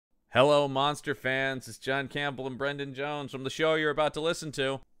Hello, monster fans. It's John Campbell and Brendan Jones from the show you're about to listen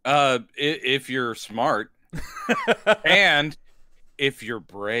to. If you're smart and if you're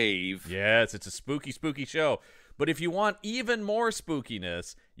brave. Yes, it's a spooky, spooky show. But if you want even more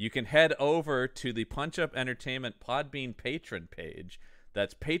spookiness, you can head over to the Punch Up Entertainment Podbean patron page.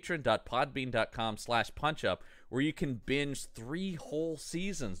 That's patron.podbean.com/punchup, where you can binge 3 whole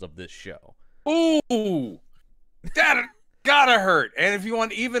seasons of this show. Ooh, that gotta hurt. And if you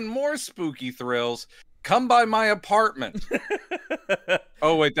want even more spooky thrills, come by my apartment.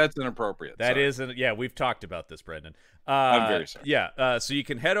 Oh, wait, that's inappropriate. That isn't. Yeah, we've talked about this, Brendan. I'm very sorry. Yeah, so you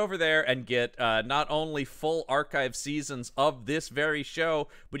can head over there and get not only full archive seasons of this very show,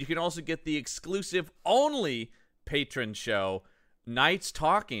 but you can also get the exclusive only patron show, Nights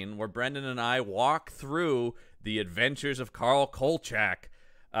Talking, where Brendan and I walk through the adventures of Carl Kolchak,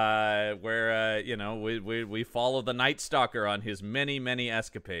 where we follow the Night Stalker on his many, many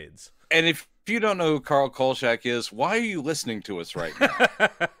escapades. And if you don't know who Carl Kolchak is, why are you listening to us right now?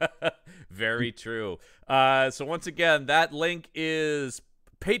 Very true. So once again, that link is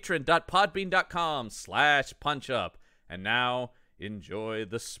patron.podbean.com/punchup. And now, enjoy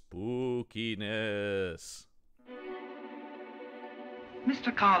the spookiness.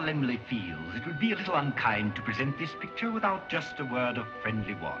 Mr. Carl Lemley feels it would be a little unkind to present this picture without just a word of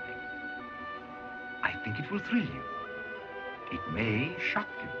friendly warning. I think it will thrill you. It may shock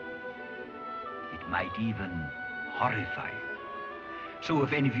you. It might even horrify you. So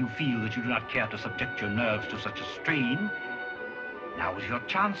if any of you feel that you do not care to subject your nerves to such a strain, now is your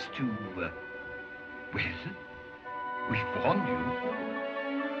chance to, well, we've warned you.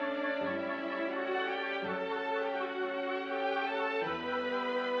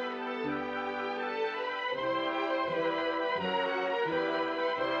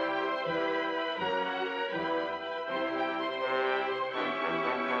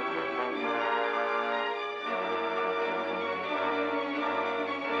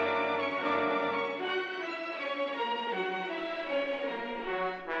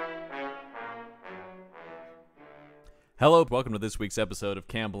 Hello, welcome to this week's episode of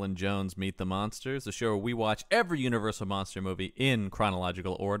Campbell and Jones Meet the Monsters, the show where we watch every Universal Monster movie in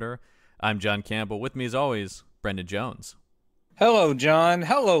chronological order. I'm John Campbell. With me, as always, Brendan Jones. Hello, John.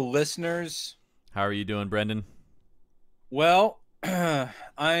 Hello, listeners. How are you doing, Brendan? Well,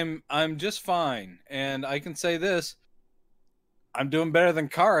 I'm just fine, and I can say this: I'm doing better than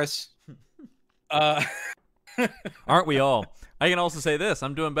Kharis. Aren't we all? I can also say this: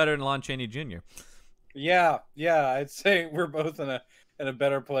 I'm doing better than Lon Chaney Jr. Yeah, I'd say we're both in a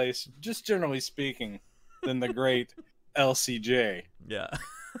better place, just generally speaking, than the great LCJ. Yeah.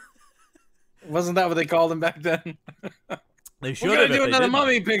 Wasn't that what they called him back then? They should We're have. gonna do another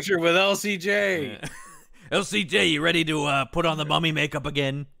mummy picture with LCJ. Yeah. LCJ, you ready to put on the mummy makeup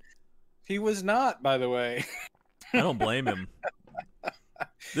again? He was not, by the way. I don't blame him.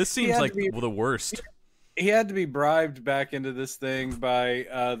 This seems like the worst. He had to be bribed back into this thing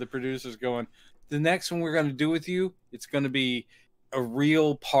by the producers going, the next one we're going to do with you, it's going to be a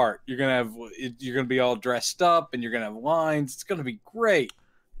real part. You're going to be all dressed up and you're going to have lines. It's going to be great.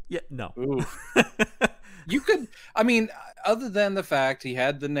 Yeah, no. You could, I mean, other than the fact he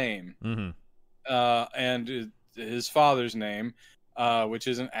had the name and his father's name, which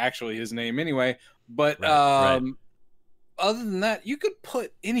isn't actually his name anyway. But right. Other than that, you could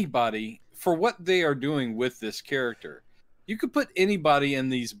put anybody for what they are doing with this character. You could put anybody in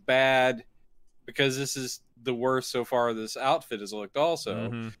these bad, because this is the worst so far this outfit has looked also,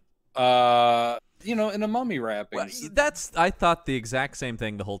 in a mummy wrapping. Well, I thought the exact same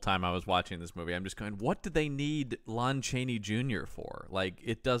thing the whole time I was watching this movie. I'm just going, what did they need Lon Chaney Jr. for? Like,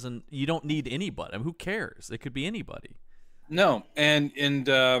 you don't need anybody. I mean, who cares? It could be anybody. No, and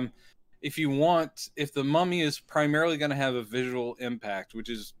if the mummy is primarily going to have a visual impact, which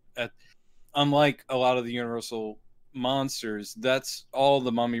is, unlike a lot of the Universal monsters, that's all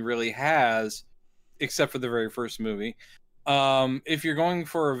the mummy really has, except for the very first movie. If you're going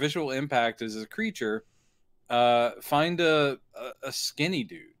for a visual impact as a creature, find a skinny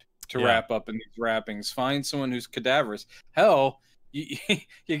dude to wrap up in these wrappings. Find someone who's cadaverous. Hell,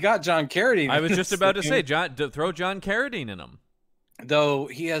 you got John Carradine. I was just about to say, throw John Carradine in him. Though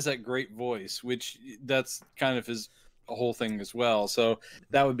he has that great voice, which that's kind of his whole thing as well. So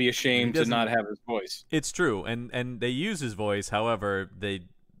that would be a shame to not have his voice. It's true, and they use his voice. However, they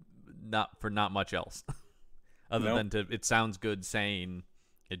not much else. Other than it sounds good saying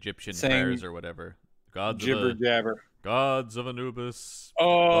Egyptian prayers or whatever. Gods of Anubis. Oh,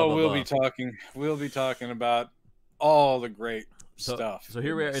 blah, blah, blah. We'll be talking about all the great stuff. So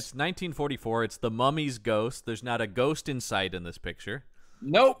here we are. It's 1944. It's the mummy's ghost. There's not a ghost in sight in this picture.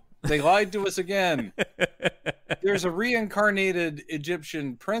 Nope. They lied to us again. There's a reincarnated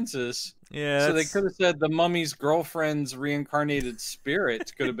Egyptian princess. Yeah. So they could have said the mummy's girlfriend's reincarnated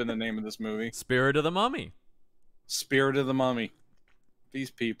spirit could have been the name of this movie. Spirit of the Mummy. Spirit of the Mummy. These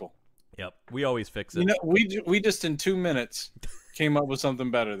people. Yep. We always fix it. You know, we just in 2 minutes came up with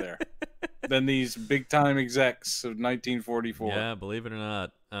something better there than these big time execs of 1944. Yeah, believe it or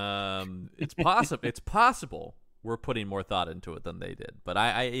not. It's possible. It's possible we're putting more thought into it than they did. But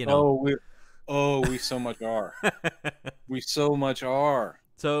I you know. We so much are. We so much are.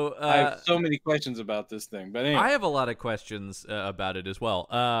 So I have so many questions about this thing, but anyway. I have a lot of questions about it as well.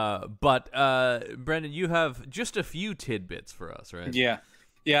 But Brendan, you have just a few tidbits for us, right? Yeah.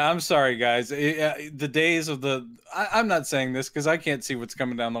 I'm sorry, guys. The days of I'm not saying this because I can't see what's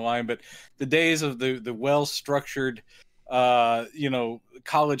coming down the line, but the days of the well-structured,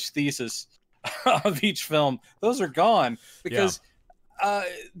 college thesis of each film, those are gone because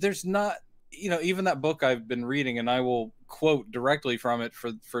there's not, even that book I've been reading, and I will quote directly from it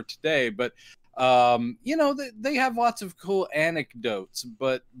for today, but they have lots of cool anecdotes,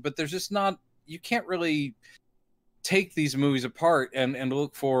 but there's just not, you can't really take these movies apart and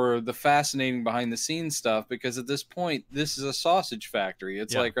look for the fascinating behind the scenes stuff, because at this point this is a sausage factory.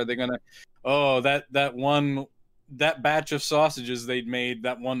 It's like, are they gonna that batch of sausages they'd made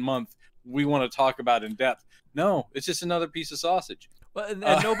that 1 month we want to talk about in depth? No, it's just another piece of sausage. Well, and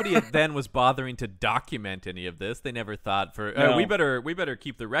nobody then was bothering to document any of this. They never thought we better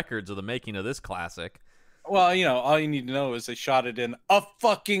keep the records of the making of this classic. Well, all you need to know is they shot it in a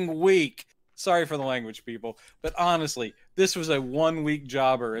fucking week. Sorry for the language, people, but honestly, this was a 1 week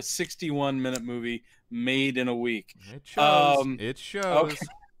jobber, a 61-minute movie made in a week. It shows. It shows.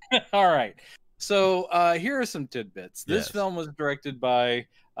 Okay. All right. So here are some tidbits. This film was directed by,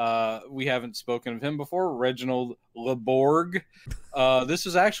 we haven't spoken of him before, Reginald LeBorg. This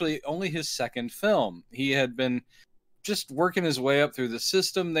was actually only his second film. He had been just working his way up through the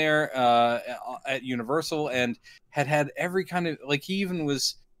system there at Universal, and had every kind of, he even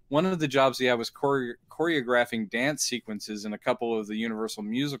was, one of the jobs he had was choreographing dance sequences in a couple of the Universal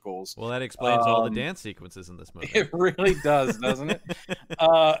musicals. Well, that explains all the dance sequences in this movie. It really does, doesn't it?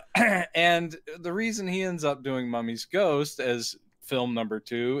 And the reason he ends up doing Mummy's Ghost as film number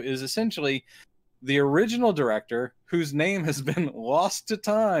 2 is essentially the original director, whose name has been lost to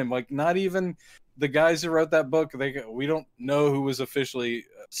time. Not even the guys who wrote that book, we don't know who was officially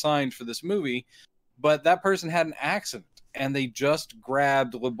signed for this movie, but that person had an accident. And they just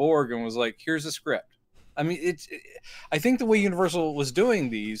grabbed LeBorg and was like, here's a script. I mean, I think the way Universal was doing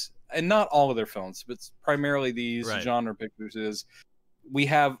these, and not all of their films, but primarily these genre pictures, is we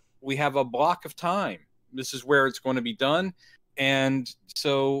have a block of time. This is where it's going to be done. And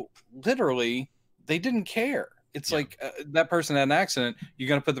so literally they didn't care. It's like that person had an accident. You're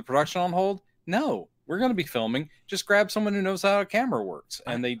going to put the production on hold? No. We're going to be filming. Just grab someone who knows how a camera works.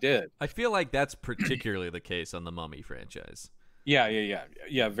 And they did. I feel like that's particularly the case on the Mummy franchise.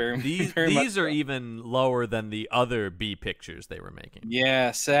 Yeah. Very. These are even lower than the other B pictures they were making.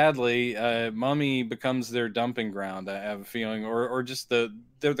 Yeah, sadly, Mummy becomes their dumping ground. I have a feeling, or just they're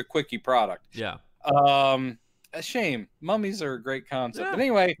the quickie product. Yeah. A shame. Mummies are a great concept. Yeah, but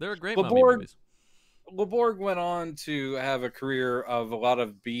anyway, they're a great Mummy movies. LeBorg went on to have a career of a lot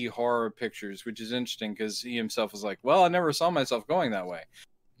of B horror pictures, which is interesting because he himself was like, well, I never saw myself going that way.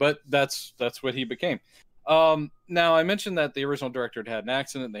 But that's what he became. Now, I mentioned that the original director had an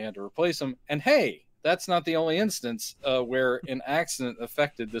accident. They had to replace him. And hey, that's not the only instance where an accident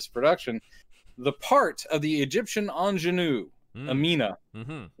affected this production. The part of the Egyptian ingenue, Amina,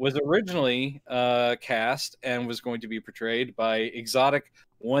 was originally cast and was going to be portrayed by exotic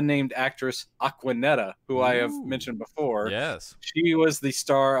one-named actress Aquanetta, who I have mentioned before. Yes. She was the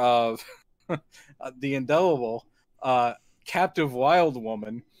star of the indelible Captive Wild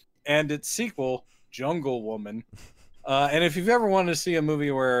Woman and its sequel, Jungle Woman. And if you've ever wanted to see a movie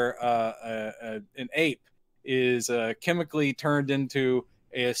where an ape is chemically turned into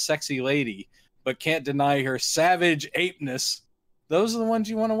a sexy lady but can't deny her savage apeness, those are the ones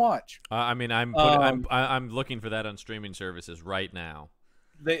you want to watch. I'm looking for that on streaming services right now.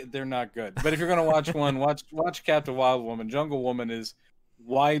 They're not good. But if you're going to watch one, watch Captive Wild Woman. Jungle Woman is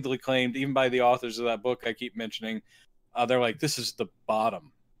widely claimed, even by the authors of that book I keep mentioning. They're like, this is the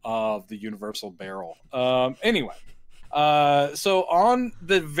bottom of the Universal barrel. Anyway, so on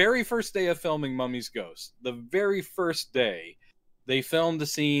the very first day of filming Mummy's Ghost, the very first day, they filmed a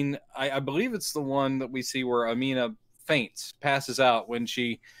scene. I believe it's the one that we see where Amina faints, passes out when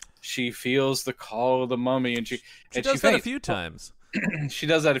she feels the call of the mummy, and she does that a few times. She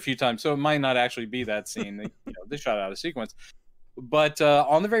does that a few times, so it might not actually be that scene. They shot out a sequence. But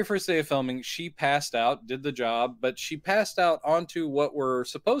on the very first day of filming, she passed out, did the job, but she passed out onto what were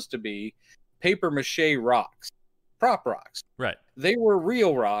supposed to be paper mache rocks, prop rocks. Right. They were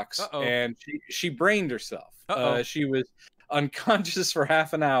real rocks, Uh-oh. and she brained herself. Uh-oh. She was unconscious for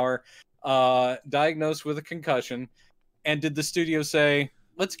half an hour, diagnosed with a concussion. And did the studio say,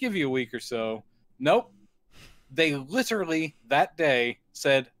 let's give you a week or so? Nope. They literally that day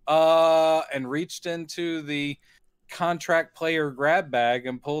said, and reached into the contract player grab bag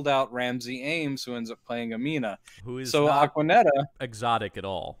and pulled out Ramsey Ames, who ends up playing Amina. Who is so not Aquanetta exotic at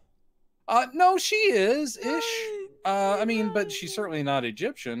all. No, she is ish. I mean, but she's certainly not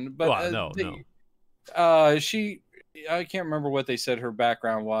Egyptian. But no. She, I can't remember what they said her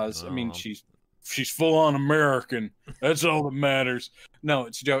background was. I mean, she's full on American. That's all that matters. No,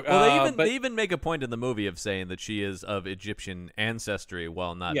 it's a joke. Well, they even make a point in the movie of saying that she is of Egyptian ancestry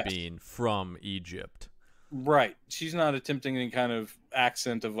while not being from Egypt. Right. She's not attempting any kind of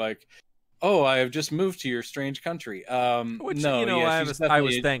accent of like, oh, I have just moved to your strange country. Which, no, I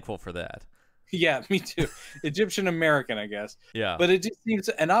was thankful for that. Yeah, me too. Egyptian American, I guess. Yeah. But it just seems,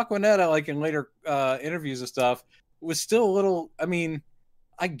 and Aquanetta, like in later interviews and stuff, was still a little, I mean,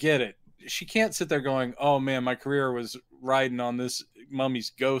 I get it. She can't sit there going, oh man, my career was riding on this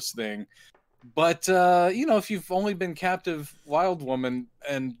mummy's ghost thing. But, if you've only been captive wild woman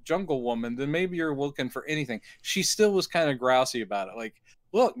and jungle woman, then maybe you're looking for anything. She still was kind of grousy about it. Like,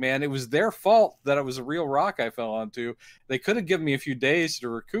 look, man, it was their fault that it was a real rock I fell onto. They could have given me a few days to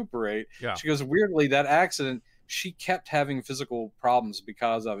recuperate. Yeah. She goes, weirdly, that accident, she kept having physical problems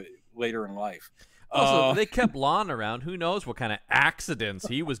because of it later in life. Also, they kept Lon around. Who knows what kind of accidents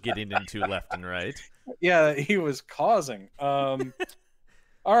he was getting into left and right. Yeah, he was causing.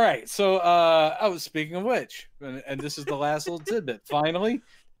 All right, so I was speaking of which, and this is the last little tidbit. Finally,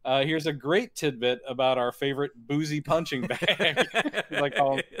 here's a great tidbit about our favorite boozy punching bag, as I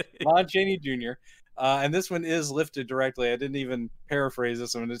call him, Lon Chaney Jr. And this one is lifted directly. I didn't even paraphrase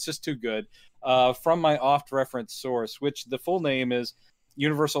this one. It's just too good. From my oft-referenced source, which the full name is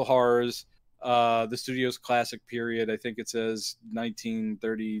Universal Horrors, the studio's classic period. I think it says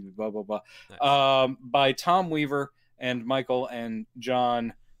 1930, blah, blah, blah. Nice. By Tom Weaver and Michael and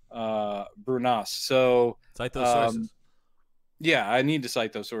John Brunas. So cite those sources. Yeah, I need to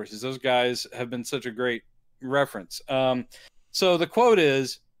cite those sources. Those guys have been such a great reference. So the quote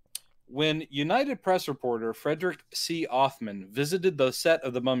is, when United Press reporter Frederick C. Othman visited the set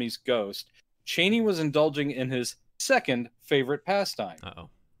of The Mummy's Ghost, Chaney was indulging in his second favorite pastime,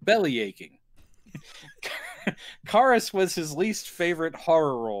 belly aching. Kharis was his least favorite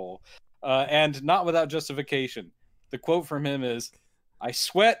horror role, and not without justification. The quote from him is, I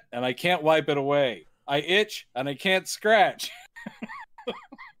sweat and I can't wipe it away. I itch and I can't scratch.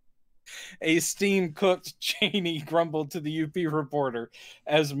 A steam-cooked Chaney grumbled to the UP reporter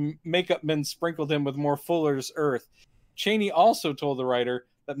as makeup men sprinkled him with more Fuller's Earth. Chaney also told the writer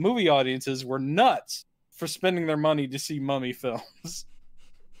that movie audiences were nuts for spending their money to see mummy films.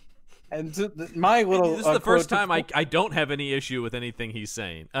 And my little... This is the first time I don't have any issue with anything he's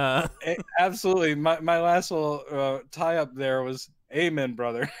saying. Absolutely. My last little tie-up there was, amen,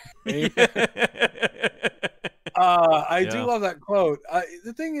 brother. Amen. I do love that quote.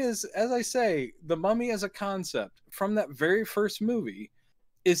 The thing is, as I say, the mummy as a concept from that very first movie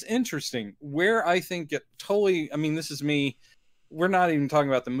is interesting. Where I think it totally... I mean, this is me. We're not even talking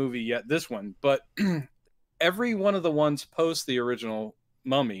about the movie yet, this one. But every one of the ones post the original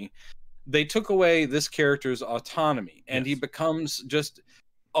Mummy, they took away this character's autonomy, and he becomes just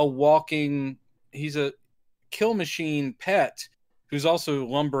a walking, he's a kill machine pet who's also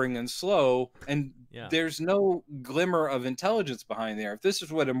lumbering and slow, and there's no glimmer of intelligence behind there. If this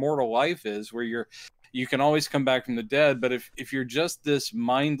is what immortal life is, where you can always come back from the dead, but if you're just this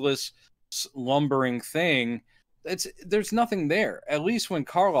mindless lumbering thing, there's nothing there. At least when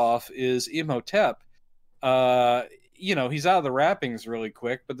Karloff is Imhotep, he's out of the wrappings really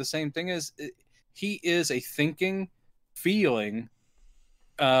quick, but the same thing is, he is a thinking, feeling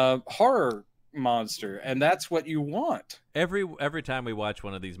horror monster, and that's what you want. Every time we watch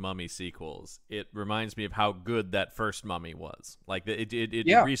one of these Mummy sequels, it reminds me of how good that first Mummy was. Like, it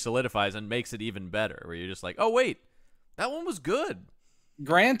re-solidifies and makes it even better, where you're just like, oh, wait, that one was good.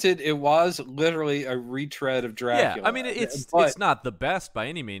 Granted, it was literally a retread of Dracula. Yeah, I mean, it's not the best by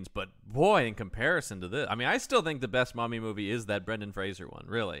any means, but boy, in comparison to this, I mean, I still think the best Mummy movie is that Brendan Fraser one.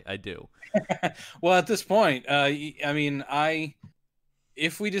 Really, I do. Well, at this point,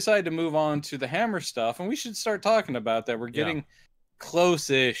 if we decide to move on to the Hammer stuff, and we should start talking about that, we're getting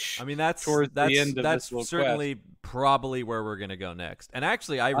close-ish. I mean, that's towards the end of this little certainly quest. Probably where we're gonna go next. And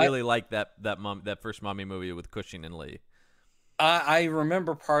actually, I really like that first Mummy movie with Cushing and Lee. I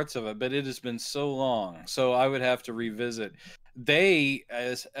remember parts of it, but it has been so long, so I would have to revisit. They,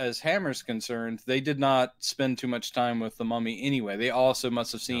 as Hammer's concerned, they did not spend too much time with the Mummy anyway. They also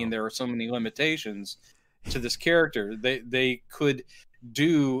must have seen there are so many limitations to this character. They could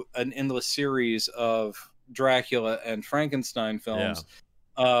do an endless series of Dracula and Frankenstein films,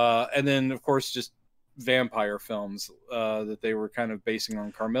 and then of course just vampire films that they were kind of basing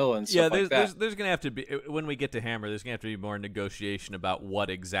on Carmilla and stuff like that. There's gonna have to be, when we get to Hammer, there's gonna have to be more negotiation about what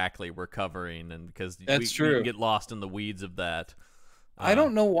exactly we're covering, and because we can get lost in the weeds of that. I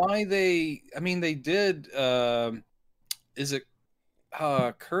don't know why they. I mean, they did. Is it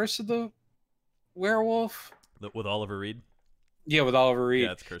Curse of the Werewolf with Oliver Reed? Yeah, with Oliver Reed.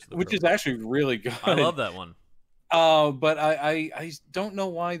 Yeah, it's Curse of the Werewolf, which is actually really good. I love that one. But I don't know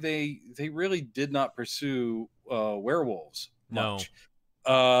why they really did not pursue werewolves much.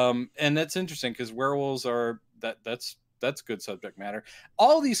 No. And that's interesting because werewolves are that's good subject matter.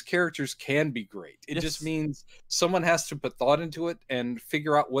 All these characters can be great. It just means someone has to put thought into it and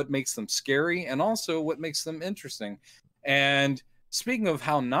figure out what makes them scary and also what makes them interesting. And speaking of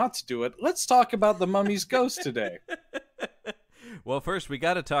how not to do it, let's talk about the Mummy's ghost today. Well, first we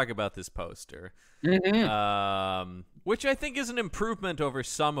got to talk about this poster. Mm-hmm. Which I think is an improvement over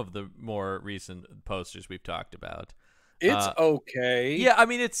some of the more recent posters we've talked about. It's okay. Yeah, I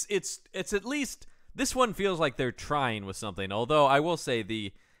mean it's at least this one feels like they're trying with something. Although I will say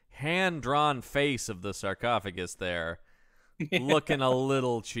the hand-drawn face of the sarcophagus there looking a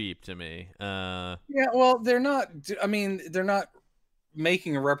little cheap to me. Yeah, well, they're not. I mean, they're not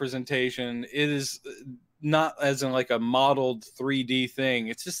making a representation. It is not as in like a modeled 3D thing.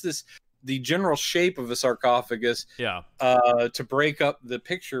 It's just the general shape of a sarcophagus, to break up the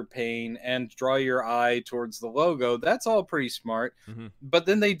picture pane and draw your eye towards the logo. That's all pretty smart. Mm-hmm. But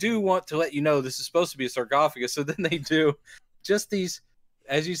then they do want to let you know this is supposed to be a sarcophagus. So then they do just these,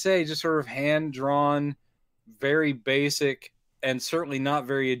 as you say, just sort of hand-drawn, very basic, and certainly not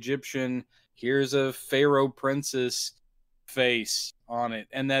very Egyptian. Here's a pharaoh princess face on it.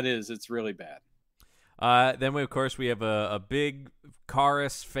 And it's really bad. Then we have a big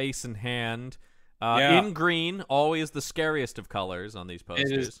Kharis face and hand in green, always the scariest of colors on these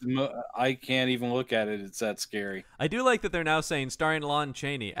posters. I can't even look at it. It's that scary. I do like that they're now saying starring Lon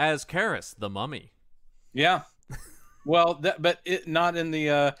Chaney as Kharis, the mummy. Yeah. Well, not in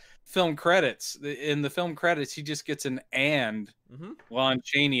the film credits. In the film credits, he just gets Lon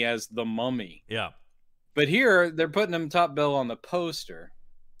Chaney as the mummy. Yeah. But here, they're putting him top bill on the poster.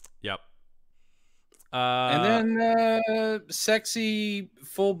 Yep. And then sexy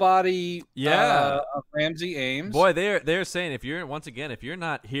full body Ramsey Ames. Boy, they're saying if you're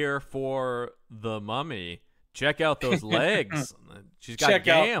not here for the mummy, check out those legs. She's got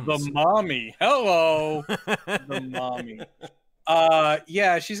gams. Out the mommy. Hello. The mommy.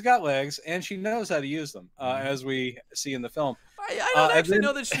 Yeah, she's got legs and she knows how to use them, as we see in the film. I don't actually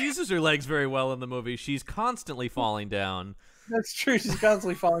know that she uses her legs very well in the movie. She's constantly falling down. That's true. She's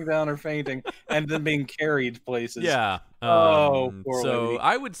constantly falling down or fainting and then being carried places. Yeah. Poor so lady.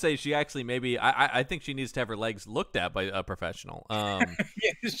 I would say she actually maybe I think she needs to have her legs looked at by a professional. Yeah,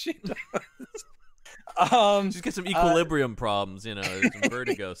 she does. She's got some equilibrium problems, some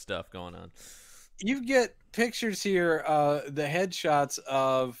vertigo stuff going on. You get pictures here, the headshots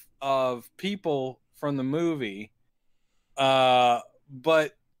of people from the movie,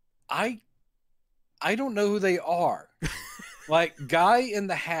 but I don't know who they are. Like guy in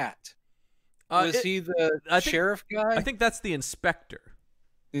the hat. Was he the sheriff guy? I think that's the inspector.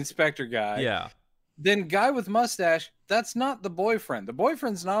 The inspector guy. Yeah. Then guy with mustache, that's not the boyfriend. The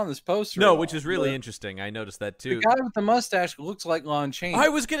boyfriend's not on this poster. No, which is really interesting. I noticed that too. The guy with the mustache looks like Lon Chaney.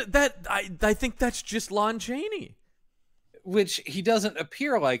 I think that's just Lon Chaney. Which he doesn't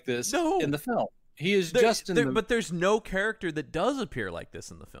appear like this in the film. He is but there's no character that does appear like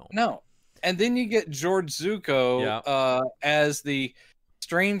this in the film. No. And then you get George Zuko as the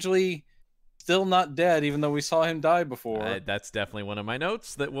strangely still not dead, even though we saw him die before. That's definitely one of my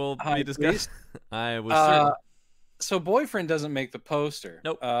notes that will be discussed. I was certain. So boyfriend doesn't make the poster.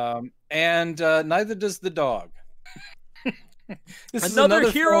 Nope. And neither does the dog. Another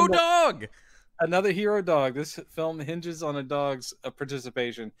hero dog. Another hero dog. This film hinges on a dog's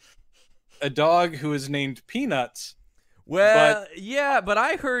participation. A dog who is named Peanuts. Well, but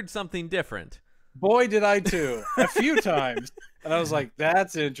I heard something different. Boy, did I too. A few times. And I was like,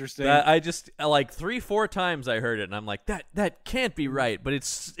 that's interesting. I just, like 3-4 times I heard it, and I'm like, that can't be right, but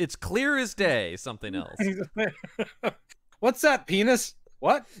it's clear as day something else. What's that, penis?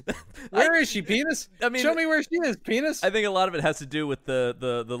 What? Where is she, penis? I mean, show me where she is, penis. I think a lot of it has to do with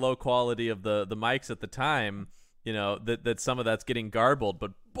the low quality of the mics at the time. you know, that some of that's getting garbled,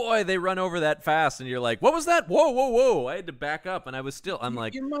 but boy, they run over that fast, and you're like, what was that? Whoa! I had to back up, and I'm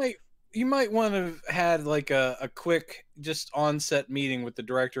like, you might want to have had like a quick just on-set meeting with the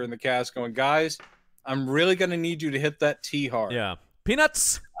director and the cast, going, guys, I'm really gonna need you to hit that T hard. yeah,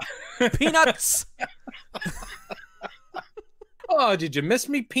 peanuts, peanuts. Oh, did you miss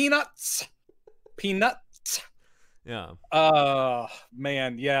me, peanuts? Peanuts. Yeah.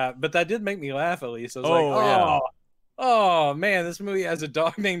 Man, yeah, but that did make me laugh. At least I was yeah. Oh man, this movie has a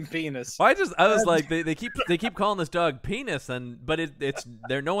dog named Penis. Well, I was like, they keep calling this dog Penis, but it's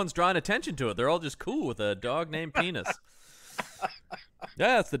there. No one's drawing attention to it. They're all just cool with a dog named Penis.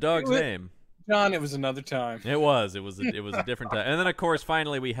 Yeah, it's the dog's name. John, it was another time. It was a different time. And then of course,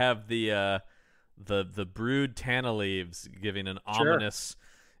 finally, we have the brood Tana leaves giving an ominous,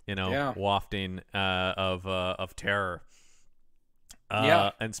 wafting of terror.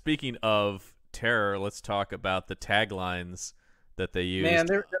 And speaking of terror, let's talk about the taglines that they use. Man,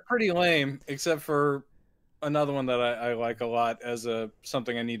 they're pretty lame, except for another one that I like a lot as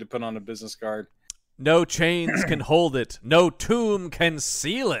something I need to put on a business card. No chains can hold it. No tomb can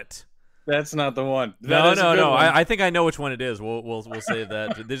seal it. That's not the one. No. I think I know which one it is. We'll say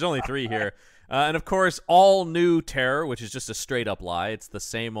that. There's only 3 here. And of course, all new terror, which is just a straight up lie. It's the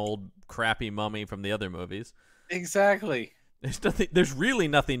same old crappy mummy from the other movies. Exactly. There's really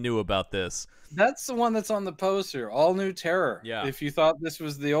nothing new about this. That's the one that's on the poster. All new terror. Yeah. If you thought this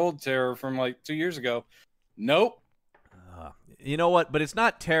was the old terror from like 2 years ago, nope. You know what? But it's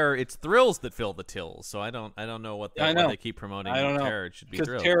not terror. It's thrills that fill the tills. So I don't know why they keep promoting terror. It should be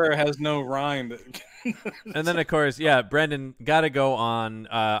thrills. Terror has no rhyme. And then of course, Brendan, gotta go on.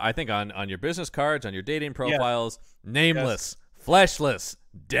 I think on your business cards, on your dating profiles, nameless, fleshless,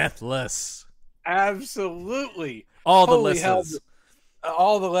 deathless. Absolutely. All the lesses.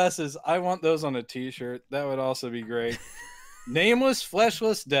 All the lesses. I want those on a T-shirt. That would also be great. Nameless,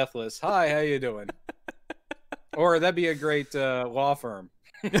 fleshless, deathless. Hi, how you doing? Or that'd be a great law firm.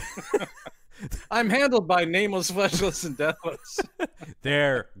 I'm handled by nameless, fleshless, and deathless.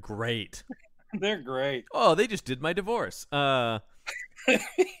 They're great. They're great. Oh, they just did my divorce. All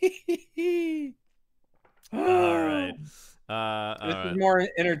right. This is more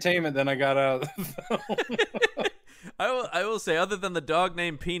entertainment than I got out of the film. I will say, other than the dog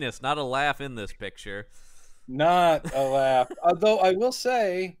named Penis, not a laugh in this picture. Not a laugh. Although I will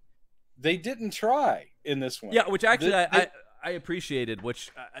say, they didn't try in this one. Yeah, which actually I appreciated.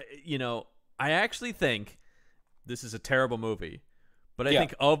 Which I actually think this is a terrible movie, but I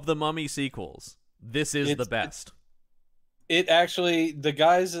think of the Mummy sequels, this is the best. It actually, the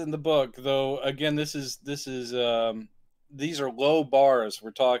guys in the book, though, again, these are low bars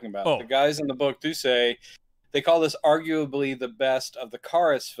we're talking about. Oh. The guys in the book do say they call this arguably the best of the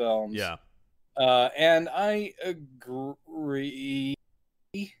Kharis films. Yeah. And I agree.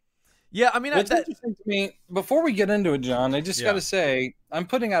 Yeah, I mean, what's interesting to me, before we get into it, John, I just got to say, I'm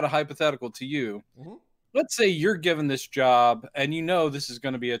putting out a hypothetical to you. Mm-hmm. Let's say you're given this job, and you know this is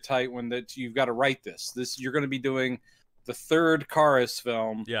going to be a tight one, that you've got to write this. You're going to be doing the 3rd Kharis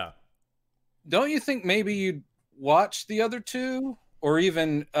film. Yeah. Don't you think maybe you'd watch the other 2? Or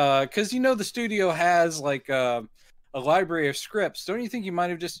even, because the studio has like a library of scripts. Don't you think you might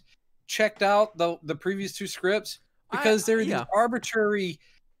have just checked out the previous 2 scripts? Because there are these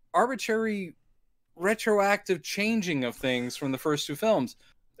arbitrary retroactive changing of things from the first 2 films.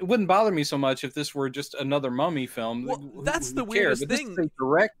 It wouldn't bother me so much if this were just another Mummy film. Well, that's the weirdest thing. This is a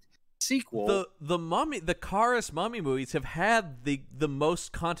direct sequel. The Kharis Mummy movies have had the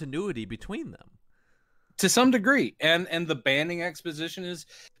most continuity between them. To some degree. And the Banning exposition is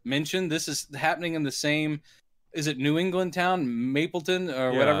mentioned. This is happening in the same, is it New England town? Mapleton?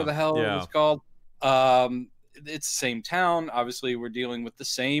 Or whatever the hell it was called. It's the same town. Obviously, we're dealing with the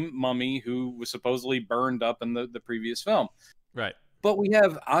same mummy who was supposedly burned up in the previous film. Right. But we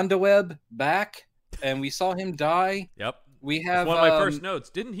have Andaweb back, and we saw him die. Yep. We have one of my first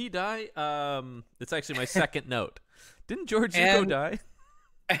notes. Didn't he die? It's actually my second note. Didn't George Zuko die?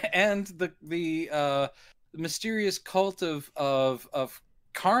 And the mysterious cult of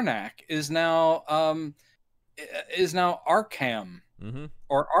Karnak is now Arkham,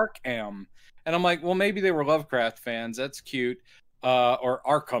 or Arkham. And I'm like, well, maybe they were Lovecraft fans. That's cute. Or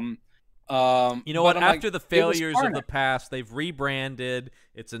Arkham. You know what? After the failures of the past, they've rebranded.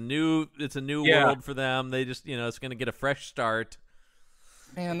 It's a new world for them. They just, it's going to get a fresh start.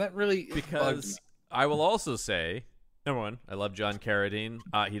 Man, that really because I will also say, number one, I love John Carradine.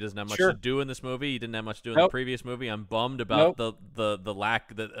 He doesn't have much to do in this movie. He didn't have much to do in the previous movie. I'm bummed about the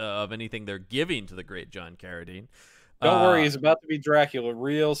lack of anything they're giving to the great John Carradine. Don't worry, he's about to be Dracula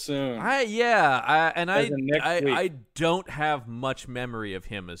real soon. I don't have much memory of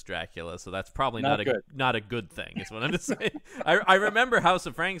him as Dracula, so that's probably not a good thing. Is what I'm just saying. I remember House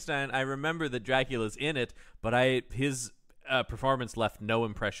of Frankenstein. I remember that Dracula's in it, but his performance left no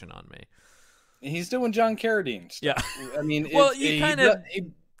impression on me. He's doing John Carradine stuff. Yeah, I mean, well, you kind of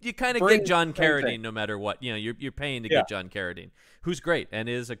get John Carradine no matter what. You know, you're paying to get John Carradine, who's great and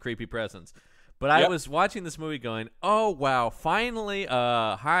is a creepy presence. But I was watching this movie going, oh, wow, finally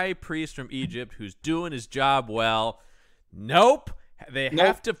a high priest from Egypt who's doing his job well. Nope. They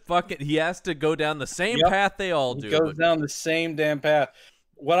have to he has to go down the same path they all do. He goes down the same damn path.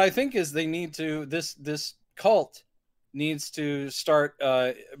 What I think is they need to, this cult needs to start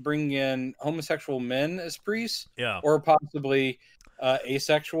bringing in homosexual men as priests. Yeah. Or possibly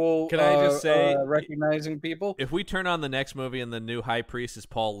asexual. Can I just say, recognizing people? If we turn on the next movie and the new high priest is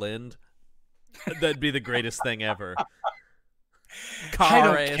Paul Lind, that'd be the greatest thing ever. Kharis. I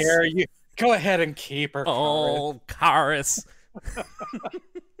don't care. You go ahead and keep her. Oh, Kharis.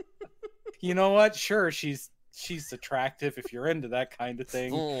 You know what? Sure, she's attractive if you're into that kind of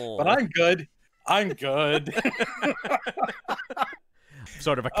thing. Oh. But I'm good.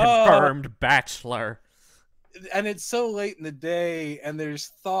 Sort of a confirmed bachelor. And it's so late in the day, and there's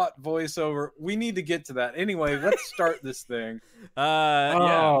thought voiceover. We need to get to that. Anyway, let's start this thing.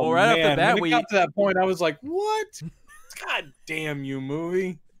 Well, right off the bat, when it got to that point, I was like, what? God damn you,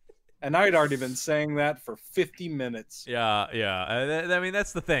 movie. And I'd already been saying that for 50 minutes. Yeah. I mean,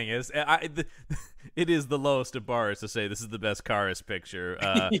 that's the thing is, it is the lowest of bars to say this is the best Kharis picture.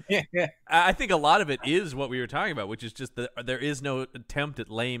 I think a lot of it is what we were talking about, which is just that there is no attempt at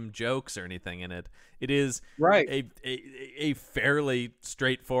lame jokes or anything in it. It is a fairly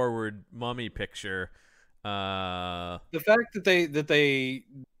straightforward mummy picture. The fact that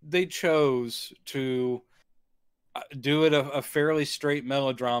they chose to do it a fairly straight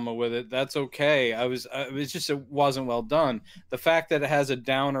melodrama with it, that's okay. It wasn't well done. The fact that it has a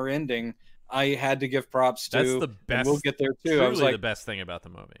downer ending, I had to give props to. That's the best. We'll get there too. Truly I was like, the best thing about the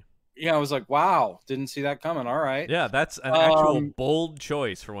movie. Yeah, I was like, wow, didn't see that coming. All right. Yeah, that's an actual bold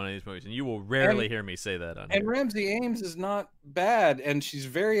choice for one of these movies, and you will rarely hear me say that on here. And Ramsey Ames is not bad, and she's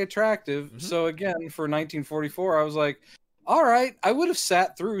very attractive. Mm-hmm. So again, for 1944, I was like, all right, I would have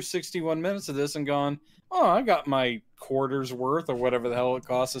sat through 61 minutes of this and gone, oh, I got my quarter's worth or whatever the hell it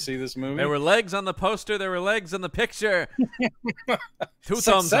costs to see this movie. There were legs on the poster. There were legs on the picture. Two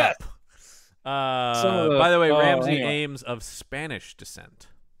thumbs up. By the way, Ramsey Ames of Spanish descent.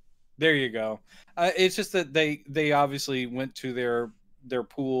 There you go. It's just that they obviously went to their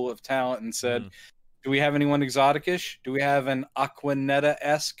pool of talent and said, do we have anyone exotic-ish? Do we have an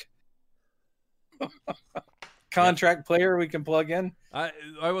Aquanetta-esque contract player we can plug in? I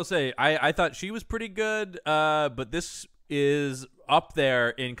will say I thought she was pretty good, but this is up there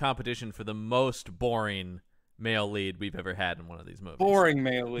in competition for the most boring male lead we've ever had in one of these movies. Boring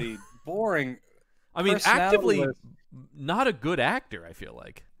male lead. Boring. I mean, actively not a good actor, I feel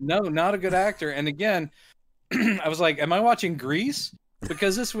like. No, not a good actor. And again, I was like, am I watching Grease?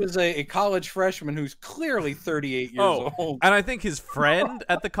 Because this was a college freshman who's clearly 38 years old. And I think his friend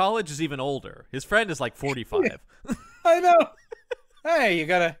at the college is even older. His friend is like 45. I know. Hey, you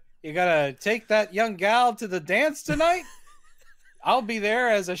gotta take that young gal to the dance tonight? I'll be there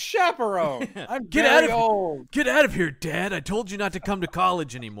as a chaperone. I'm old. Get out of here, Dad. I told you not to come to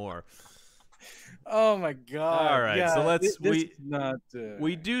college anymore. Oh my God! All right, so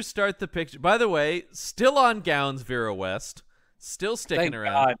we do start the picture. By the way, still on gowns, Vera West, still sticking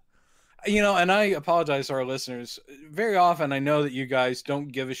around. God. You know, and I apologize to our listeners. Very often, I know that you guys don't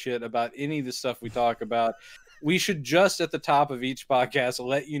give a shit about any of the stuff we talk about. We should just at the top of each podcast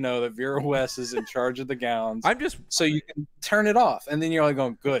let you know that Vera West is in charge of the gowns. So you can turn it off, and then you're like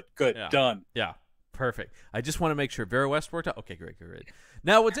going, good, done. Yeah, perfect. I just want to make sure Vera West worked out. Okay, great.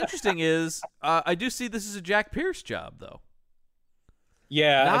 Now, what's interesting is I do see this is a Jack Pierce job, though.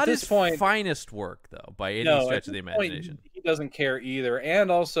 Yeah, not at this his point, finest work though, by any stretch of the imagination. He doesn't care either,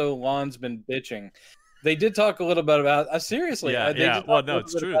 and also Lon's been bitching. They did talk a little bit about seriously. Yeah. Well, no,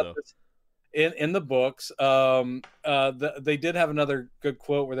 it's true though. In the books, they did have another good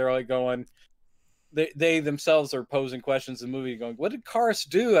quote where they're like going, they themselves are posing questions in the movie, going, "What did Kharis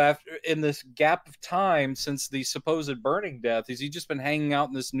do after in this gap of time since the supposed burning death? Has he just been hanging out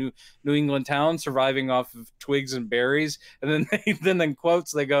in this New England town, surviving off of twigs and berries?" And then then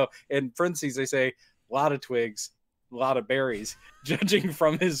quotes they go in parentheses, they say, "A lot of twigs, a lot of berries," judging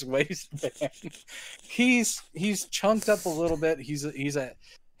from his waistband. He's chunked up a little bit. He's a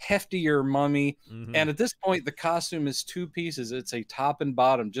heftier mummy, and at this point the costume is two pieces. It's a top and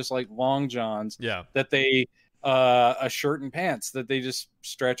bottom, just like Long John's, that they a shirt and pants that they just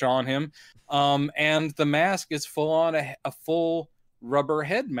stretch on him. And the mask is full on a full rubber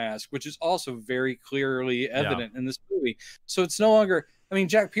head mask, which is also very clearly evident in this movie. So it's no longer, I mean,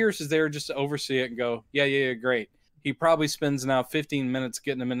 Jack Pierce is there just to oversee it and go, yeah, great. He probably spends now 15 minutes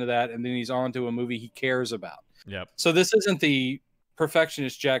getting him into that, and then he's on to a movie he cares about. Yep. So this isn't the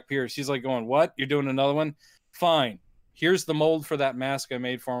perfectionist Jack Pierce. He's like going, what? You're doing another one? Fine. Here's the mold for that mask I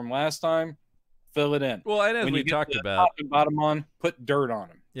made for him last time. Fill it in. Well, and as when we talked about, top and bottom on, put dirt on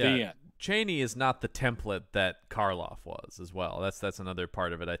him. Yeah. The end. Cheney is not the template that Karloff was as well. That's another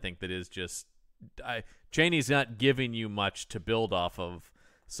part of it, I think, that is just Cheney's not giving you much to build off of.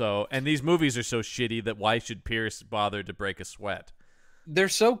 So, and these movies are so shitty that why should Pierce bother to break a sweat? They're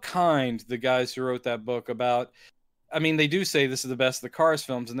so kind, the guys who wrote that book, about, I mean, they do say this is the best of the Kharis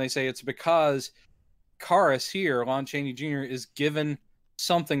films, and they say it's because Kharis here, Lon Chaney Jr., is given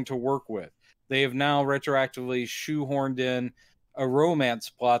something to work with. They have now retroactively shoehorned in a romance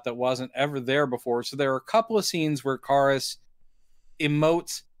plot that wasn't ever there before. So there are a couple of scenes where Kharis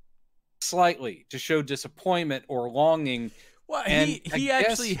emotes slightly to show disappointment or longing. Well, he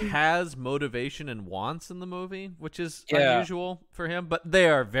actually has motivation and wants in the movie, which is unusual for him, but they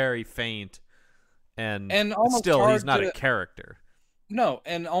are very faint, and still he's not a character. No,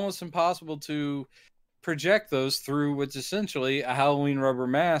 and almost impossible to project those through what's essentially a Halloween rubber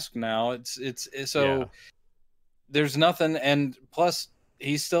mask now. There's nothing, and plus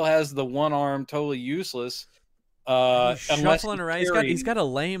he still has the one arm totally useless. He's shuffling around. He's got a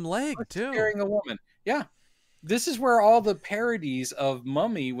lame leg too. Carrying a woman. Yeah. This is where all the parodies of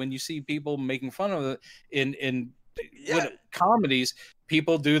Mummy, when you see people making fun of it in comedies,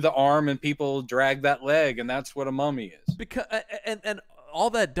 people do the arm and people drag that leg, and that's what a mummy is. Because and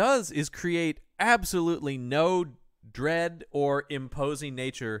all that does is create absolutely no dread or imposing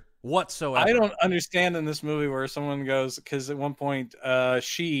nature whatsoever. I don't understand in this movie where someone goes, because at one point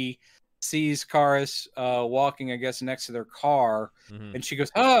she sees Kharis walking, I guess, next to their car, and she goes,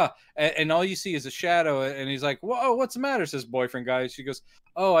 and all you see is a shadow, and he's like, whoa, what's the matter, says boyfriend guy. She goes,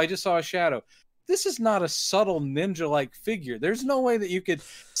 oh, I just saw a shadow. This is not a subtle ninja-like figure. There's no way that you could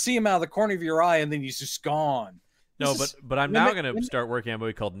see him out of the corner of your eye and then he's just gone. No, but I'm now going to start working on a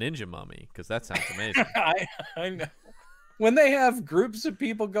movie called Ninja Mummy, because that sounds amazing. I know. When they have groups of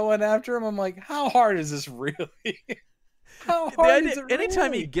people going after him, I'm like, how hard is this really? How hard is it really?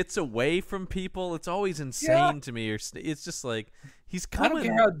 Anytime he gets away from people, it's always insane to me. It's just like he's coming. I don't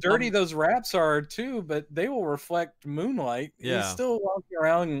care how dirty those wraps are, too, but they will reflect moonlight. Yeah. He's still walking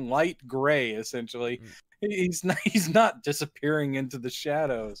around in light gray, essentially. He's not disappearing into the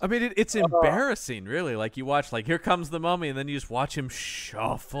shadows. I mean, it's embarrassing, really. Like, you watch, like, here comes the mummy, and then you just watch him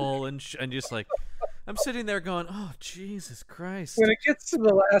shuffle and just like, I'm sitting there going, oh, Jesus Christ. When it gets to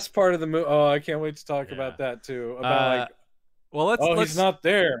the last part of the movie, I can't wait to talk about that, too. About, he's not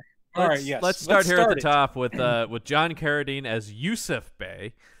there. All right, yes. Let's start here at the top with John Carradine as Yusuf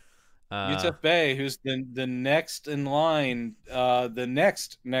Bey. Yusuf Bey, who's the next in line, the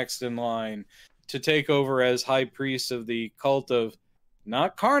next in line to take over as high priest of the cult of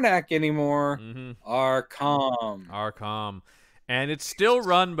not Karnak anymore, Arkham. And it's still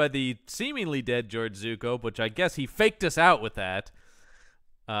run by the seemingly dead George Zuko, which I guess he faked us out with that.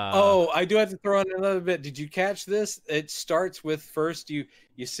 I do have to throw in another bit. Did you catch this? It starts with first you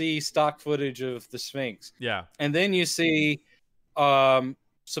see stock footage of the Sphinx. Yeah. And then you see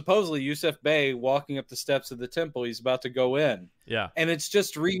supposedly Yusuf Bey walking up the steps of the temple. He's about to go in. Yeah. And it's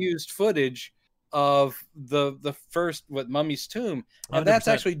just reused footage of the first Mummy's tomb. And 100%. That's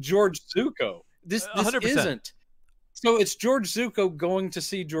actually George Zuko. This 100%. Isn't. So it's George Zuko going to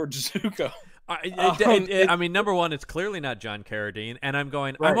see George Zuko. I mean, number one, it's clearly not John Carradine, and I'm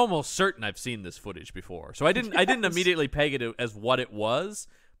almost certain I've seen this footage before. So I didn't immediately peg it as what it was,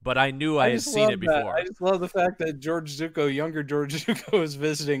 but I knew I had seen it before. I just love the fact that George Zuko, younger George Zuko, is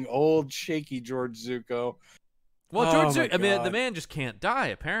visiting old shaky George Zuko. Well, George Zuko, I mean, the man just can't die,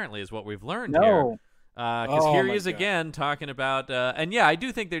 apparently, is what we've learned here. Because here he is again talking about, and yeah, I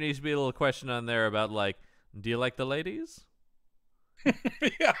do think there needs to be a little question on there about, like, do you like the ladies?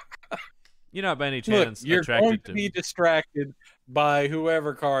 Yeah. You're not by any chance you're going to be distracted by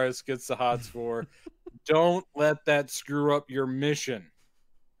whoever Kharis gets the hots for. Don't let that screw up your mission.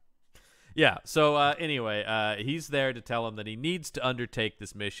 Yeah, so anyway, he's there to tell him that he needs to undertake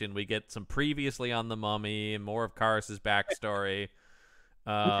this mission. We get some previously on the mummy and more of Kharis' backstory.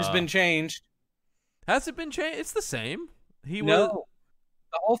 Which has been changed. Has it been changed? It's the same.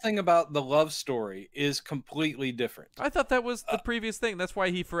 The whole thing about the love story is completely different. I thought that was the previous thing. That's why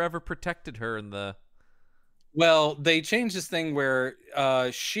he forever protected her in the... Well, they changed this thing where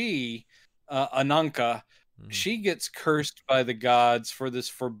she, Ananka, She gets cursed by the gods for this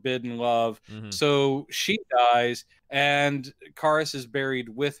forbidden love. Mhm. So she dies, and Kharis is buried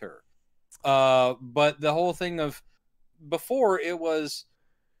with her. But the whole thing of before, it was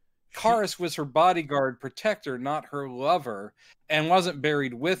Kharis was her bodyguard protector, not her lover, and wasn't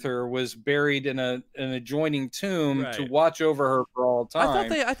buried with her, was buried in an adjoining tomb to Right. watch over her for all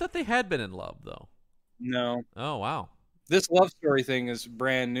time. I thought they had been in love though. No. Oh wow. This love story thing is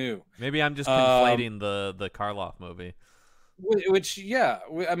brand new. Maybe I'm just conflating the Karloff movie. Which, yeah,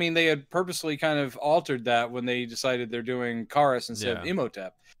 I mean, they had purposely kind of altered that when they decided they're doing Kharis instead of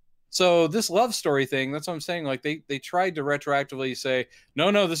Imhotep. So this love story thing, that's what I'm saying. Like they tried to retroactively say,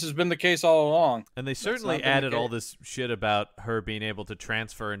 no, this has been the case all along. And they certainly added all this shit about her being able to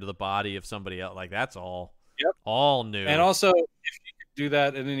transfer into the body of somebody else. Like that's all. Yep. All new. And also, if you could do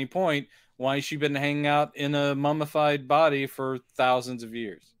that at any point, why has she been hanging out in a mummified body for thousands of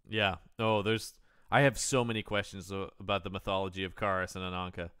years? Yeah. Oh, I have so many questions about the mythology of Kharis and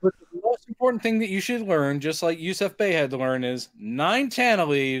Ananka. But the most important thing that you should learn, just like Yusuf Bey had to learn, is 9 Tana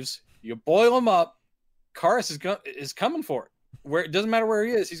leaves. You boil them up. Kharis is coming for it. Where it doesn't matter where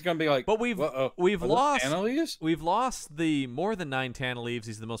he is, he's going to be like. But we've lost Tana leaves? We've lost the more than 9 Tana leaves.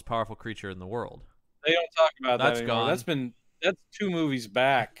 He's the most powerful creature in the world. They don't talk about that anymore. Gone. That's 2 movies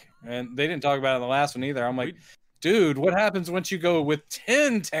back, and they didn't talk about it in the last one either. I'm like, dude, what happens once you go with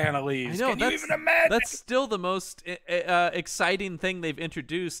 10 Tana leaves? I know, Can you even imagine? That's still the most exciting thing they've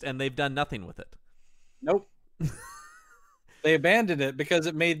introduced, and they've done nothing with it. Nope. They abandoned it because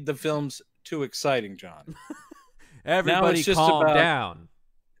it made the films too exciting, John. Everybody calm down.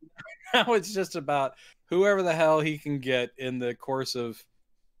 Now it's just about whoever the hell he can get in the course of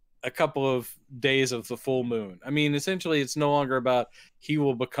a couple of days of the full moon. I mean, essentially, it's no longer about he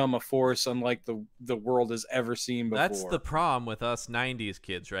will become a force unlike the world has ever seen before. That's the problem with us 90s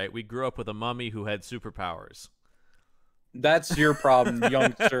kids, right? We grew up with a mummy who had superpowers. That's your problem,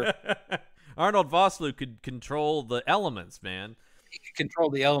 youngster. Arnold Vosloo could control the elements, man. He could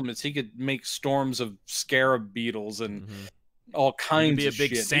control the elements. He could make storms of scarab beetles and all kinds of shit. He could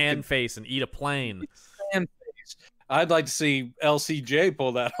be a big sand face and eat a plane. Sand face. I'd like to see LCJ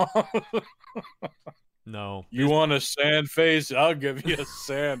pull that off. No. You want a sand face? I'll give you a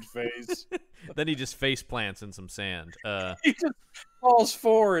sand face. Then he just face plants in some sand. He just falls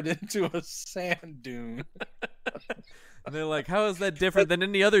forward into a sand dune. And they're like, how is that different than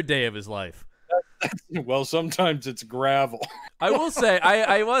any other day of his life? Well, sometimes it's gravel. I will say,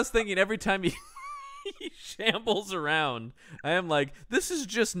 I was thinking every time he shambles around, I am like, this is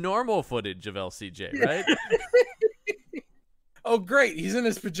just normal footage of LCJ, right? Oh, great. He's in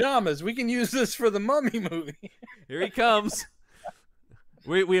his pajamas. We can use this for the Mummy movie. Here he comes.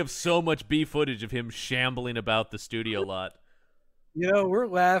 We have so much B footage of him shambling about the studio lot. You know, we're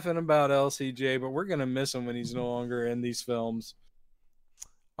laughing about LCJ, but we're going to miss him when he's no longer in these films.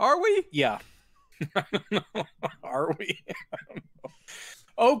 Are we? Yeah. Are we? I don't know.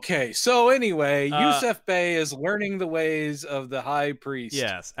 Okay, so anyway, Yusuf Bey is learning the ways of the high priest.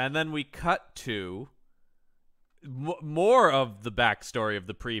 Yes, and then we cut to more of the backstory of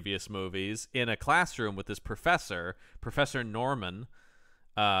the previous movies in a classroom with this professor, Professor Norman,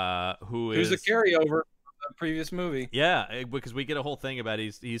 who's a carryover from the previous movie. Yeah, because we get a whole thing about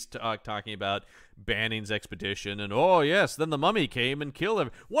he's talking about Banning's expedition, and oh yes, then the mummy came and killed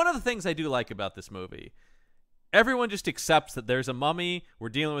him. One of the things I do like about this movie, everyone just accepts that there's a mummy, we're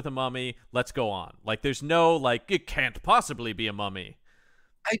dealing with a mummy, let's go on. Like there's no like it can't possibly be a mummy.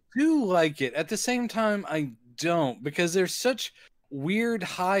 I do like it. At the same time, I don't, because there's such weird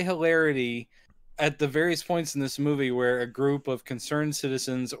high hilarity at the various points in this movie where a group of concerned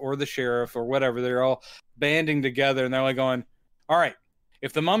citizens or the sheriff or whatever, they're all banding together and they're like going, all right,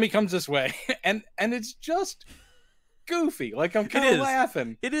 if the mummy comes this way, and it's just goofy. Like I'm kind of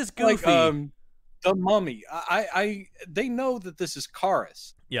laughing. It is goofy. Like, the mummy. They know that this is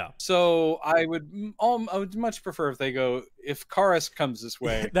Kharis. Yeah. So I would much prefer if they go, if Kharis comes this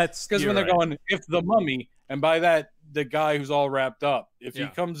way. That's because when they're going, if the mummy, and by that the guy who's all wrapped up, if he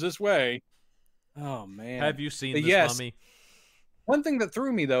comes this way. Oh man. Have you seen this mummy? One thing that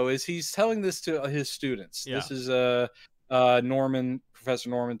threw me though is he's telling this to his students. Yeah. This is Norman, Professor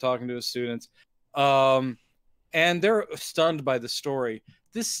Norman talking to his students. And they're stunned by the story.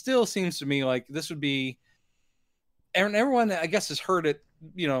 This still seems to me like this would be, and everyone I guess has heard it,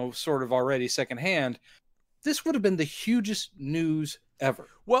 you know, sort of already secondhand. This would have been the hugest news ever.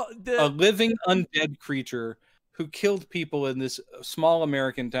 Well, a living undead creature who killed people in this small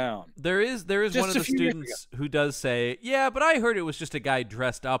American town. There is Just one of a the few years students who does say, yeah, but I heard it was just a guy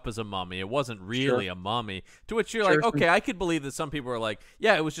dressed up as a mummy. It wasn't really a mummy. To which you're like, okay, I could believe that some people are like,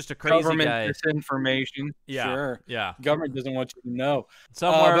 yeah, it was just a crazy Government guy. disinformation. Yeah, Sure. yeah. Government doesn't want you to know.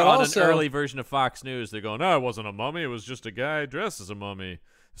 Somewhere but on also, an early version of Fox News, they're going, no, it wasn't a mummy. It was just a guy dressed as a mummy.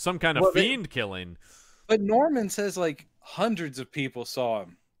 Some kind of fiend killing. But Norman says like hundreds of people saw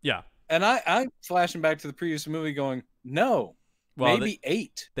him. Yeah. And I'm flashing back to the previous movie going, no, well, maybe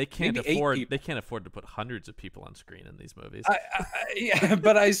 8. They can't maybe afford. 8 people. They can't afford to put hundreds of people on screen in these movies. Yeah,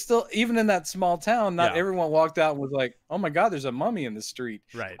 but I still, even in that small town, not Yeah. everyone walked out and was like, "Oh my God, there's a mummy in the street."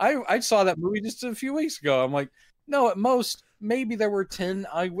 Right. I saw that movie just a few weeks ago. I'm like, no, at most maybe there were 10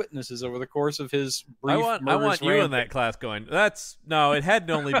 eyewitnesses over the course of his brief. I want you in that class going. No, it had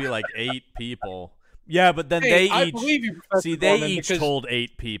to only be like 8 people. Yeah, but then they each told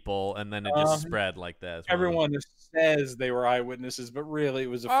 8 people, and then it just spread like that. Everyone says they were eyewitnesses, but really it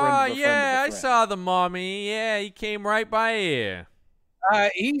was a friend of a friend of a I friend. saw the mummy. Yeah, he came right by here.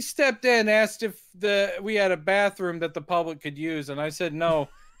 He stepped in, asked if we had a bathroom that the public could use, and I said no,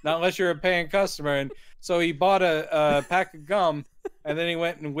 not unless you're a paying customer. And so he bought a pack of gum, and then he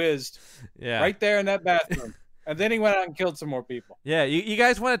went and whizzed right there in that bathroom. And then he went out and killed some more people. Yeah, you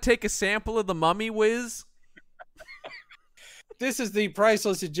guys want to take a sample of the mummy whiz? This is the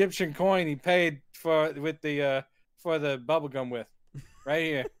priceless Egyptian coin he paid for the bubblegum with. Right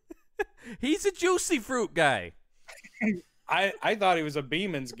here. He's a juicy fruit guy. I thought he was a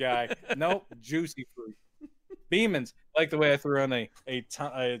Beeman's guy. Nope, juicy fruit. Beeman's. Like the way I threw in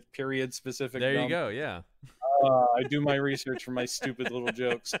a period specific. There you go, yeah. I do my research for my stupid little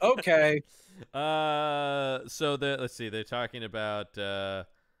jokes. Okay. So let's see. They're talking about. I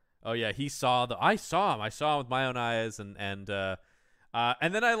saw him with my own eyes, and then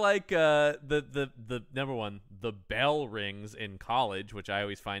I like the number one. The bell rings in college, which I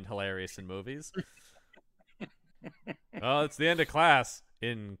always find hilarious in movies. Oh, it's the end of class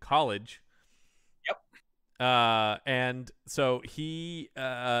in college. And so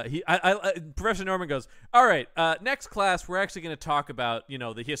Professor Norman goes, all right, next class, we're actually going to talk about,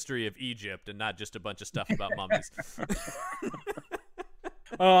 the history of Egypt and not just a bunch of stuff about mummies.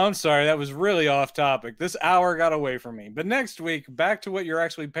 Oh, I'm sorry. That was really off topic. This hour got away from me. But next week, back to what you're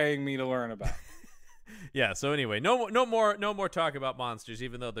actually paying me to learn about. Yeah. So anyway, no more talk about monsters,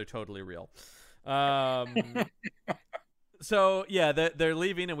 even though they're totally real. So yeah, they're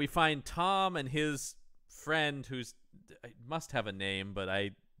leaving, and we find Tom and his friend, who's must have a name, but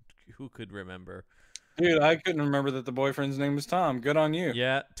who could remember? Dude, I couldn't remember that the boyfriend's name was Tom. Good on you.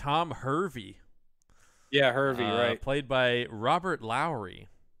 Yeah, Tom Hervey. Yeah, Hervey, right. Played by Robert Lowry.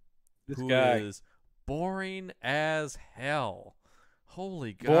 This who guy is boring as hell.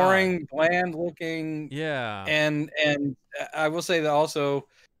 Holy God. Boring, bland looking. Yeah. And I will say that also,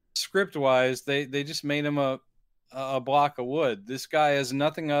 script-wise, they just made him a block of wood. This guy has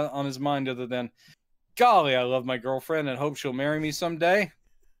nothing on his mind other than, golly, I love my girlfriend and hope she'll marry me someday.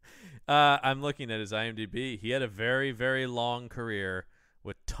 I'm looking at his IMDb. He had a very, very long career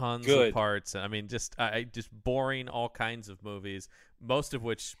with tons of parts. I mean, just boring all kinds of movies, most of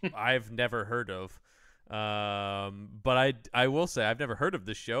which I've never heard of. But I will say I've never heard of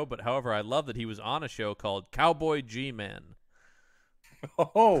this show. But however, I love that he was on a show called Cowboy G-Men.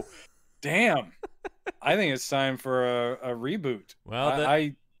 Oh, damn! I think it's time for a reboot. Well,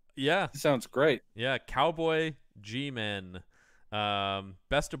 yeah, sounds great. Yeah, Cowboy G-Men.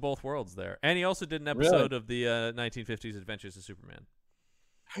 Best of both worlds there. And he also did an episode of the 1950s Adventures of Superman.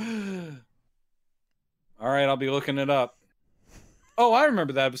 All right, I'll be looking it up. Oh, I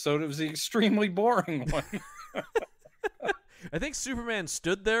remember that episode. It was the extremely boring one. I think Superman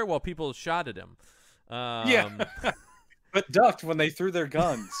stood there while people shot at him. Yeah, but ducked when they threw their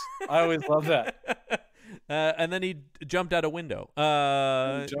guns. I always love that. And then he jumped out a window.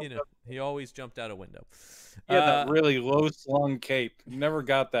 He always jumped out a window. Yeah, that really low slung cape. Never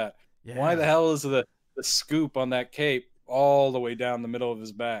got that. Yeah. Why the hell is the scoop on that cape all the way down the middle of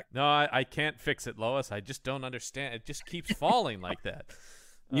his back? No, I can't fix it, Lois. I just don't understand. It just keeps falling like that.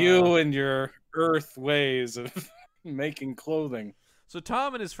 You and your earth ways of making clothing. So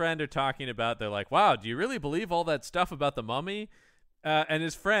Tom and his friend are talking about, they're like, wow, do you really believe all that stuff about the mummy? And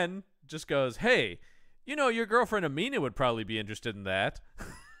his friend just goes, hey, your girlfriend Amina would probably be interested in that.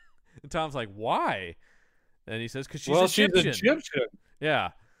 And Tom's like, why? And he says, because she's Egyptian.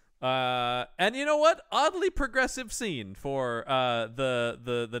 Yeah. And you know what? Oddly progressive scene for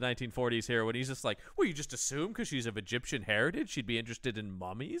the 1940s here, when he's just like, well, you just assume because she's of Egyptian heritage she'd be interested in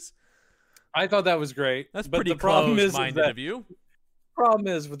mummies? I thought that was great. That's pretty close-minded of you. Problem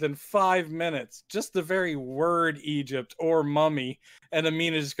is, within 5 minutes, just the very word Egypt or mummy, and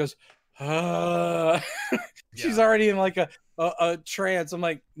Amina just goes, she's already in like a trance. I'm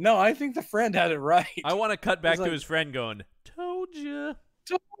like, no, I think the friend had it right. I want to cut back to his friend going, told you.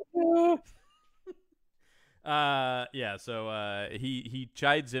 So he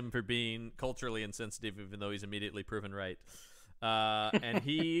chides him for being culturally insensitive, even though he's immediately proven right. And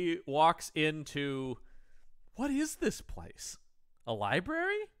he walks into, what is this place? A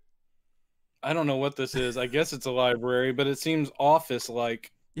library? I don't know what this is. I guess it's a library, but it seems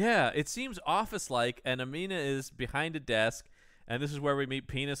office-like. Yeah, it seems office-like, and Amina is behind a desk, and this is where we meet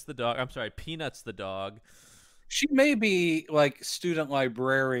Peanuts the dog. She may be like student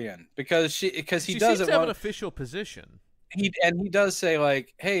librarian because he does seems to have an official position. He does say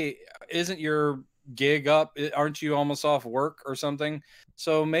like, "Hey, isn't your gig up? Aren't you almost off work or something?"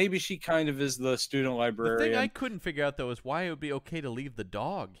 So maybe she kind of is the student librarian. The thing I couldn't figure out though is why it would be okay to leave the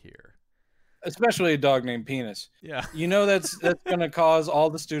dog here. Especially a dog named Penis. Yeah. You know that's going to cause all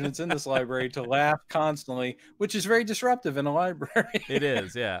the students in this library to laugh constantly, which is very disruptive in a library. It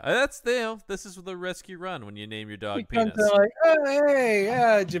is, yeah. This is the rescue run when you name your dog Penis. Like, oh,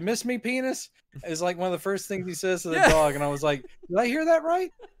 hey, did you miss me, Penis? Is like one of the first things he says to the dog, and I was like, did I hear that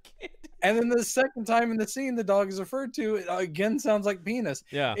right? And then the second time in the scene the dog is referred to, it again sounds like Penis.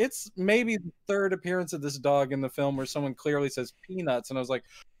 Yeah. It's maybe the third appearance of this dog in the film where someone clearly says Peanuts, and I was like,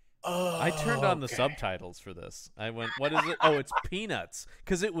 oh, I turned on the subtitles for this. I went, what is it? Oh, it's Peanuts.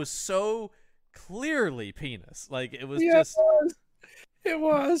 Because it was so clearly Penis. Like, it was just... It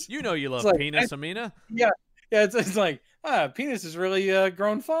was. You know you love like, Penis, Amina. Yeah, it's like, Penis has really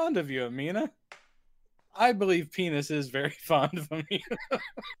grown fond of you, Amina. I believe Penis is very fond of Amina.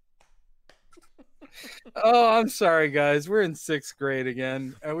 Oh, I'm sorry, guys. We're in 6th grade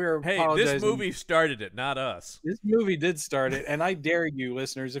again. Hey, this movie started it, not us. This movie did start it, and I dare you,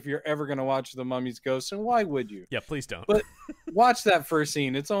 listeners, if you're ever going to watch The Mummy's Ghost, and why would you? Yeah, please don't. But watch that first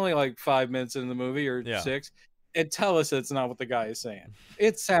scene. It's only like 5 minutes in the movie, or 6, and tell us it's not what the guy is saying.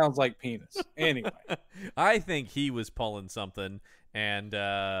 It sounds like Penis. Anyway. I think he was pulling something, and...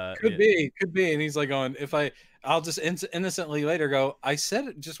 Could be. And he's like going, I'll just innocently later go, I said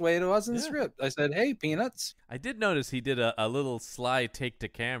it just the way it was in the script. I said, hey, Peanuts. I did notice he did a little sly take to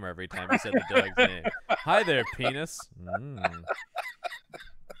camera every time he said the dog's name. Hi there, Penis.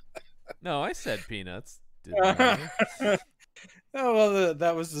 No, I said Peanuts. Oh, well,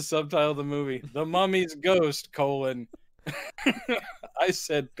 that was the subtitle of the movie. The Mummy's Ghost, : I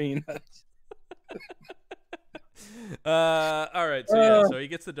said Peanuts. All right, so he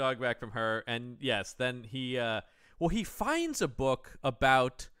gets the dog back from her, and yes, then he finds a book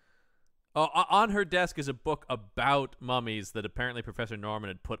about on her desk is a book about mummies that apparently Professor Norman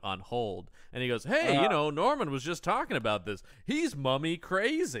had put on hold, and he goes, hey, Norman was just talking about this, he's mummy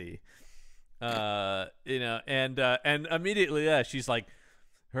crazy. And immediately she's like,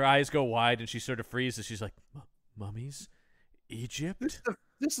 her eyes go wide and she sort of freezes. She's like, mummies, Egypt.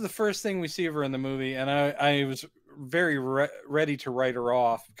 This is the first thing we see of her in the movie, and I was very ready to write her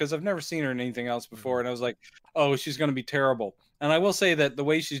off because I've never seen her in anything else before, and I was like, oh, she's going to be terrible. And I will say that the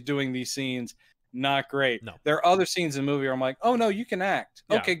way she's doing these scenes, not great. No. There are other scenes in the movie where I'm like, oh, no, you can act.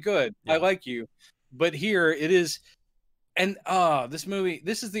 Yeah. Okay, good. Yeah. I like you. But here it is, and this movie,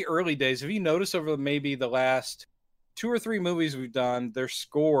 this is the early days. Have you noticed over maybe the last 2 or 3 movies we've done, their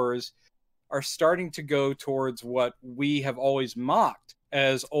scores are starting to go towards what we have always mocked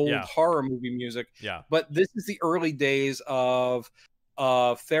as old horror movie music. Yeah. But this is the early days of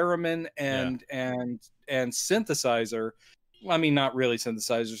theremin and synthesizer. Well, I mean, not really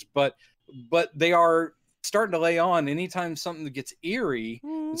synthesizers, but they are starting to lay on anytime something gets eerie.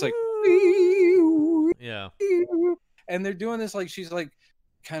 It's like, yeah. And they're doing this like she's like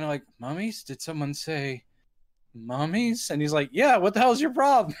kind of like, mummies? Did someone say mummies? And he's like, yeah, what the hell's your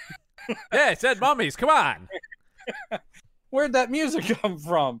problem? Yeah, it said mummies. Come on. Where'd that music come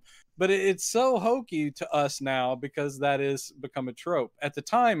from? But it's so hokey to us now because that is become a trope. At the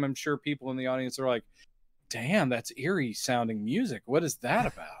time, I'm sure people in the audience are like, damn, that's eerie sounding music. What is that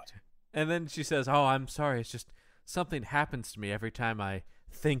about? And then she says, oh, I'm sorry. It's just something happens to me every time I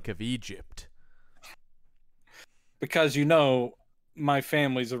think of Egypt. Because, my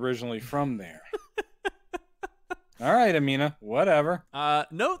family's originally from there. All right, Amina, whatever.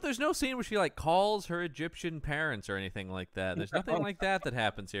 No, there's no scene where she calls her Egyptian parents or anything like that. There's nothing like that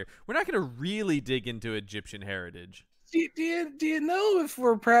happens here. We're not going to really dig into Egyptian heritage. Do you know if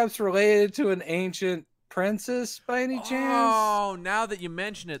we're perhaps related to an ancient princess by any chance? Oh, now that you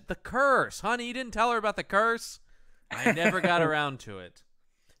mention it, the curse. Honey, you didn't tell her about the curse? I never got around to it.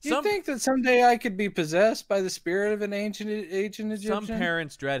 You think that someday I could be possessed by the spirit of an ancient Egyptian? Some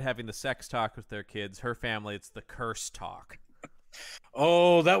parents dread having the sex talk with their kids. Her family, it's the curse talk.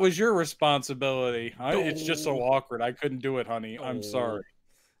 Oh, that was your responsibility. It's just so awkward. I couldn't do it, honey. I'm sorry.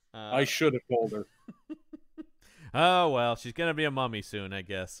 I should have told her. Oh, well, she's going to be a mummy soon, I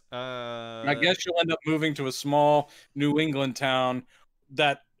guess. I guess she'll end up moving to a small New England town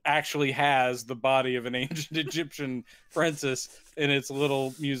that actually has the body of an ancient Egyptian princess in its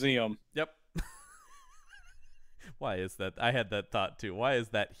little museum. Yep. Why is that? I had that thought too. Why is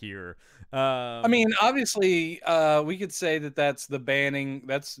that here? I mean, obviously, we could say that that's Banning's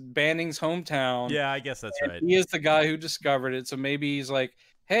hometown. Yeah, I guess that's right. He is the guy who discovered it, so maybe he's like,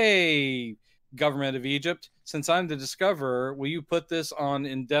 hey, government of Egypt, since I'm the discoverer, will you put this on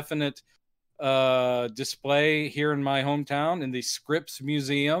indefinite display here in my hometown in the Scripps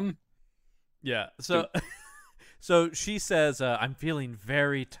Museum? Yeah. So so she says, I'm feeling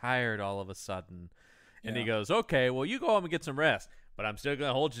very tired all of a sudden. And he goes, okay, well, you go home and get some rest, but I'm still going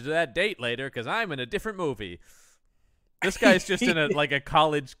to hold you to that date later because I'm in a different movie. This guy's just in a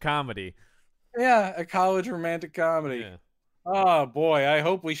college comedy. Yeah, a college romantic comedy. Yeah. Oh, boy, I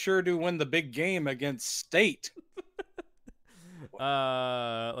hope we sure do win the big game against State.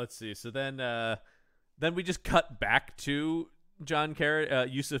 Let's see. So then we just cut back to John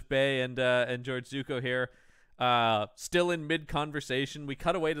Yusuf Bey and George Zuko here. Still in mid-conversation. We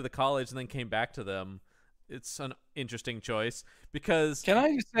cut away to the college and then came back to them. It's an interesting choice because... Can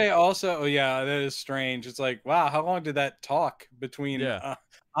I just say also, oh yeah, that is strange. It's like, wow, how long did that talk between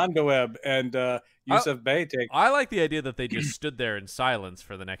Andoweb and Yusuf Bey take? I like the idea that they just stood there in silence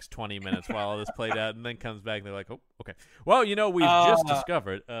for the next 20 minutes while all this played out and then comes back and they're like, oh, okay. Well, we've just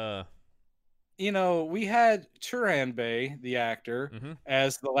discovered... we had Turan Bey, the actor,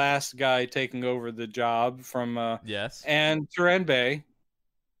 as the last guy taking over the job from... yes. And Turan Bey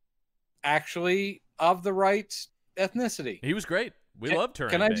actually of the right ethnicity. He was great. We love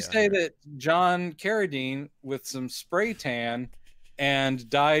Turan Bey. Can I just say that John Carradine, with some spray tan and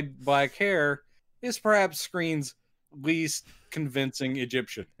dyed black hair, is perhaps screen's least convincing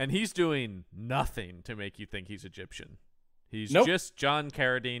Egyptian. And he's doing nothing to make you think he's Egyptian. He's just John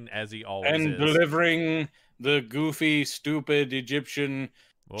Carradine as he always is. And delivering the goofy, stupid Egyptian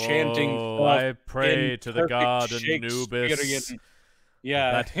chanting. Oh, I pray to the god Anubis.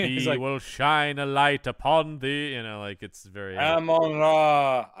 Yeah. That he will shine a light upon thee. It's very...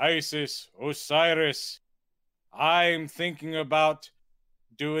 Amon-Ra, Isis, Osiris. I'm thinking about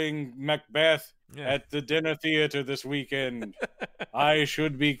doing Macbeth at the dinner theater this weekend. I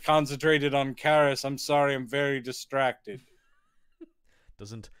should be concentrated on Kharis. I'm sorry, I'm very distracted.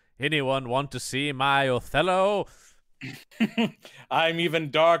 Doesn't anyone want to see my Othello? I'm even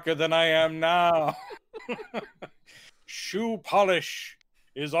darker than I am now. Shoe polish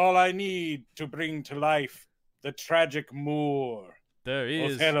is all I need to bring to life the tragic Moor. There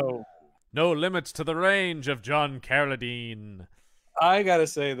is Othello. No limits to the range of John Carradine. I gotta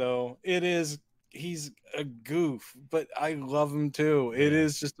say, though, he's a goof, but I love him too. It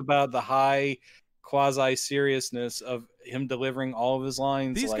is just about the high quasi-seriousness of him delivering all of his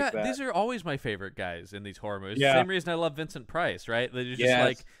lines that. These are always my favorite guys in these horror movies. Yeah. Same reason I love Vincent Price, right? They're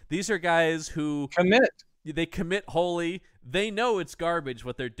just these are guys who commit. They commit wholly. They know it's garbage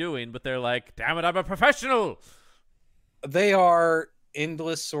what they're doing, but they're like, damn it, I'm a professional. They are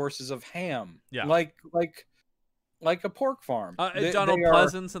endless sources of ham. Yeah. Like a pork farm. Donald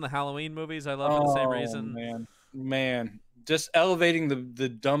Pleasance in the Halloween movies, I love for the same reason. Man. Just elevating the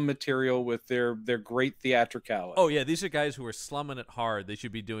dumb material with their great theatricality. Oh, yeah. These are guys who are slumming it hard. They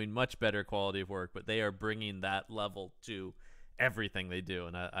should be doing much better quality of work, but they are bringing that level to everything they do.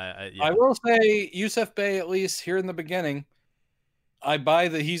 And I will say, Yusuf Bey, at least here in the beginning, I buy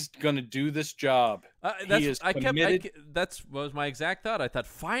that he's going to do this job. He is committed. That was my exact thought. I thought,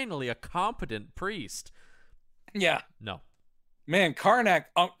 finally, a competent priest. Yeah. No. Man, Karnak,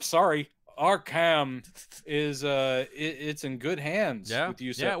 sorry, Arkham is it's in good hands with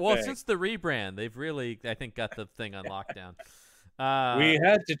Yusuf Yeah, well, Bey. Since the rebrand, they've really, I think, got the thing on lockdown. We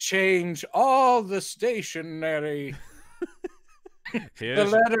had to change all the stationery. The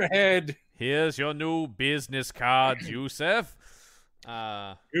letterhead. Here's your new business cards, Yusuf.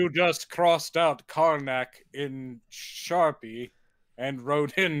 You just crossed out Karnak in Sharpie and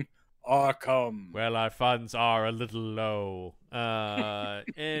wrote in Arkham. Well, our funds are a little low.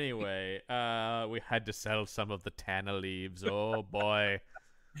 Anyway, we had to sell some of the Tana leaves. Oh, boy.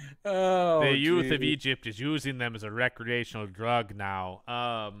 The youth of Egypt is using them as a recreational drug now.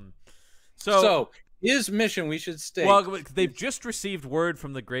 So his mission, we should state. Well, they've just received word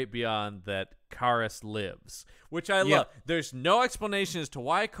from the great beyond that Kharis lives, which I love. There's no explanation as to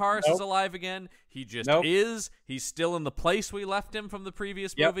why Kharis is alive again. He just is. He's still in the place we left him from the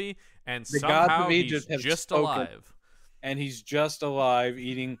previous movie, and the somehow gods of Egypt he's have just spoken, alive. and he's just alive,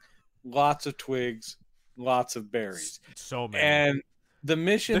 eating lots of twigs, lots of berries. So many. And the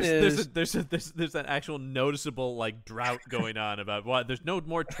mission there's an actual noticeable like drought going on about what there's no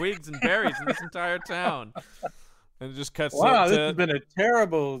more twigs and berries in this entire town. And it just cuts. Wow, this has been a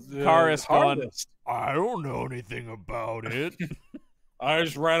terrible Kharis harvest. I don't know anything about it. I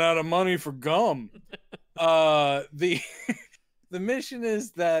just ran out of money for gum. The mission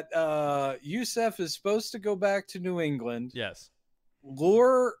is that Yusef is supposed to go back to New England. Yes.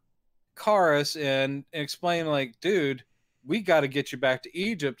 Lure Kharis in and explain, like, dude, we got to get you back to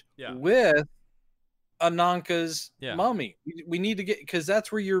Egypt with Ananka's mummy. We need to get, because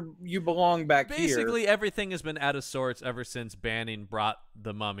that's where you belong back here. Basically, everything has been out of sorts ever since Banning brought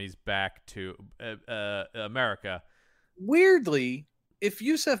the mummies back to America. Weirdly, if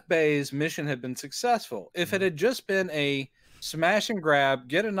Yusef Bey's mission had been successful, if it had just been a smash and grab,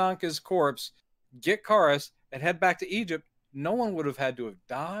 get Ananka's corpse, get Kharis, and head back to Egypt, no one would have had to have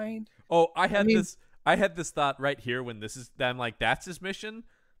died. Oh, I had this thought right here when I'm like, that's his mission.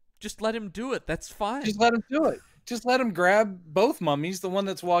 Just let him do it. That's fine. Just let him do it. Just let him grab both mummies, the one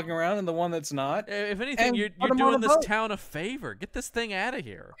that's walking around and the one that's not. If anything, you're doing this town a favor. Get this thing out of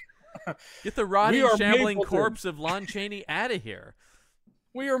here. Get the rotting, shambling corpse of Lon Chaney out of here.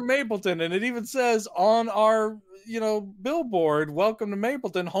 We are Mapleton, and it even says on our, billboard, "Welcome to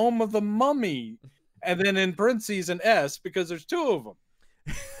Mapleton, home of the mummy," and then in parentheses an S because there's two of them.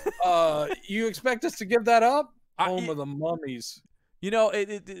 You expect us to give that up? Home of the mummies.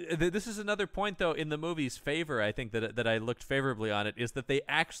 This is another point, though, in the movie's favor. I think that I looked favorably on it is that they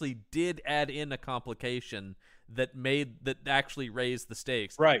actually did add in a complication that actually raised the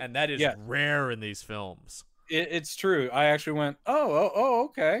stakes, right? And that is rare in these films. It's true. I actually went, oh,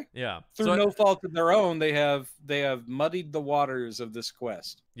 okay. Yeah. Through no fault of their own, they have muddied the waters of this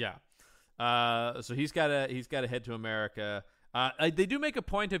quest. Yeah. So he's got to head to America. They do make a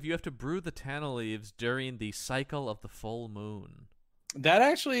point of you have to brew the tanna leaves during the cycle of the full moon. That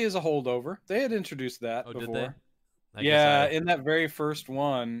actually is a holdover. They had introduced that before. Did they? In that very first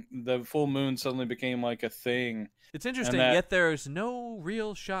one, the full moon suddenly became like a thing. It's interesting, yet there's no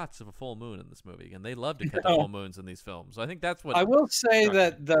real shots of a full moon in this movie, and they love to cut the full moons in these films. So I think that's what I will say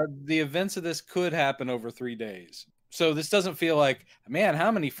that the events of this could happen over 3 days. So this doesn't feel like, man,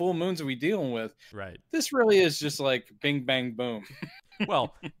 how many full moons are we dealing with? Right. This really is just like bing, bang, boom.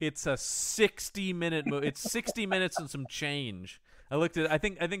 Well, it's a 60-minute movie. It's 60 minutes and some change. I looked at. I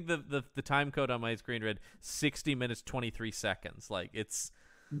think the time code on my screen read 60 minutes 23 seconds. Like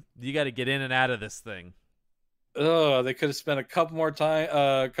you got to get in and out of this thing. Oh, they could have spent a couple more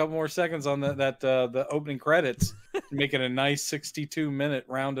seconds on the opening credits, make it a nice 62-minute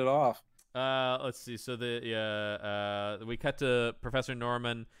rounded off. Let's see. So we cut to Professor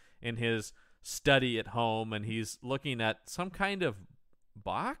Norman in his study at home, and he's looking at some kind of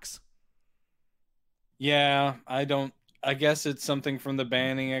box. Yeah, I guess it's something from the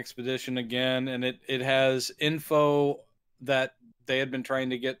Banning expedition again, and it has info that they had been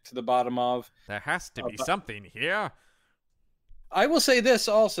trying to get to the bottom of. There has to be something here. I will say this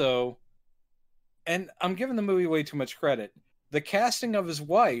also, and I'm giving the movie way too much credit. The casting of his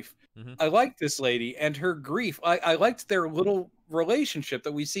wife, I like this lady and her grief. I liked their little relationship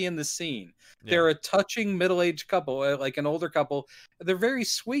that we see in the scene. Yeah. They're a touching middle-aged couple, like an older couple. They're very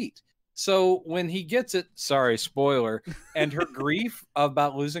sweet. So when he gets it, sorry, spoiler, and her grief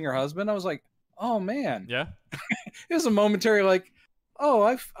about losing her husband, I was like, oh man. Yeah. It was a momentary like,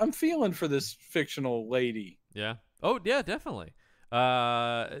 oh, I'm feeling for this fictional lady. Yeah. Oh yeah, definitely.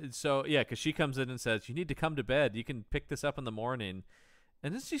 So yeah, because she comes in and says, you need to come to bed. You can pick this up in the morning.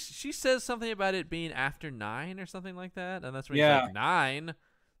 And then she says something about it being after 9 or something like that. And that's when he's like, 9?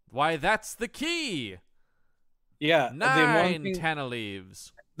 Why, that's the key. Yeah. 9 tanna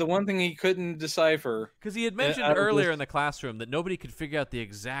leaves. The one thing he couldn't decipher. Because he had mentioned earlier in the classroom that nobody could figure out the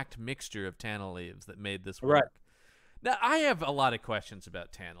exact mixture of tanna leaves that made this work. Right. Now, I have a lot of questions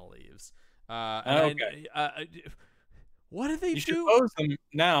about tanna leaves. Okay. What do they do? You should pose them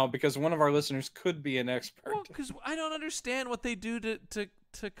now because one of our listeners could be an expert. Well, because I don't understand what they do to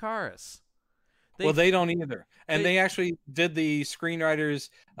Kharis. They don't either. And they actually did the screenwriter's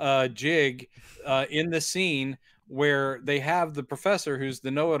jig in the scene where they have the professor, who's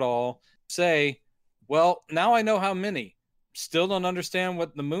the know-it-all, say, well, now I know how many. Still don't understand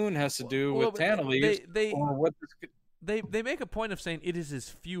what the moon has to do with tanna leaves. they make a point of saying it is his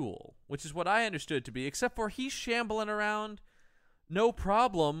fuel, which is what I understood to be, except for he's shambling around no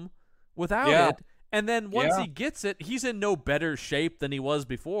problem without it. And then once he gets it, he's in no better shape than he was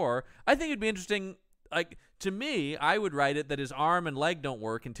before. I think it'd be interesting, like, to me, I would write it that his arm and leg don't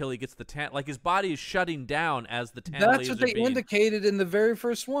work until he gets the like his body is shutting down as the tan That's leaves what are they being... indicated in the very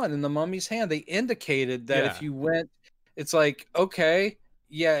first one, in the mummy's hand. They indicated that if you went, it's like, okay,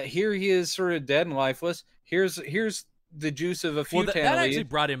 yeah, here he is sort of dead and lifeless. Here's the juice of a few that actually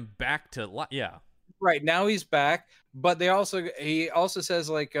brought him back to life. Yeah. Right, now he's back, but he also says,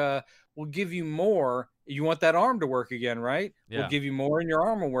 like, we'll give you more. You want that arm to work again, right? Yeah. We'll give you more and your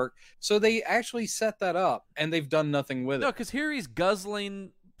arm will work. So they actually set that up, and they've done nothing with it. No, because here he's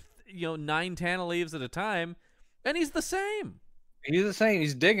guzzling, 9 Tana leaves at a time, and he's the same. He's the same.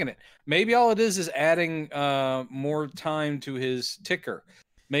 He's digging it. Maybe all it is adding more time to his ticker.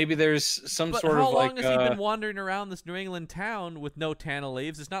 Maybe there's some sort of like... How long has he been wandering around this New England town with no Tana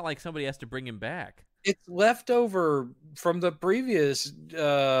leaves? It's not like somebody has to bring him back. It's left over from the previous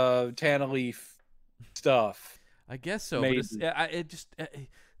Tana leaf stuff. I guess so. Maybe. But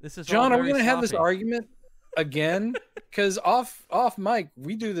this is John, all are we going to have this sloppy. argument again? Because off mic,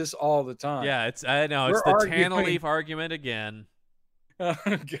 we do this all the time. Yeah, I know. It's the Tana leaf argument again. Oh,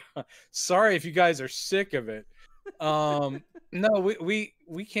 God. Sorry if you guys are sick of it. No,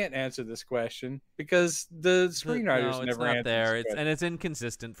 we can't answer this question because the screenwriters never answer there. It's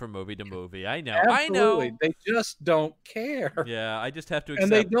inconsistent from movie to movie. I know. Absolutely. I know. They just don't care. Yeah, I just have to accept.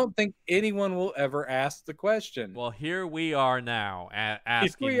 And they don't think anyone will ever ask the question. Well, here we are now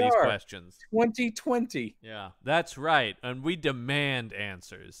asking these questions. 2020. Yeah, that's right. And we demand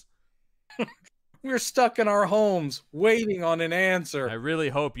answers. We're stuck in our homes waiting on an answer. I really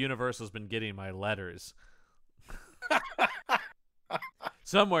hope Universal's been getting my letters.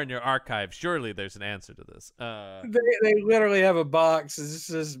 Somewhere in your archive, surely there's an answer to this. They literally have a box. This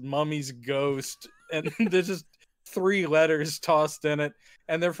is Mummy's ghost, and there's just 3 letters tossed in it,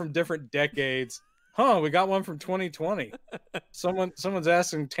 and they're from different decades. Huh? We got one from 2020. Someone's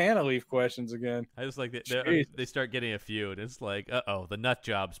asking Tana leaf questions again. I just like they start getting a few, and it's like, the nut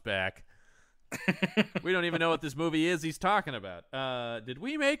job's back. We don't even know what this movie is he's talking about. Did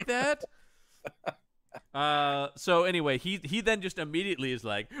we make that? So anyway, he then just immediately is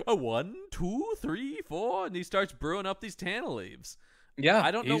like, 1, 2, 3, 4, and he starts brewing up these Tana leaves. Yeah,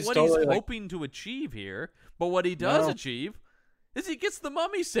 I don't know what he's hoping to achieve here, but what he does achieve is he gets the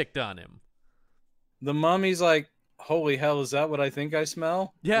mummy sicked on him. The mummy's like, holy hell, is that what I think I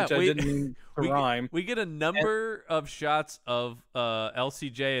smell? Yeah, which I didn't mean to rhyme. We get a number of shots of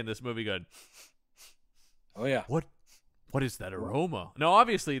LCJ in this movie going, oh yeah, what is that aroma? No,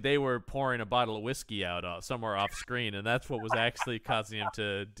 obviously they were pouring a bottle of whiskey out somewhere off screen, and that's what was actually causing him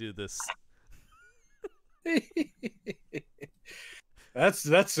to do this. That's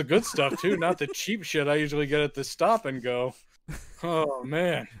the good stuff too, not the cheap shit I usually get at the stop and go. Oh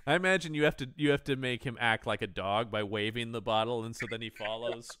man! I imagine you have to make him act like a dog by waving the bottle, and so then he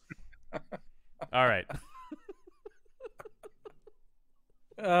follows. All right.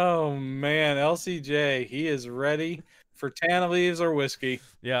 Oh man, LCJ, he is ready for Tana leaves or whiskey.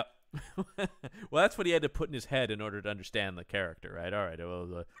 Yeah. Well, that's what he had to put in his head in order to understand the character, right? All right.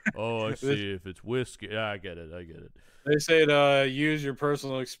 Well, I see. If it's whiskey, yeah, I get it. They say use your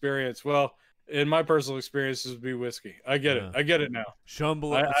personal experience. Well, in my personal experience, this would be whiskey. I get it. I get it now.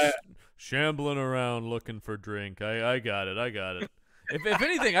 Shambling around looking for drink. I got it. If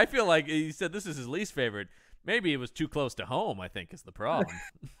anything, I feel like he said this is his least favorite. Maybe it was too close to home, I think, is the problem.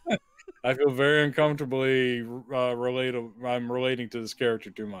 I feel very uncomfortably I'm relating to this character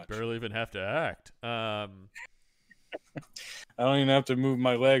too much. Barely even have to act. I don't even have to move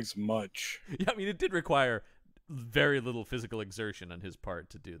my legs much. Yeah, I mean, it did require very little physical exertion on his part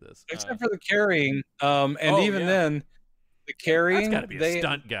to do this. Except for the carrying. Then, the carrying... That's got to be a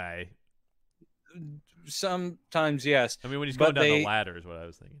stunt guy. Sometimes, yes. I mean, when he's going down the ladder is what I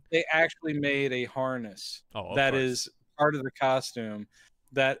was thinking. They actually made a harness that is part of the costume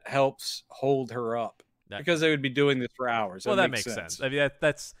that helps hold her up. Because they would be doing this for hours. Well, that makes sense. I mean,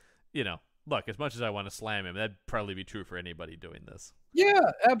 that's, look, as much as I want to slam him, that'd probably be true for anybody doing this. Yeah,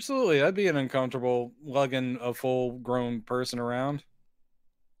 absolutely. That'd be an uncomfortable lugging a full-grown person around.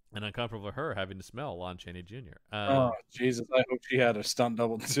 And uncomfortable for her having to smell Lon Chaney Jr. Oh, Jesus. I hope she had a stunt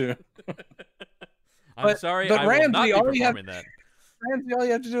double, too. I'm sorry, I will not be performing that. Ramsey, all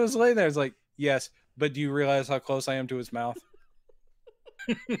you have to do is lay there. It's like, yes, but do you realize how close I am to his mouth?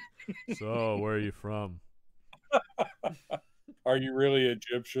 So, where are you from? Are you really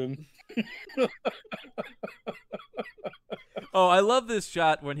Egyptian? Oh, I love this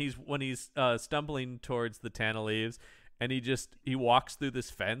shot when he's stumbling towards the Tana leaves, and he walks through this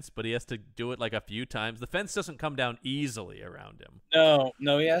fence, but he has to do it like a few times. The fence doesn't come down easily around him.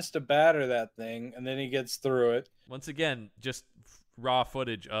 No, he has to batter that thing, and then he gets through it. Once again, just raw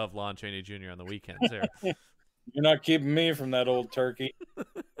footage of Lon Chaney Jr. on the weekends there. You're not keeping me from that old turkey.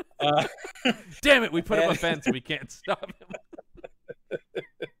 Damn it, we put up a fence and we can't stop him.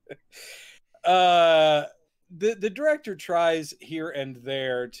 The director tries here and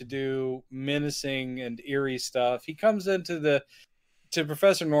there to do menacing and eerie stuff. He comes to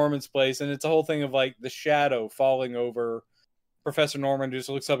Professor Norman's place, and it's a whole thing of like the shadow falling over Professor Norman. Just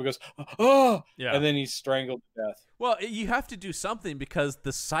looks up and goes, "Oh!" Yeah. And then he's strangled to death. Well, you have to do something because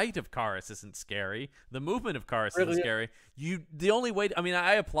the sight of Kharis isn't scary. The movement of Kharis isn't scary. The only way.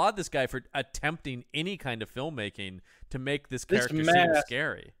 I applaud this guy for attempting any kind of filmmaking to make this character seem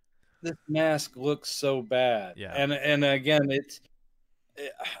scary. This mask looks so bad. Yeah. And again,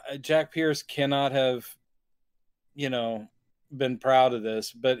 Jack Pierce cannot have, been proud of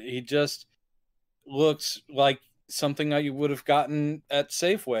this, but he just looks like something that you would have gotten at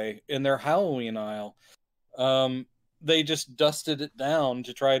Safeway in their Halloween aisle. They just dusted it down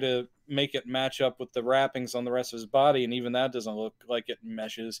to try to make it match up with the wrappings on the rest of his body, and even that doesn't look like it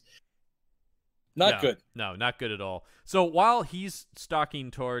meshes. Not good. No, not good at all. So while he's stalking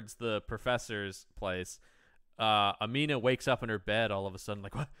towards the professor's place, Amina wakes up in her bed all of a sudden,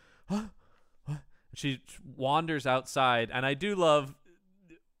 like, what? She wanders outside, and I do love,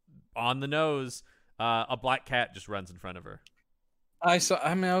 on the nose, a black cat just runs in front of her. I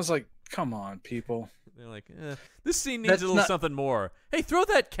was like, come on, people. They're like, this scene needs a little something more. Hey, throw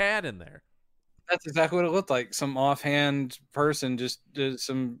that cat in there. That's exactly what it looked like. Some offhand person just did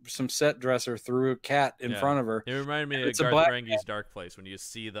some set dresser threw a cat in front of her. It reminded me of Garth Marenghi's Dark Place when you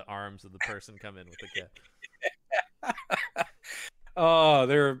see the arms of the person come in with the cat. Oh,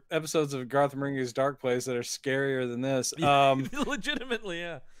 there are episodes of Garth Marenghi's Dark Place that are scarier than this. Legitimately,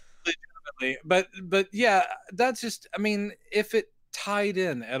 yeah. Legitimately. But yeah, that's just, if it tied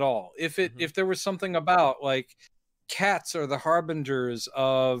in at all, if there was something about like cats are the harbingers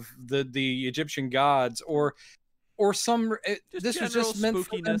of the Egyptian gods, or some this was just meant spookiness.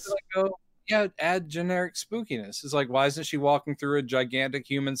 For them to go, add generic spookiness. It's like, why isn't she walking through a gigantic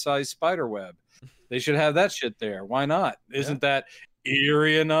human-sized spider web? They should have that shit there. Why not? Isn't that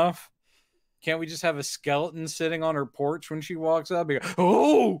eerie enough? Can't we just have a skeleton sitting on her porch when she walks up and go,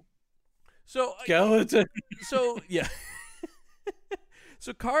 oh, so skeleton. So yeah.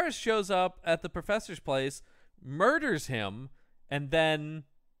 So Kharis shows up at the professor's place, murders him, and then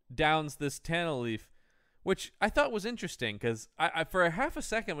downs this Tana leaf, which I thought was interesting because I for a half a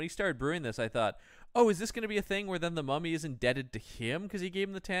second when he started brewing this, I thought, oh, is this going to be a thing where then the mummy is indebted to him because he gave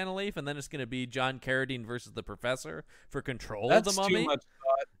him the Tana leaf, and then it's going to be John Carradine versus the professor for control of the mummy? Too much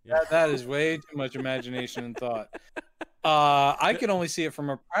thought. Yeah, that is way too much imagination and thought. I can only see it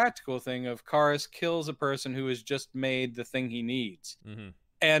from a practical thing of Kharis kills a person who has just made the thing he needs. Mm-hmm.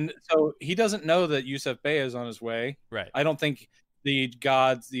 And so he doesn't know that Yusuf Bey is on his way. Right. I don't think the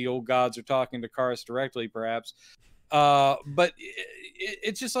old gods are talking to Kharis directly, perhaps. But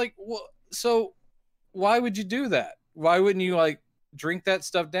it's just like, well, so why would you do that? Why wouldn't you like drink that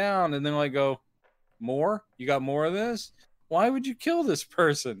stuff down and then like go, more? You got more of this? Why would you kill this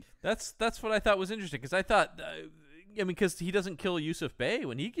person? That's what I thought was interesting because I thought, because he doesn't kill Yusuf Bey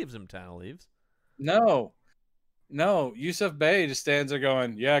when he gives him Tana leaves. No, Yusuf Bey just stands there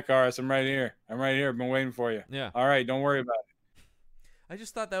going, yeah, Kharis, I'm right here. I've been waiting for you. Yeah. All right, don't worry about it. I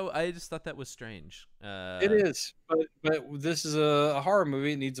just thought that was strange. It is, but this is a horror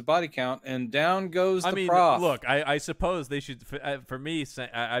movie. It needs a body count, and down goes the prof. Look, I suppose they should. For me,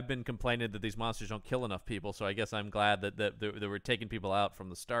 I've been complaining that these monsters don't kill enough people, so I guess I'm glad that they were taking people out from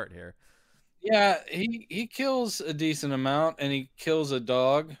the start here. Yeah, he kills a decent amount, and he kills a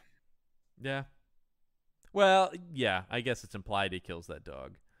dog. Yeah. Well, yeah, I guess it's implied he kills that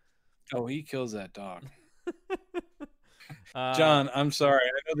dog. Oh, he kills that dog. John, I'm sorry.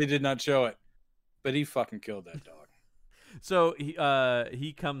 I know they did not show it, but he fucking killed that dog. So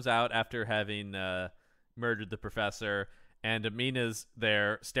he comes out after having murdered the professor, and Amina's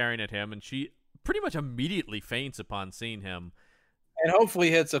there staring at him, and she pretty much immediately faints upon seeing him. And hopefully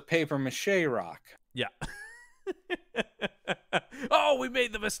hits a paper mache rock. Yeah. Oh, we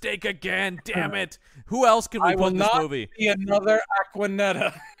made the mistake again. Damn it. Who else can we put in this movie? Be another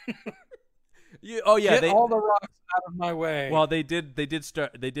Aquanetta. Get all the rocks out of my way. Well, they did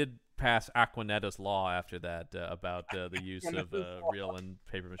pass Aquanetta's law after that about the use of real and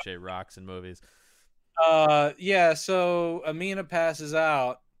paper mache rocks in movies. Yeah, so Amina passes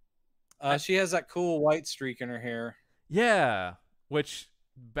out. She has that cool white streak in her hair. Yeah, which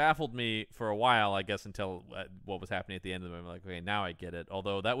baffled me for a while, I guess, until what was happening at the end of the movie. Like, okay, now I get it.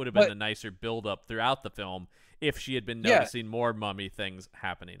 Although that would have been a nicer build-up throughout the film if she had been noticing more mummy things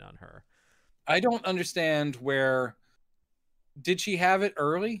happening on her. I don't understand where... Did she have it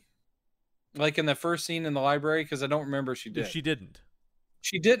early? Like in the first scene in the library? Because I don't remember if she did. She didn't.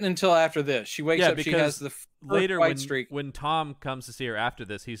 She didn't until after this. She wakes up, she has the later white streak. When Tom comes to see her after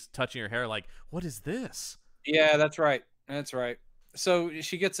this, he's touching her hair like, what is this? Yeah, that's right. That's right. So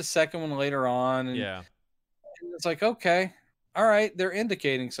she gets a second one later on. And, yeah. And it's like, okay, all right, they're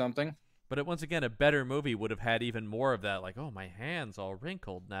indicating something. But once again, a better movie would have had even more of that, like, oh, my hand's all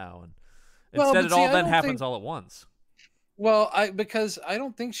wrinkled now. And instead it all then happens all at once. Well, because I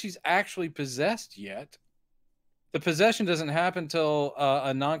don't think she's actually possessed yet. The possession doesn't happen until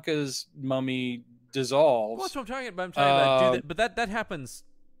Ananka's mummy dissolves. Well, that's what I'm talking about. I'm talking about but that happens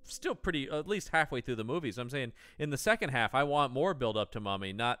still pretty, at least halfway through the movie. So I'm saying in the second half, I want more build up to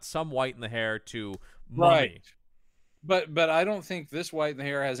mummy, not some white in the hair to mummy. Right. But I don't think this white in the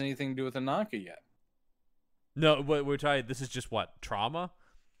hair has anything to do with Ananka yet. No, we're talking. This is just what, trauma,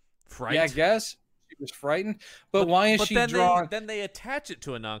 fright. Yeah, I guess she was frightened. But why is she drawn? Then they attach it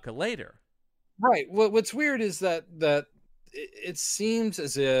to Ananka later. Right. What's weird is that it seems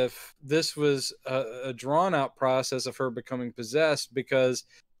as if this was a drawn out process of her becoming possessed, because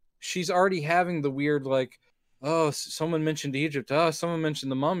she's already having the weird, like, oh, someone mentioned Egypt, oh, someone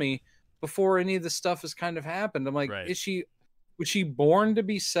mentioned the mummy before any of this stuff has kind of happened. I'm like, right. Was she born to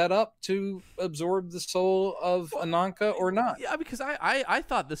be set up to absorb the soul of Ananka or not? Yeah, because I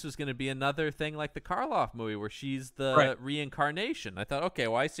thought this was going to be another thing like the Karloff movie where she's the reincarnation. I thought, okay,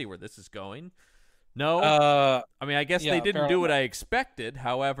 well, I see where this is going. No, I mean, I guess they didn't do what I expected.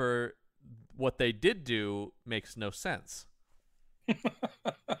 However, what they did do makes no sense.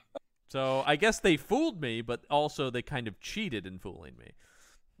 So I guess they fooled me, but also they kind of cheated in fooling me.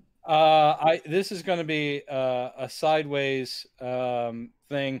 This is going to be a sideways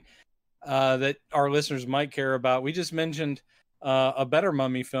thing that our listeners might care about. We just mentioned a better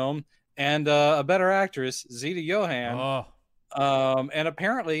mummy film and a better actress, Zita Johann. Oh. And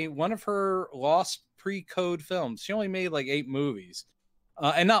apparently one of her lost pre-code films. She only made like 8 movies.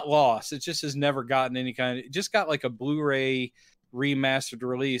 And not lost. It just has never gotten any kind of... It just got like a Blu-ray remastered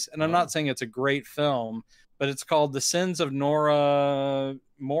release. And I'm not saying it's a great film, but it's called The Sins of Nora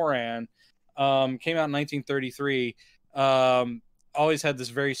Moran. Came out in 1933. Always had this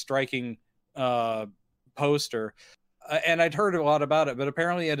very striking poster. And I'd heard a lot about it, but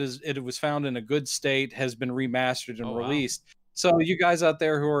apparently it was found in a good state, has been remastered and released. Wow. So you guys out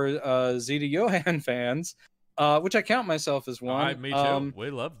there who are Zita Johann fans, which I count myself as one. Me too. We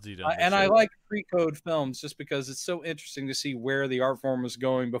love Zita. And I like pre-code films just because it's so interesting to see where the art form was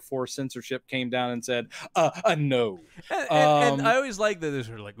going before censorship came down and said, no. And I always like that they're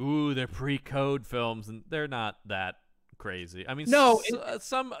sort of like, ooh, they're pre-code films, and they're not that crazy. I mean, no,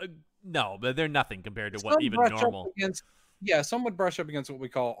 no, but they're nothing compared to what even normal. Some would brush up against what we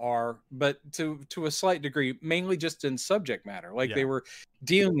call R, but to a slight degree, mainly just in subject matter. Like they were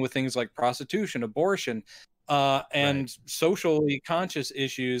dealing with things like prostitution, abortion, and socially conscious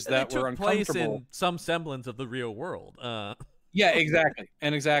issues that were uncomfortable. Place in some semblance of the real world. Yeah, exactly.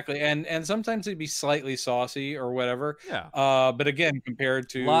 And sometimes it'd be slightly saucy or whatever. Yeah. But again, compared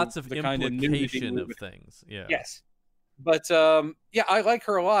to lots of the kind of nudity of things. Yeah. Yes. But I like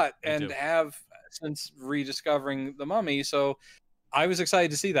her a lot, and have since rediscovering The Mummy. So I was excited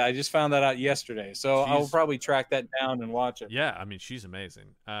to see that. I just found that out yesterday. So I'll probably track that down and watch it. Yeah, I mean, she's amazing.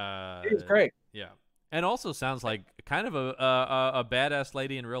 She's great. Yeah. And also sounds like kind of a badass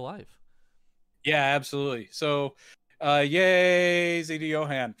lady in real life. Yeah, absolutely. So yay, Zita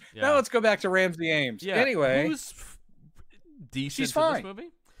Johann. Yeah. Now let's go back to Ramsey Ames. Yeah. Anyway. Who's decent she's for fine. This movie?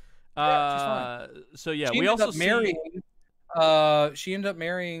 Yeah, she's fine. So yeah, we also see... she ended up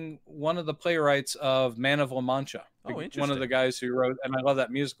marrying one of the playwrights of Man of La Mancha. Interesting. One of the guys who wrote, and I love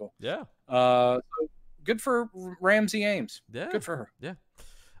that musical. Yeah. So good for Ramsey Ames. Yeah. Good for her. Yeah.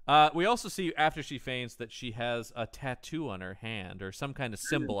 We also see after she faints that she has a tattoo on her hand or some kind of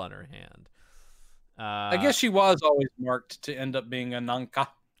symbol on her hand. I guess she was always marked to end up being a Nanka.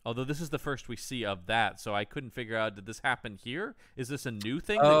 Although this is the first we see of that, so I couldn't figure out, did this happen here? Is this a new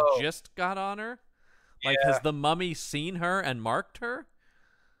thing that just got on her? Like, has the mummy seen her and marked her?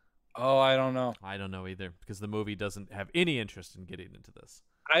 Oh, I don't know. I don't know either, because the movie doesn't have any interest in getting into this.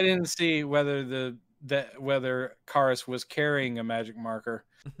 I didn't see whether whether Kharis was carrying a magic marker.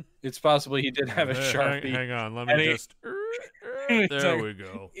 It's possible he did have a Sharpie. Hang on, let me just... There we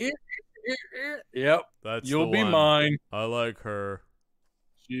go. Yep. That's You'll the be one. mine. I like her.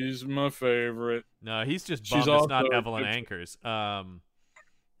 She's my favorite. No, he's just She's bummed it's not also Evelyn Egyptian. Anchors.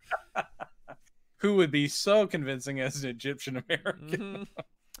 Who would be so convincing as an Egyptian American?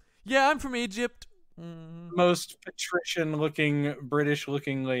 Yeah, I'm from Egypt. Mm. Most patrician-looking,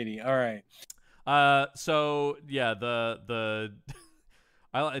 British-looking lady. All right. So yeah,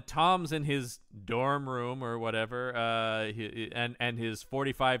 Tom's in his dorm room or whatever. And his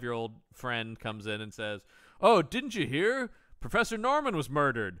 45-year-old friend comes in and says, "Oh, didn't you hear? Professor Norman was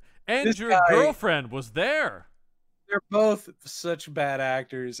murdered, and This your guy- girlfriend was there." They're both such bad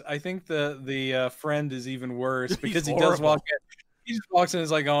actors. I think the friend is even worse because he does horrible. walk in. He just walks in and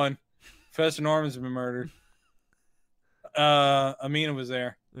is like going, Professor Norman's been murdered. Amina was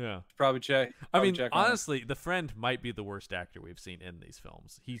there. Yeah. Probably check. I mean, check on her. honestly, the friend might be the worst actor we've seen in these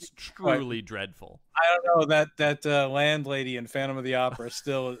films. He's truly dreadful. I don't know that landlady in Phantom of the Opera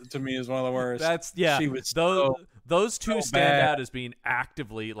still to me is one of the worst. She was those two so stand bad. out as being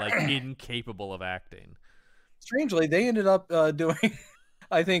actively like incapable of acting. Strangely, they ended up doing,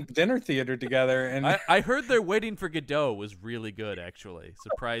 I think, dinner theater together, and I heard their Waiting for Godot was really good, actually,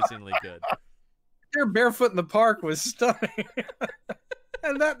 surprisingly good. their Barefoot in the Park was stunning.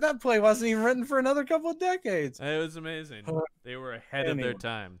 And that play wasn't even written for another couple of decades. It was amazing. They were ahead of their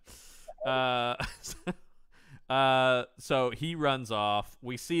time. So he runs off.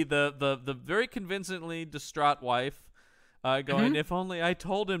 We see the very convincingly distraught wife going, "If only I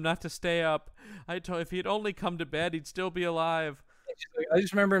told him not to stay up. If he'd only come to bed, he'd still be alive." I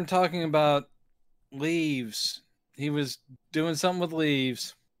just remember him talking about leaves. He was doing something with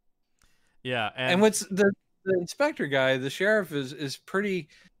leaves. Yeah, And what's the inspector guy, the sheriff is pretty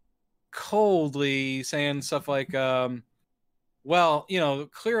coldly saying stuff like, well,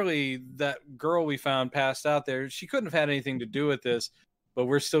 clearly that girl we found passed out there, she couldn't have had anything to do with this, but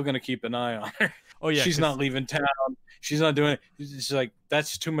we're still going to keep an eye on her. Oh yeah, she's not leaving town. She's not doing it. She's like,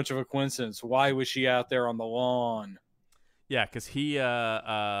 that's too much of a coincidence. Why was she out there on the lawn? Yeah, because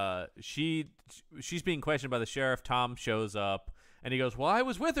she's being questioned by the sheriff. Tom shows up and he goes, "Well, I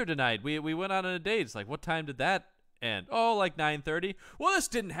was with her tonight. We went out on a date." It's like, "What time did that end?" "Oh, like 9:30. "Well, this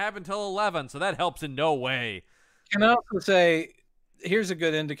didn't happen until 11, so that helps in no way." Can I also say, here's a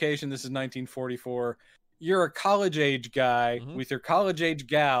good indication this is 1944. You're a college age guy with your college age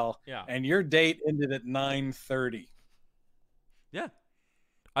gal, and your date ended at 9:30. Yeah,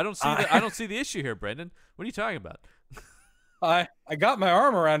 I don't see the issue here, Brendan. What are you talking about? I got my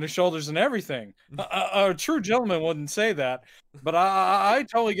arm around his shoulders and everything. A true gentleman wouldn't say that, but I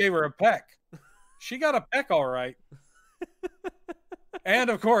totally gave her a peck. She got a peck, all right.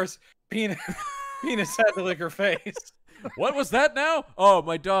 And of course, Penis had to lick her face. What was that now? Oh,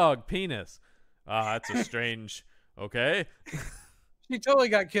 my dog, Penis. That's a strange. Okay. She totally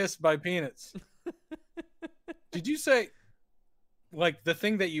got kissed by Peanuts. Did you say, like, the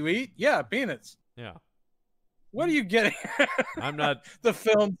thing that you eat? Yeah, peanuts. Yeah. What are you getting? I'm not. The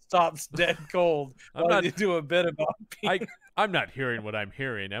film stops dead cold while you do a bit about peanuts. I'm not hearing what I'm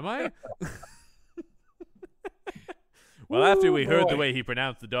hearing, am I? Well, after we heard the way he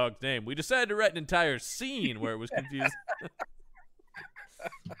pronounced the dog's name, we decided to write an entire scene where it was confused.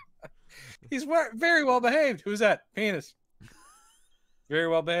 He's very well behaved. Who's that? Penis. Very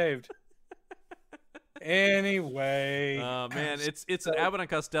well behaved. Anyway. Man, it's an Abbott and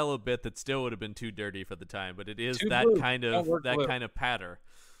Costello bit that still would have been too dirty for the time, but it is Too that blue. kind Don't work blue. of patter.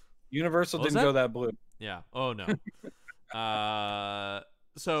 Universal What was didn't that? go that blue. Yeah. Oh no.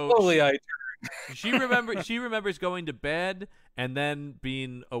 So Slowly she remembers going to bed and then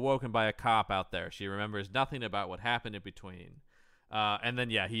being awoken by a cop out there. She remembers nothing about what happened in between. And then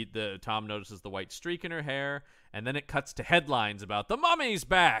Tom notices the white streak in her hair, and then it cuts to headlines about the mummy's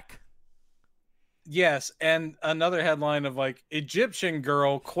back. Yes, and another headline of like Egyptian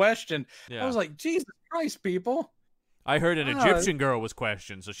girl questioned. Yeah. I was like, Jesus Christ, people. I heard an Egyptian girl was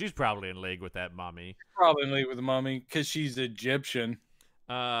questioned, so she's probably in league with that mummy. Probably in league with the mummy because she's Egyptian.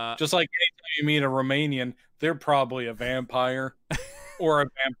 Just like anytime you meet a Romanian, they're probably a vampire or a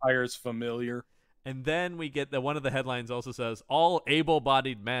vampire's familiar. And then we get one of the headlines also says, all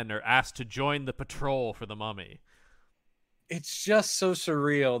able-bodied men are asked to join the patrol for the mummy. It's just so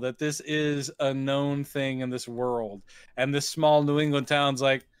surreal that this is a known thing in this world. And this small New England town's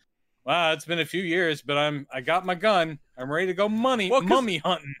like, wow, it's been a few years, but I got my gun. I'm ready to go mummy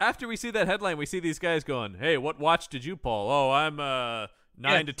hunting. After we see that headline, we see these guys going, "Hey, what watch did you pull?" "Oh, I'm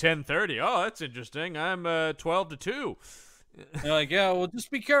 9 to 10:30. "Oh, that's interesting. I'm 12 to 2. They're like, yeah, well,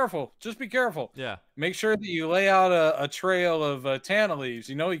 just be careful. Just be careful. Yeah. Make sure that you lay out a trail of tanna leaves.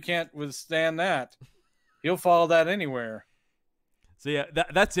 You know you can't withstand that. You'll follow that anywhere. So yeah,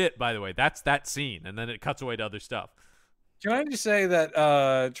 that's it. By the way, that's that scene, and then it cuts away to other stuff. Can I just say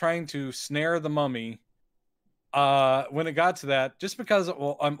that trying to snare the mummy, when it got to that, just because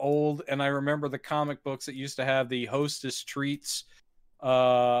I'm old and I remember the comic books that used to have the Hostess treats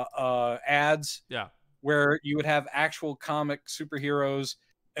ads, Yeah, where you would have actual comic superheroes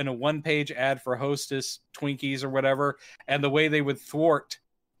in a one-page ad for Hostess Twinkies or whatever, and the way they would thwart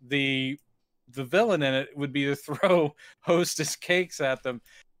the villain in it would be to throw Hostess cakes at them.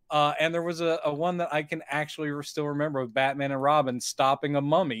 And there was a one that I can actually still remember with Batman and Robin stopping a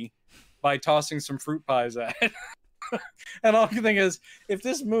mummy by tossing some fruit pies at it. And all I can think is, if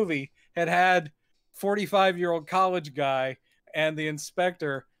this movie had 45-year-old college guy and the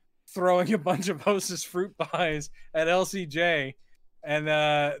inspector throwing a bunch of Hostess fruit pies at LCJ, and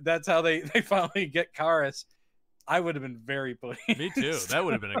that's how they finally get Kharis, I would have been very pleased. me too. That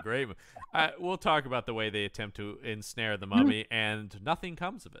would have been a great. We'll talk about the way they attempt to ensnare the mummy, and nothing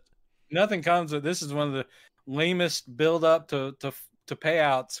comes of it. Nothing comes of it. This is one of the lamest build up to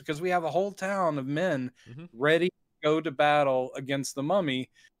payouts, because we have a whole town of men ready to go to battle against the mummy,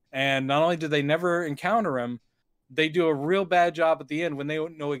 and not only do they never encounter him, they do a real bad job at the end when they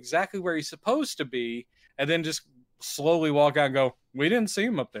don't know exactly where he's supposed to be, and then just slowly walk out and go, "We didn't see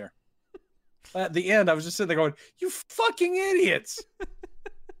him up there." At the end, I was just sitting there going, "You fucking idiots!"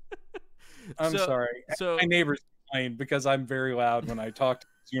 I'm sorry. So my neighbors complain because I'm very loud when I talk to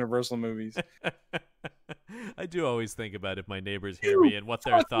Universal movies. I do always think about if my neighbors hear me and what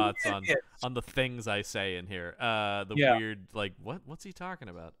their thoughts on the things I say in here. Weird, like, what's he talking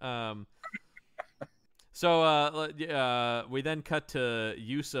about? So we then cut to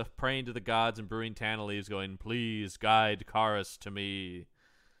Yusuf praying to the gods and brewing tanna leaves, going, "Please guide Kharis to me."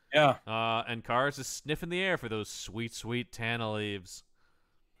 Yeah. And Kharis is sniffing the air for those sweet, sweet tanna leaves.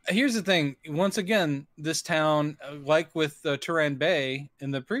 Here's the thing. Once again, this town, like with Turan Bay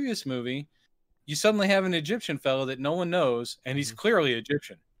in the previous movie, you suddenly have an Egyptian fellow that no one knows, and he's clearly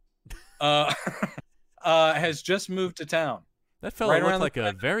Egyptian, has just moved to town. That fellow looked like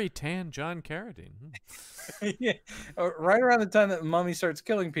a very tan John Carradine. Yeah. Right around the time that Mummy starts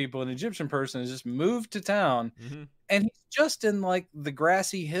killing people, an Egyptian person has just moved to town, and he's just in like the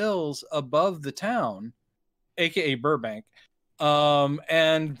grassy hills above the town, aka Burbank,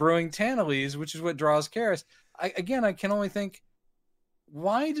 and brewing tanna leaves, which is what draws Kharis. I can only think,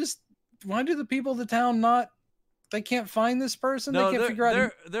 why do the people of the town they can't find this person? No, they can't figure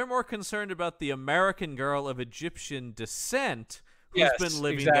out. They're more concerned about the American girl of Egyptian descent who's been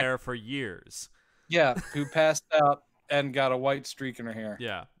living there for years. Yeah, who passed out and got a white streak in her hair.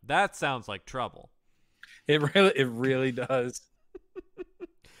 Yeah, that sounds like trouble. It really does.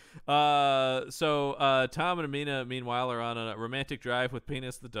 So Tom and Amina, meanwhile, are on a romantic drive with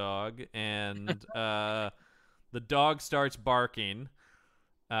Penis the dog, and the dog starts barking.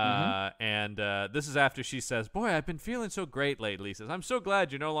 And this is after she says, "Boy, I've been feeling so great lately." He says, "I'm so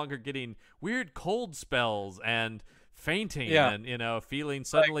glad you're no longer getting weird cold spells and fainting and feeling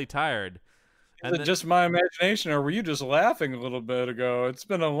suddenly tired." Is it just my imagination, or were you just laughing a little bit ago? It's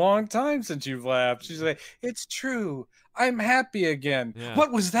been a long time since you've laughed. She's like, "It's true. I'm happy again." Yeah.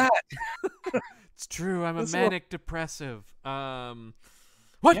 What was that? It's true. I'm a manic depressive.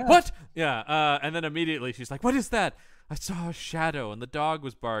 What? Yeah. And then immediately she's like, "What is that? I saw a shadow and the dog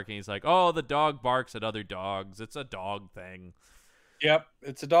was barking." He's like, "Oh, the dog barks at other dogs. It's a dog thing." Yep,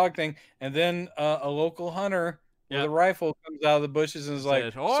 it's a dog thing. And then a local hunter with a rifle comes out of the bushes and is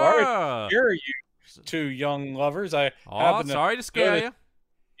like, "Sorry to scare you two young lovers. Sorry to scare you.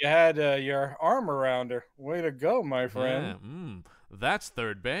 You had your arm around her. Way to go, my friend." Yeah, that's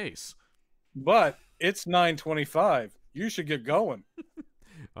third base. But it's 9:25. You should get going.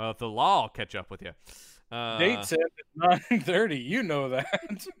 The law will catch up with you. Date said at 9:30. You know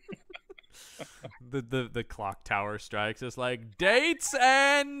that. The clock tower strikes. It's like, dates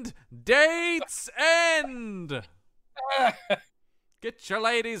end. Dates end. Get your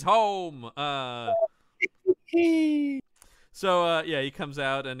ladies home. So he comes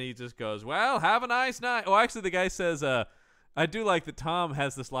out and he just goes, "Well, have a nice night." Oh, actually, the guy says, I do like that Tom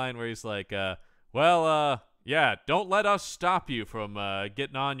has this line where he's like, yeah, don't let us stop you from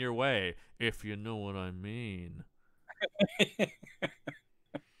getting on your way, if you know what I mean.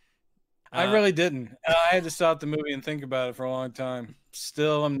 I really didn't. I had to stop the movie and think about it for a long time.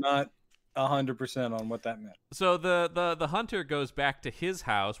 Still, I'm not 100% on what that meant. So the hunter goes back to his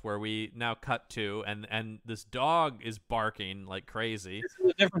house, where we now cut to, and this dog is barking like crazy. This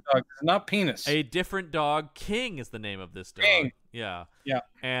is a different dog. It's not Penis. A different dog. King is the name of this dog. King. Yeah. Yeah.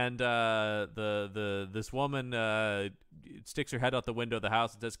 And this woman sticks her head out the window of the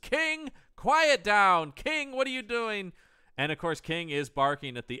house and says, "King, quiet down. King, what are you doing?" And, of course, King is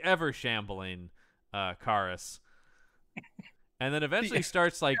barking at the ever-shambling Kharis. And then eventually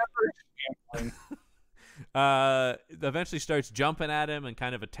starts, like... eventually starts jumping at him and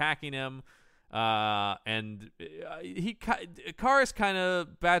kind of attacking him. And Kharis kind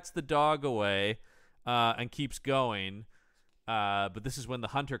of bats the dog away and keeps going. But this is when the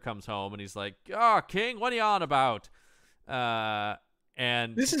hunter comes home and he's like, "Oh, King, what are you on about?"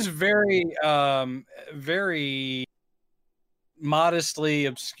 And this is very, very modestly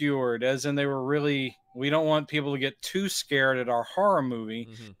obscured, as in they were really, we don't want people to get too scared at our horror movie,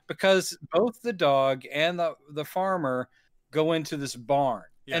 because both the dog and the farmer go into this barn.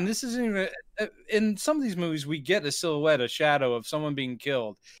 Yeah. And this isn't even, in some of these movies, we get a silhouette, a shadow of someone being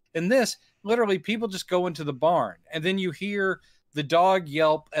killed. In this, literally, people just go into the barn, and then you hear the dog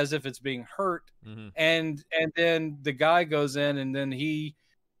yelp as if it's being hurt, and then the guy goes in, and then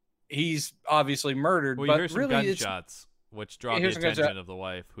he's obviously murdered. Well, but you hear some really, gunshots, which draw the attention of the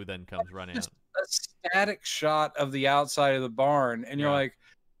wife, who then comes running out. A static shot of the outside of the barn, and you're like,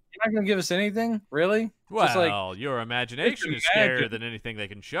 "You're not going to give us anything, really?" Well, just like, your imagination is scarier than anything they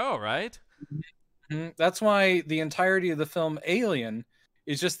can show, right? That's why the entirety of the film Alien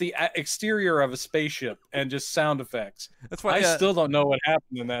is just the exterior of a spaceship and just sound effects. That's why I still don't know what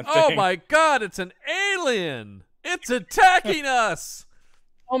happened in that thing. Oh my God, it's an alien! It's attacking us!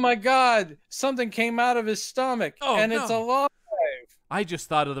 Oh my God, something came out of his stomach, and it's alive. I just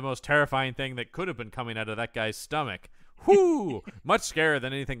thought of the most terrifying thing that could have been coming out of that guy's stomach. Whoo! Much scarier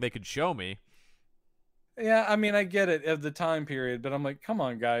than anything they could show me. Yeah, I mean, I get it of the time period, but I'm like, come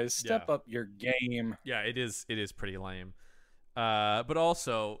on, guys, step up your game. Yeah, it is pretty lame. But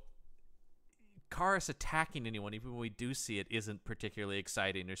also, Kharis attacking anyone, even when we do see it, isn't particularly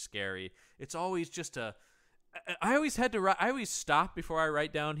exciting or scary. It's always just I always stop before I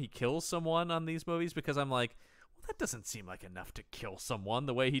write down he kills someone on these movies, because I'm like, well, that doesn't seem like enough to kill someone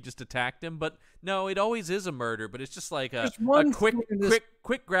the way he just attacked him. But no, it always is a murder, but it's just like a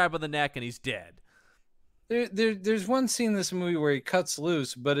quick grab of the neck and he's dead. There's one scene in this movie where he cuts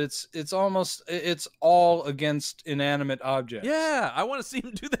loose, but it's all against inanimate objects. Yeah, I want to see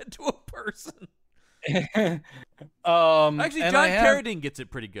him do that to a person. Actually, John Carradine gets it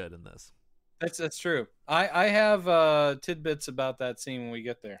pretty good in this. That's true. I have tidbits about that scene when we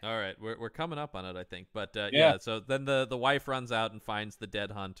get there. All right, we're coming up on it, I think. But yeah, so then the wife runs out and finds the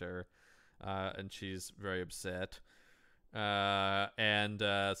dead hunter, and she's very upset. So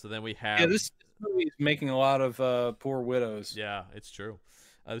then we have this movie is making a lot of poor widows. Yeah, it's true.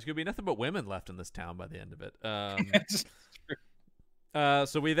 There's gonna be nothing but women left in this town by the end of it.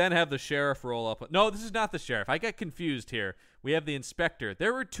 So we then have the sheriff roll up. No, this is not the sheriff. I got confused here. We have the inspector.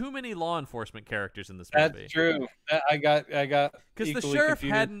 There were too many law enforcement characters in this movie. That's true. I got because the sheriff we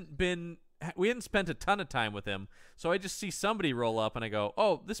hadn't spent a ton of time with him, so I just see somebody roll up and I go,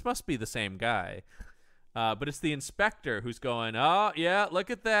 "Oh, this must be the same guy." But it's the inspector who's going, "Oh yeah, look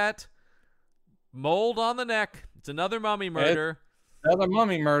at that mold on the neck. It's another mummy murder." Another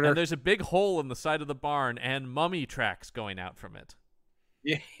mummy murder. And there's a big hole in the side of the barn and mummy tracks going out from it.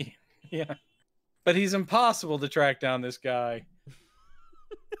 Yeah. But he's impossible to track down, this guy.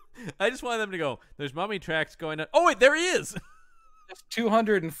 I just wanted them to go, there's mummy tracks going out. Oh, wait, there he is.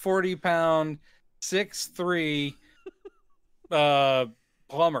 240-pound, 6'3",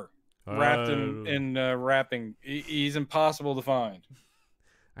 plumber wrapped in wrapping. He's impossible to find.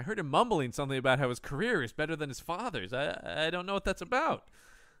 I heard him mumbling something about how his career is better than his father's. I don't know what that's about.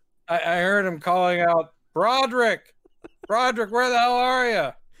 I heard him calling out, Broderick, where the hell are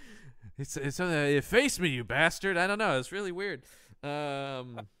you? It faced me, you bastard. I don't know. It's really weird.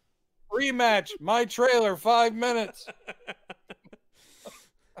 Rematch, my trailer, 5 minutes.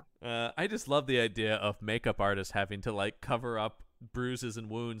 I just love the idea of makeup artists having to like cover up bruises and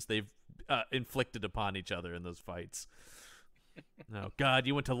wounds they've inflicted upon each other in those fights. Oh God,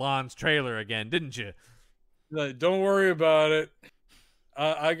 you went to Lon's trailer again, didn't you? Don't worry about it.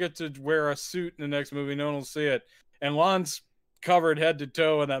 I get to wear a suit in the next movie. No one will see it. And Lon's covered head to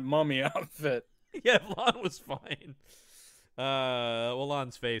toe in that mummy outfit. Yeah, Lon was fine. Well,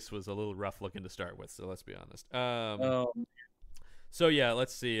 Lon's face was a little rough looking to start with, so let's be honest. So yeah,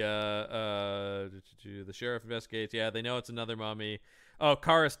 let's see. The sheriff investigates. Yeah, they know it's another mummy. Oh,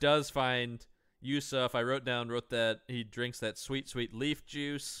 Kharis does find Yusuf. I wrote that he drinks that sweet leaf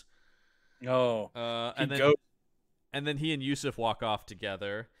juice. Oh, and then he and Yusuf walk off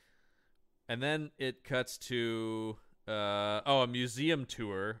together. And then it cuts to a museum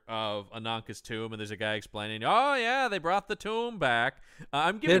tour of Ananka's tomb, and there's a guy explaining, oh yeah, they brought the tomb back.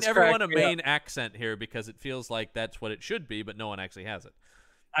 I'm giving everyone a main accent here because it feels like that's what it should be, but no one actually has it.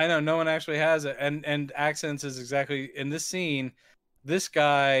 I know no one actually has it, and accents is exactly in this scene. This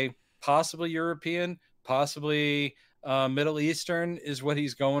guy, possibly European, possibly Middle Eastern, is what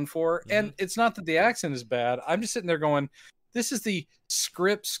he's going for. Mm-hmm. And it's not that the accent is bad. I'm just sitting there going, "This is the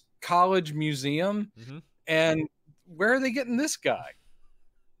Scripps College Museum, Mm-hmm. and where are they getting this guy?"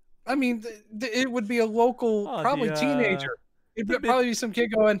 I mean, it would be a local, probably teenager. It'd probably be some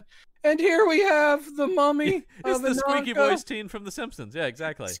kid going, "And here we have the mummy." It's of the squeaky Ananka." voice teen from The Simpsons. Yeah,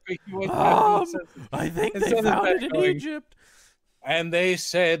 exactly. Squeaky voice from The Simpsons. I think And they so there's found that it in going, Egypt. And they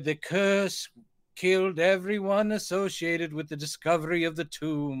said the curse killed everyone associated with the discovery of the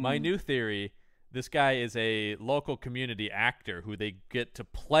tomb. My new theory, this guy is a local community actor who they get to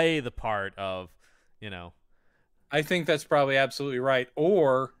play the part of, I think that's probably absolutely right.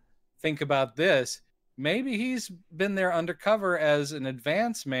 Or think about this. Maybe he's been there undercover as an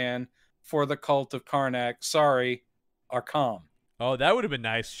advance man for the cult of Karnak. Sorry, Arkham. Oh, that would have been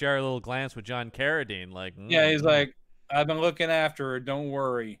nice. Share a little glance with John Carradine. Yeah, he's like, "I've been looking after her. Don't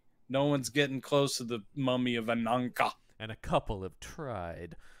worry. No one's getting close to the mummy of Ananka." And a couple have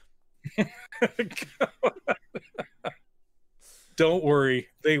tried. Don't worry.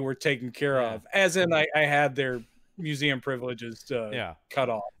 They were taken care of. As in, I had their museum privileges cut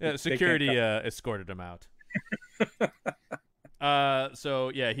off. Yeah, security escorted him out.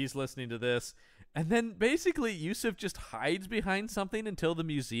 So yeah, he's listening to this, and then basically Yusuf just hides behind something until the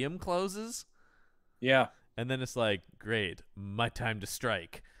museum closes. Yeah, and then it's like, great, my time to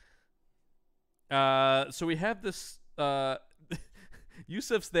strike. So we have this.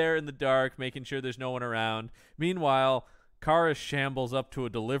 Yusuf's there in the dark, making sure there's no one around. Meanwhile, Kharis shambles up to a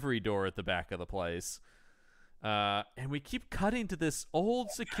delivery door at the back of the place. And we keep cutting to this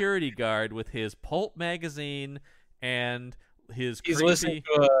old security guard with his pulp magazine and his He's listening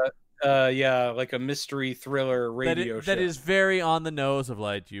to like a mystery thriller radio show. That is very on the nose of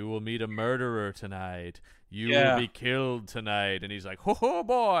like, you will meet a murderer tonight. You will be killed tonight. And he's like, ho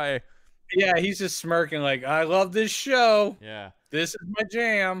boy. Yeah, he's just smirking like, "I love this show. Yeah. This is my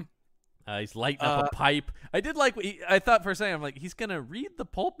jam." He's lighting up a pipe. I did like. I thought for a second, I'm like, he's gonna read the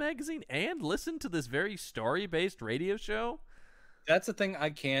pulp magazine and listen to this very story-based radio show. That's a thing I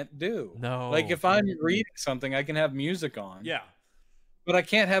can't do. No, like if I'm reading something, I can have music on. Yeah, but I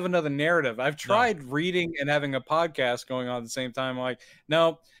can't have another narrative. I've tried reading and having a podcast going on at the same time. I'm like,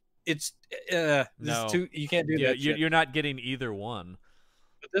 no, it's this is too. You can't do that. You're not getting either one.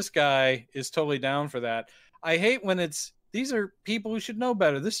 But this guy is totally down for that. I hate when these are people who should know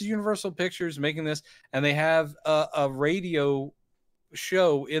better. This is Universal Pictures making this, and they have a radio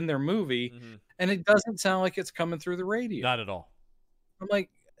show in their movie, and it doesn't sound like it's coming through the radio. Not at all. I'm like,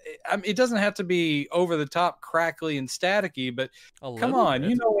 it doesn't have to be over the top, crackly and staticky, but come on,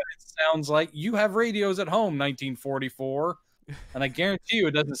 you know what it sounds like. You have radios at home, 1944, and I guarantee you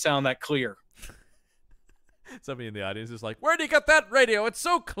it doesn't sound that clear. Somebody in the audience is like, "Where do you get that radio? It's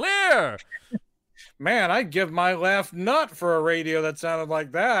so clear." Man, I'd give my left nut for a radio that sounded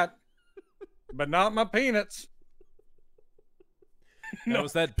like that, but not my peanuts. No.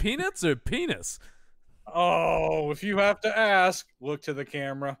 Was that peanuts or penis? Oh, if you have to ask, look to the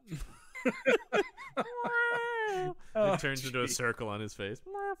camera. It turns into a circle on his face.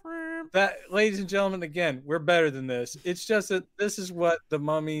 That, ladies and gentlemen, again, we're better than this. It's just that this is what the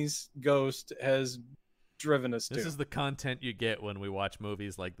Mummy's ghost has driven us to. This is the content you get when we watch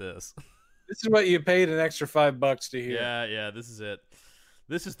movies like this. This is what you paid an extra $5 to hear. Yeah, this is it.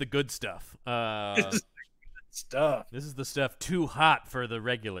 This is the good stuff. This is the good stuff. This is the stuff too hot for the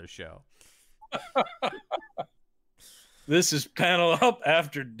regular show. This is Panel Up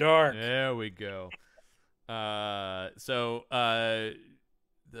After Dark. There we go. So then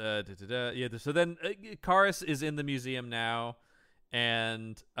Kharis is in the museum now,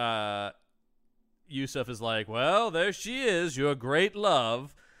 and Yusuf is like, "Well, there she is, your great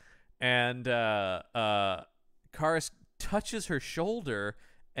love." And Kharis touches her shoulder,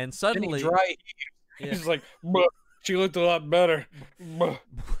 and suddenly he's like, "She looked a lot better." No,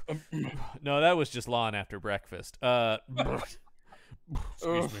 that was just Lon after breakfast.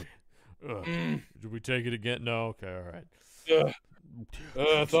 Excuse me. Did we take it again? No. Okay. All right.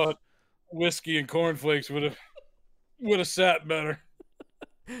 I thought whiskey and cornflakes would have sat better.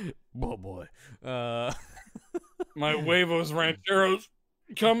 Oh boy. My huevos rancheros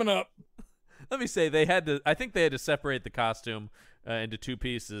coming up. Let me say I think they had to separate the costume into two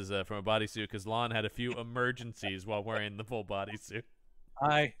pieces from a bodysuit because Lon had a few emergencies while wearing the full bodysuit.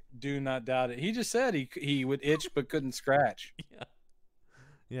 I do not doubt it. He just said he would itch but couldn't scratch.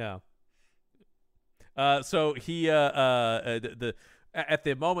 Yeah. So he At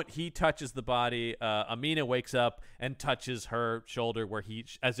the moment he touches the body, Amina wakes up and touches her shoulder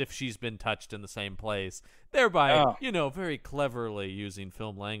as if she's been touched in the same place, thereby, very cleverly using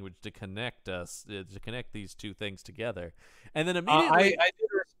film language to connect these two things together. And then immediately, I did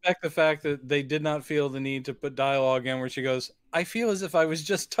respect the fact that they did not feel the need to put dialogue in where she goes, "I feel as if I was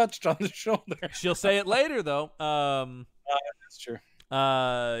just touched on the shoulder." She'll say it later, though. That's true.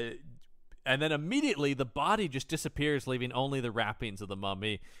 And then immediately the body just disappears, leaving only the wrappings of the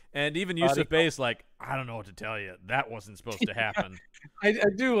mummy. And even Yusuf Bey's like, I don't know what to tell you. That wasn't supposed to happen. I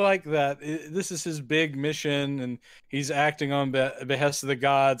do like that. This is his big mission, and he's acting on behest of the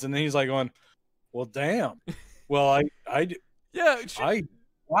gods. And then he's like going, well, damn. Well,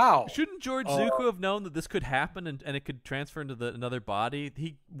 wow. Shouldn't George Zuko have known that this could happen and it could transfer into another body?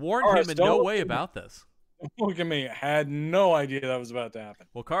 He warned him in no way about this. Look at me. I had no idea that was about to happen.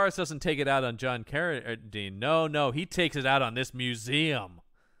 Well, Kharis doesn't take it out on John Carradine. No. He takes it out on this museum.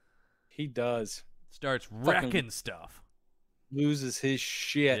 He does. Starts wrecking stuff. Loses his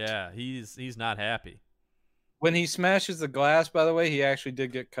shit. Yeah, he's not happy. When he smashes the glass, by the way, he actually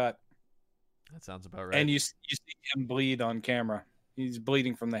did get cut. That sounds about right. And you see him bleed on camera. He's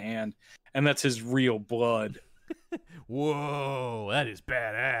bleeding from the hand. And that's his real blood. Whoa, that is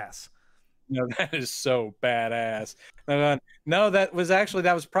badass. No, that is so badass. No, that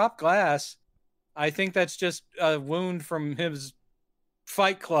was prop glass. I think that's just a wound from his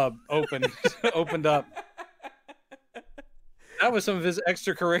Fight Club opened up. That was some of his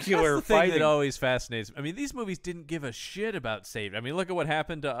extracurricular That's the fighting. thing that always fascinates me. I mean, these movies didn't give a shit about safety. I mean, look at what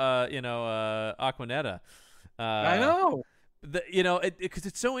happened to Aquanetta. I know. Because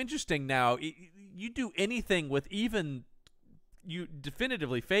it's so interesting now. You do anything with even you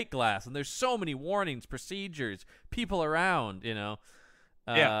definitively fake glass, and there's so many warnings, procedures, people around,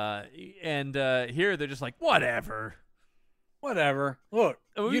 Yeah. And here they're just like, whatever. Look,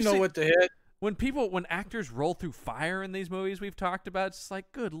 you know what to hit. When actors roll through fire in these movies we've talked about, it's just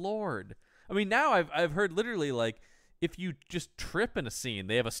like, good Lord. I mean, now I've heard literally, like, if you just trip in a scene,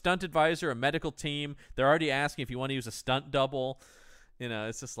 they have a stunt advisor, a medical team. They're already asking if you want to use a stunt double.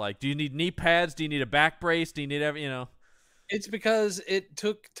 It's just like, do you need knee pads? Do you need a back brace? Do you need It's because it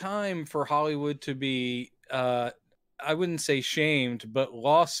took time for Hollywood to be, I wouldn't say shamed, but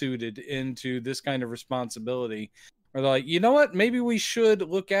lawsuited into this kind of responsibility. Where they're like, you know what? Maybe we should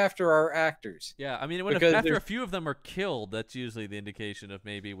look after our actors. Yeah, I mean, after a few of them are killed, that's usually the indication of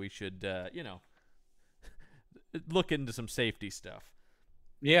maybe we should, look into some safety stuff.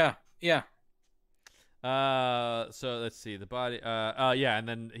 Yeah. So let's see the body. And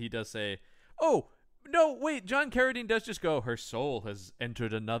then he does say, "Oh no, wait." John Carradine does just go, "Her soul has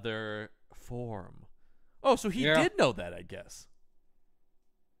entered another form." Oh, so he did know that, I guess.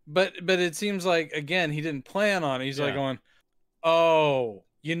 But it seems like, again, he didn't plan on it. He's like going, "Oh,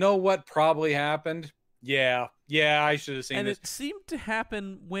 you know what probably happened? Yeah, I should have seen and this." And it seemed to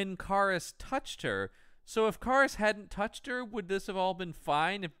happen when Kharis touched her. So if Kharis hadn't touched her, would this have all been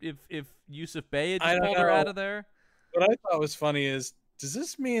fine if Yusuf Bey had just pulled her out of there? What I thought was funny is, does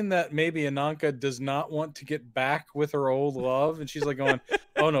this mean that maybe Ananka does not want to get back with her old love? And she's like going,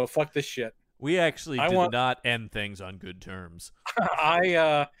 "Oh no, fuck this shit. We actually did not end things on good terms."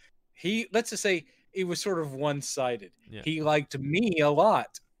 Let's just say it was sort of one-sided. Yeah. He liked me a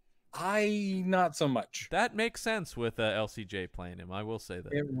lot. I not so much. That makes sense with LCJ playing him. I will say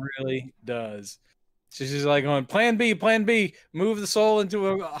that. It really does. So she's like going, plan B, move the soul into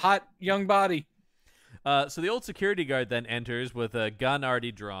a hot young body. So the old security guard then enters with a gun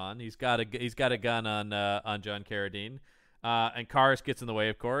already drawn. He's got a gun on John Carradine. And Kharis gets in the way,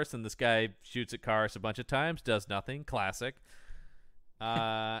 of course, and this guy shoots at Kharis a bunch of times, does nothing. Classic.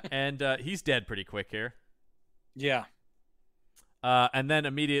 And he's dead pretty quick here. Yeah. And then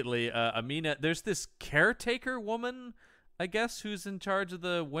immediately, Amina, there's this caretaker woman, I guess, who's in charge of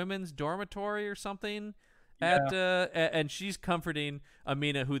the women's dormitory or something. Yeah. And she's comforting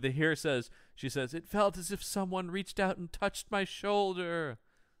Amina, who she says, "It felt as if someone reached out and touched my shoulder."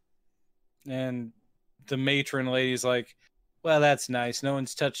 And the matron lady's like, "Well, that's nice. No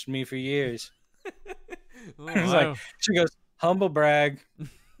one's touched me for years." She goes, "Humble brag.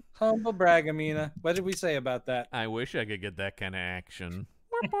 Humble brag, Amina. What did we say about that?" I wish I could get that kind of action.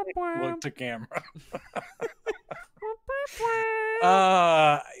 Look to camera.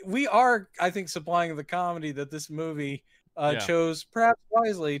 We are, I think, supplying the comedy that this movie chose, perhaps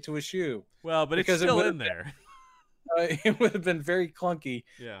wisely, to eschew. Well, but it's still in there. It would have been very clunky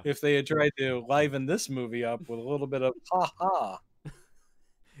if they had tried to liven this movie up with a little bit of ha-ha.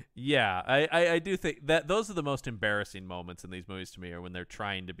 Yeah, I do think that those are the most embarrassing moments in these movies to me, are when they're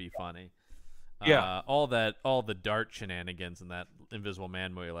trying to be funny. Yeah. All the dart shenanigans in that Invisible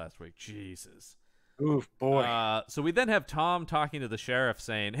Man movie last week. Jesus. Oof, boy. So we then have Tom talking to the sheriff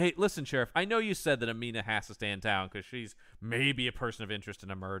saying, hey, listen, Sheriff, I know you said that Amina has to stay in town because she's maybe a person of interest in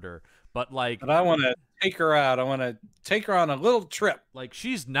a murder, but But I want to take her out. I want to take her on a little trip. Like,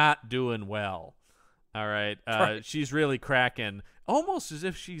 she's not doing well. All right. Right. She's really cracking, almost as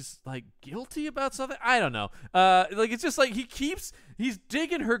if she's like guilty about something. I don't know. Like, it's just like he's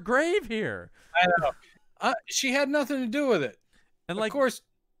digging her grave here. I know. She had nothing to do with it. And of course,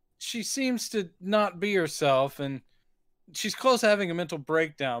 she seems to not be herself, and she's close to having a mental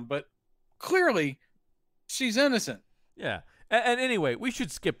breakdown, but clearly she's innocent. Yeah. And anyway, we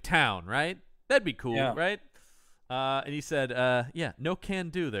should skip town, right? That'd be cool, Yeah. right? And he said, yeah, no can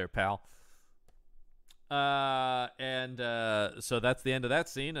do there, pal. So that's the end of that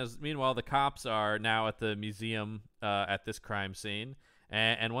scene. Meanwhile, the cops are now at the museum at this crime scene.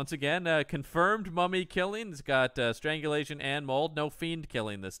 And once again, confirmed mummy killing. It's got strangulation and mold. No fiend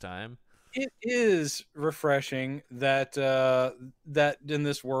killing this time. It is refreshing that that in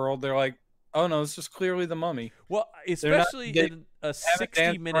this world they're like, oh no, this is clearly the mummy. Well, especially in a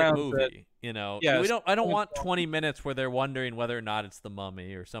 60-minute movie, you know. Yes. I don't want 20 minutes where they're wondering whether or not it's the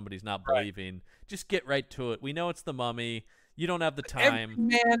mummy or somebody's not believing. Just get right to it. We know it's the mummy. You don't have the time. Every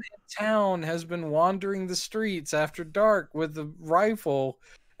man in town has been wandering the streets after dark with a rifle,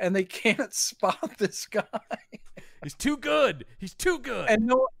 and they can't spot this guy. He's too good. He's too good. And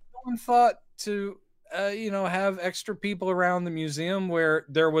no one thought to, have extra people around the museum where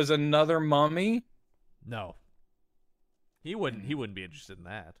there was another mummy. No, he wouldn't. He wouldn't be interested in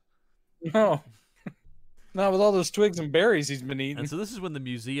that. No, not with all those twigs and berries he's been eating. And so this is when the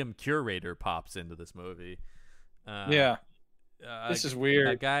museum curator pops into this movie. Yeah. This is weird.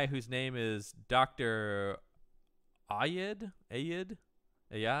 A guy whose name is Dr. Ayad?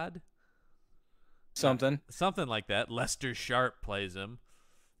 Something like that. Lester Sharp plays him.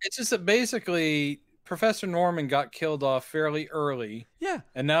 It's just that basically Professor Norman got killed off fairly early. Yeah.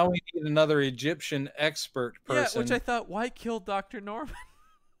 And now we need another Egyptian expert person. Yeah, which I thought, why kill Dr. Norman?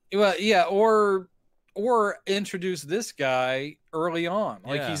 Well, yeah, or introduce this guy early on.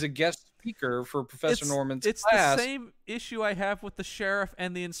 Like he's a guest speaker for Professor Norman's class. It's the same issue I have with the sheriff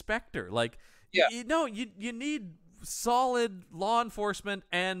and the inspector. Like, you need solid law enforcement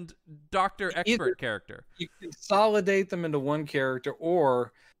and doctor expert character. You consolidate them into one character,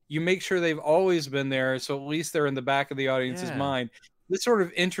 or you make sure they've always been there, so at least they're in the back of the audience's mind. This sort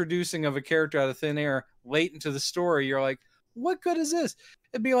of introducing of a character out of thin air late into the story, you're like, what good is this?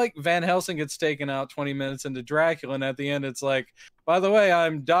 It'd be like Van Helsing gets taken out 20 minutes into Dracula, and at the end it's like, by the way,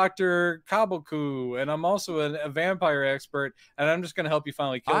 I'm Dr. Kabuku, and I'm also a vampire expert, and I'm just going to help you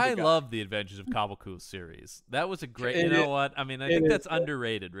finally kill the guy. I love the Adventures of Kabuku series. That was a great, you know what? I mean, I think that's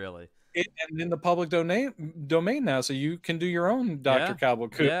underrated, really. And in the public domain now, so you can do your own Dr.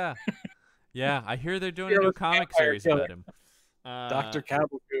 Kabuku. Yeah. Yeah, I hear they're doing a new comic series about him. Dr.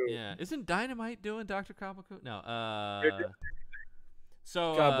 Kabuku. Yeah. Isn't Dynamite doing Dr. Kabuku? No.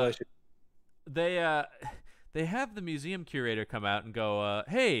 So God bless you. They have the museum curator come out and go,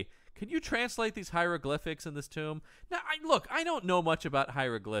 hey, can you translate these hieroglyphics in this tomb? Now, I don't know much about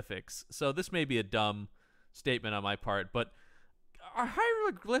hieroglyphics, so this may be a dumb statement on my part, but are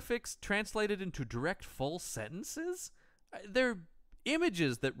hieroglyphics translated into direct full sentences? They're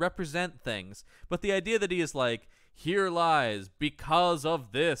images that represent things, but the idea that he is like, here lies because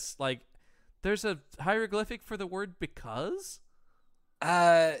of this, like, there's a hieroglyphic for the word because?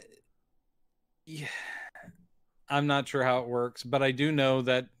 Yeah. I'm not sure how it works, but I do know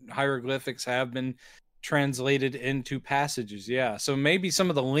that hieroglyphics have been translated into passages. Yeah. So maybe some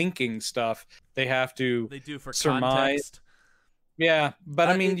of the linking stuff they do for surmise. Context. Yeah. But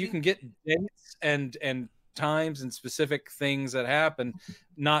I mean, you can get dates and times and specific things that happen,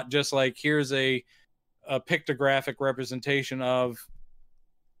 not just like, here's a pictographic representation of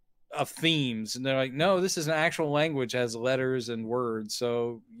themes. And they're like, no, this is an actual language, has letters and words.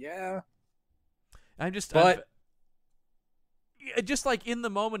 So yeah. Just like in the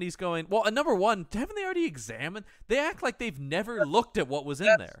moment he's going, well, number one, haven't they already examined? They act like they've never looked at what was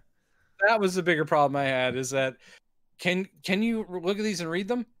in there. That was the bigger problem I had, is that can you look at these and read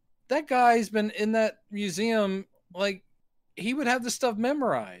them? That guy's been in that museum, like, he would have the stuff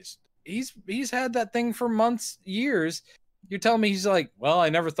memorized. He's had that thing for months, years. You're telling me he's like, well, I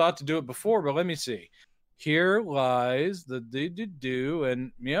never thought to do it before, but let me see. Here lies the do,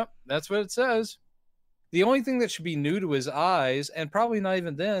 and yep, that's what it says. The only thing that should be new to his eyes, and probably not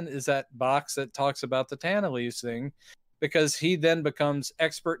even then, is that box that talks about the Tana leaves thing, because he then becomes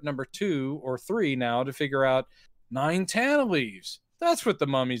expert number 2 or 3 now to figure out 9 Tana leaves. That's what the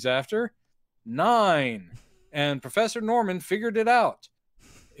mummy's after. 9. And Professor Norman figured it out.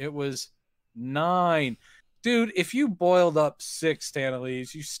 It was 9. Dude, if you boiled up 6 Tana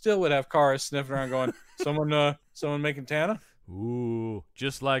leaves, you still would have Kharis sniffing around going, someone making Tana? Ooh,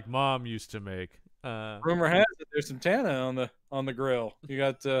 just like Mom used to make. Rumor has it there's some Tana on the grill. You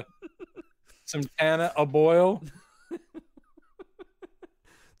got some Tana a boil. Is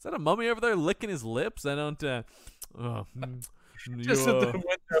that a mummy over there licking his lips? I don't. Just at the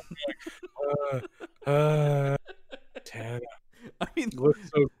window, Tana. I mean,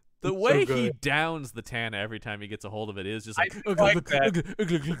 the way he downs the Tana every time he gets a hold of it is just like,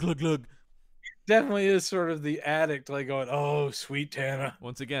 that. Definitely is sort of the addict, like going, "Oh, sweet Tana."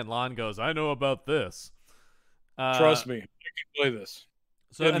 Once again, Lon goes, "I know about this. Trust me, I can play this."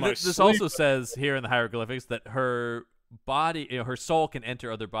 So and this also says here in the hieroglyphics that her body, her soul can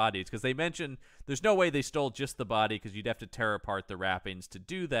enter other bodies, because they mention there's no way they stole just the body, because you'd have to tear apart the wrappings to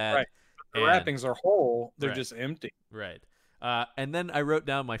do that. Right. The wrappings are whole; they're just empty. Right. And then I wrote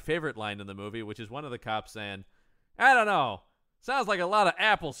down my favorite line in the movie, which is one of the cops saying, "I don't know, sounds like a lot of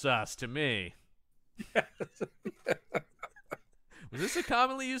applesauce to me." Yes. Was this a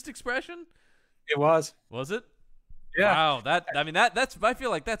commonly used expression? It was. Was it? Yeah. Wow. That's. I feel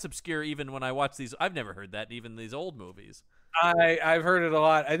like that's obscure even when I watch these. I've never heard that even these old movies. I've heard it a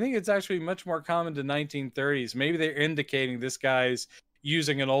lot. I think it's actually much more common to 1930s. Maybe they're indicating this guy's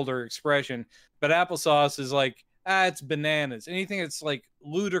using an older expression, but applesauce is like, it's bananas. Anything that's like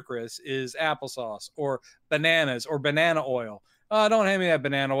ludicrous is applesauce or bananas or banana oil. Oh, don't hand me that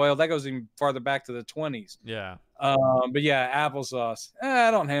banana oil. That goes even farther back to the 20s. Yeah. But yeah, applesauce.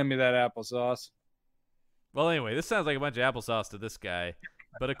 Don't hand me that applesauce. Well, anyway, this sounds like a bunch of applesauce to this guy.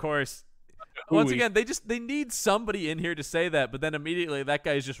 But of course, once again, they need somebody in here to say that, but then immediately that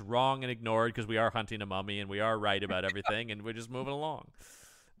guy is just wrong and ignored because we are hunting a mummy and we are right about everything and we're just moving along.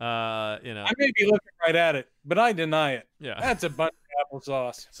 I may be looking right at it, but I deny it. Yeah. That's a bunch of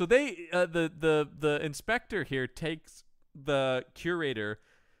applesauce. So they the inspector here takes the curator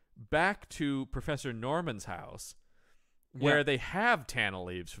back to Professor Norman's house where they have Tana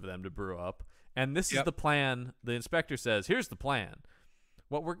leaves for them to brew up, and this is the plan. The inspector says, here's the plan.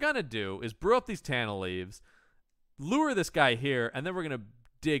 What we're gonna do is brew up these Tana leaves, lure this guy here, and then we're gonna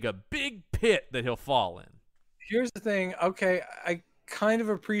dig a big pit that he'll fall in. Here's the thing. Okay, I kind of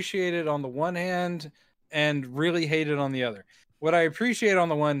appreciate it on the one hand and really hate it on the other. What I appreciate on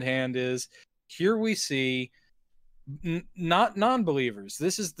the one hand is here we see not non-believers.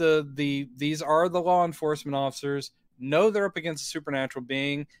 This is these are the law enforcement officers, know they're up against a supernatural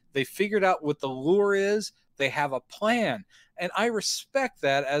being. They figured out what the lure is. They have a plan. And I respect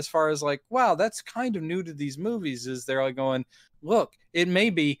that as far as like, wow, that's kind of new to these movies, is they're like going, look, it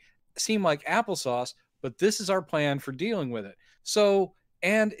may seem like applesauce, but this is our plan for dealing with it. So,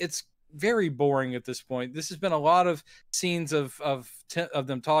 and it's very boring at this point. This has been a lot of scenes of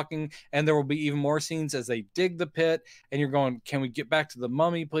them talking, and there will be even more scenes as they dig the pit, and you're going, can we get back to the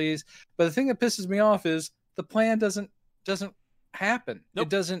mummy, please? But the thing that pisses me off is the plan doesn't happen.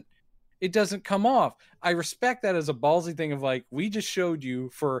 Nope. It doesn't come off. I respect that as a ballsy thing of like, we just showed you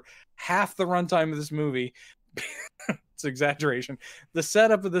for half the runtime of this movie, it's exaggeration, the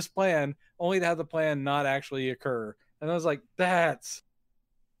setup of this plan, only to have the plan not actually occur. And I was like, that's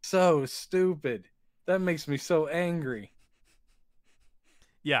so stupid. That makes me so angry.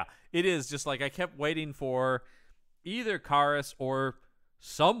 Yeah, it is. Just like I kept waiting for either Kharis or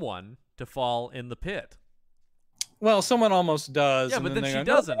someone to fall in the pit. Well, someone almost does. Yeah, but then she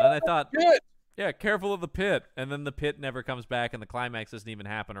doesn't. And I thought, yeah, careful of the pit. And then the pit never comes back, and the climax doesn't even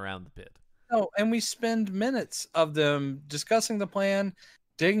happen around the pit. No, and we spend minutes of them discussing the plan,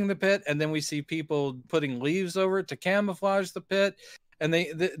 digging the pit, and then we see people putting leaves over it to camouflage the pit. And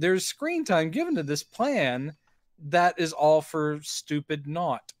there's screen time given to this plan that is all for stupid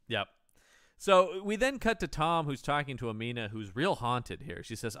naught. Yep. So we then cut to Tom, who's talking to Amina, who's real haunted here.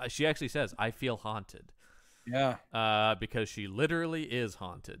 She actually says, I feel haunted. Yeah. Because she literally is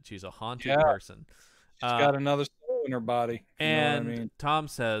haunted. She's a haunted person. She's got another soul in her body. And what I mean. Tom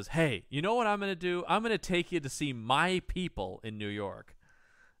says, hey, you know what I'm going to do? I'm going to take you to see my people in New York.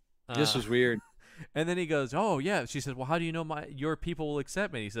 This was weird. And then he goes, oh, yeah. She says, well, how do you know your people will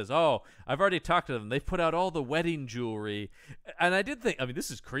accept me? He says, oh, I've already talked to them. They've put out all the wedding jewelry. And I did think, I mean,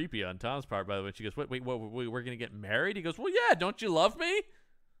 this is creepy on Tom's part, by the way. She goes, wait, we're going to get married? He goes, well, yeah, don't you love me?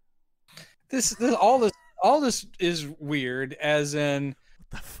 All this is weird, as in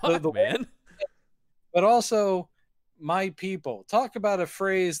what the fuck, man. But also, my people. Talk about a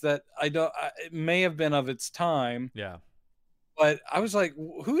phrase that it may have been of its time. Yeah. But I was like,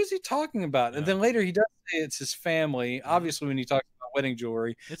 who is he talking about? And then later he does say it's his family. Obviously, when he talks about wedding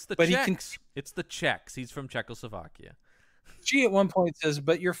jewelry. It's the But Czechs. It's the Czechs. He's from Czechoslovakia. She at one point says,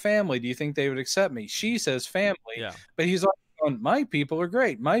 "But your family, do you think they would accept me?" She says, "Family." Yeah. But he's like, going, "My people are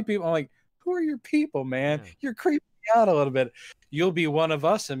great. My people." I'm like, "Who are your people, man? Yeah. You're creeping me out a little bit. You'll be one of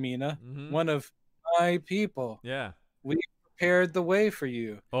us, Amina. Mhm. One of my people. Yeah. We prepared the way for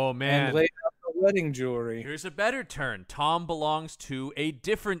you Oh, man. and laid out the wedding jewelry." Here's a better turn. Tom belongs to a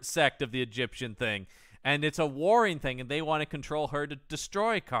different sect of the Egyptian thing, and it's a warring thing, and they want to control her to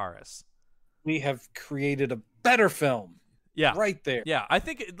destroy Kharis. We have created a better film. Yeah. Right there. Yeah, I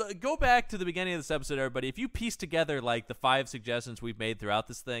think go back to the beginning of this episode, everybody. If you piece together like the 5 suggestions we've made throughout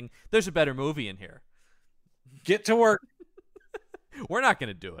this thing, there's a better movie in here. Get to work. We're not going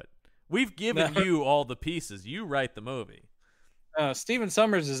to do it. We've given you all the pieces. You write the movie. Steven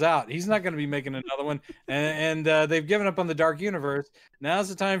Summers is out. He's not going to be making another one. And they've given up on the Dark Universe. Now's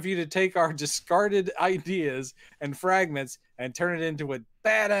the time for you to take our discarded ideas and fragments and turn it into a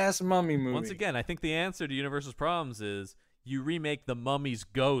badass mummy movie. Once again, I think the answer to Universal's problems is you remake the Mummy's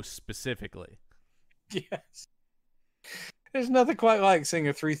ghost specifically. Yes. There's nothing quite like seeing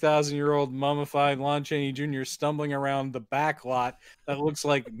a 3,000-year-old mummified Lon Chaney Jr. stumbling around the back lot that looks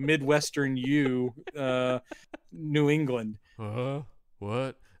like Midwestern New England.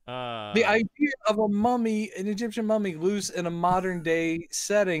 What? The idea of a mummy, an Egyptian mummy, loose in a modern day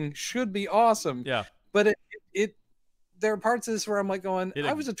setting should be awesome. Yeah. But there are parts of this where I'm like going,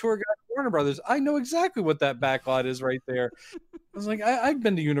 I was a tour guide at Warner Brothers. I know exactly what that backlot is right there. I was like, I've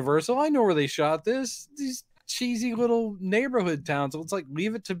been to Universal. I know where they shot this. These cheesy little neighborhood towns. It's like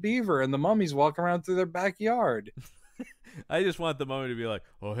Leave It to Beaver and the mummies walk around through their backyard. I just want the mummy to be like,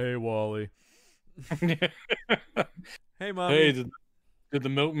 oh, hey, Wally. Hey, Mommy. Hey, did the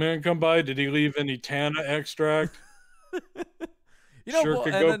milkman come by? Did he leave any Tana extract? You know, sure,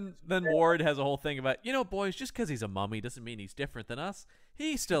 and then Ward has a whole thing about, boys, just because he's a mummy doesn't mean he's different than us.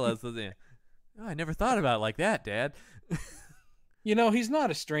 He still has the... Oh, I never thought about it like that, Dad. He's not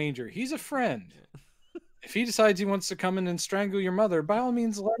a stranger. He's a friend. If he decides he wants to come in and strangle your mother, by all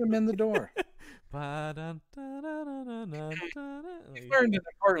means, let him in the door. We've learned an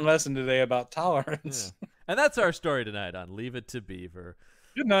important lesson today about tolerance. Yeah. And that's our story tonight on Leave It to Beaver.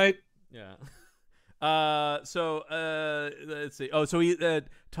 Good night. Yeah. So let's see. Oh, so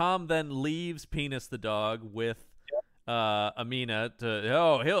Tom then leaves Penis the dog with Amina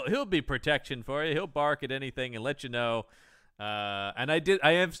he'll be protection for you. He'll bark at anything and let you know. And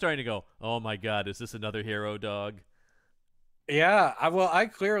I am starting to go, oh my God, is this another hero dog? Yeah, I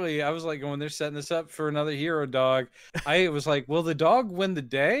was like, when they're setting this up for another hero dog, I was like, will the dog win the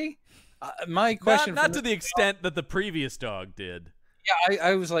day? My question, not to the extent that the previous dog did. Yeah,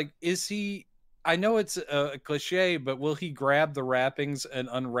 I was like, is he? I know it's a cliche, but will he grab the wrappings and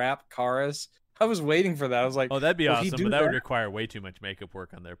unwrap Kharis? I was waiting for that. I was like, oh, that'd be awesome, but that would require way too much makeup work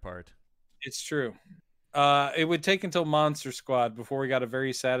on their part. It's true. It would take until Monster Squad before we got a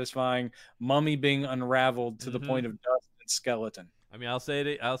very satisfying mummy being unraveled to the point of dust and skeleton. I mean, I'll say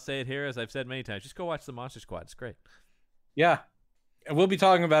it here, as I've said many times. Just go watch the Monster Squad. It's great. Yeah. And we'll be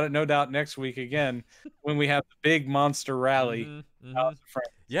talking about it, no doubt, next week again when we have the big monster rally.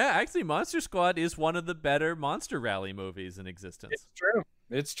 Yeah, actually, Monster Squad is one of the better monster rally movies in existence. It's true.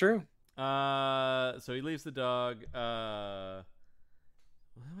 It's true. So he leaves the dog. What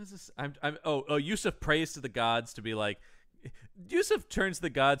was this? Yusuf prays to the gods to be like. Yusuf turns to the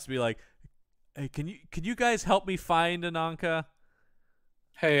gods to be like, hey, can you guys help me find Ananka?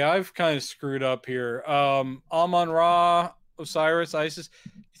 Hey, I've kind of screwed up here. Amon-Ra, Osiris, Isis.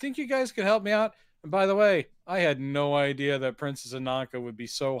 You think you guys could help me out? And by the way, I had no idea that Princess Ananka would be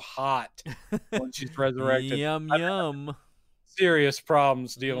so hot when she's resurrected. Yum. Serious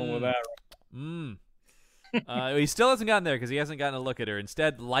problems dealing with that. He still hasn't gotten there because he hasn't gotten a look at her.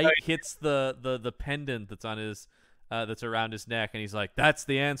 Instead, light hits the pendant that's on his that's around his neck, and he's like, "That's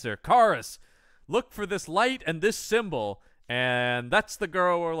the answer, Kharis. Look for this light and this symbol, and that's the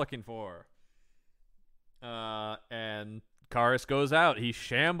girl we're looking for." And Kharis goes out. He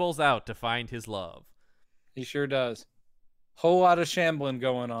shambles out to find his love. He sure does. Whole lot of shambling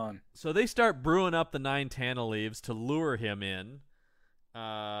going on. So they start brewing up the 9 Tana leaves to lure him in.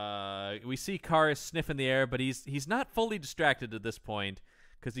 We see Kharis sniffing the air, but he's not fully distracted at this point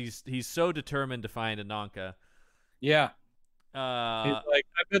because he's so determined to find Ananka. Yeah. He's like,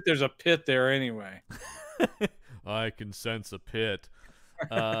 I bet there's a pit there anyway. I can sense a pit.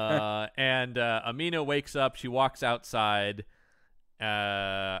 And Amina wakes up. She walks outside,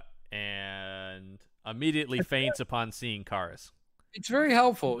 and immediately faints upon seeing Kharis. It's very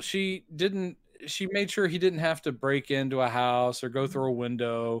helpful. She made sure he didn't have to break into a house or go through a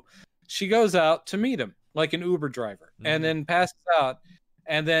window. She goes out to meet him. like an Uber driver, and then passes out,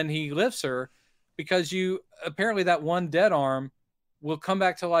 and then he lifts her because apparently that one dead arm will come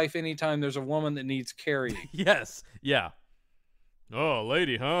back to life anytime there's a woman that needs carrying. Yes. Yeah. Oh,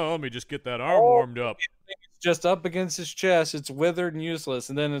 lady, huh? Let me just get that arm warmed up. It's just up against his chest. It's withered and useless.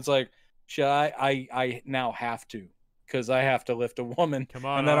 And then it's like, I now have to, because I have to lift a woman. Come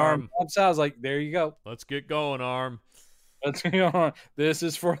on, and that arm pops out. I was like, there you go. Let's get going, arm. Let's go on. This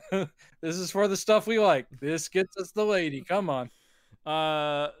is for the stuff we like. This gets us the lady. Come on.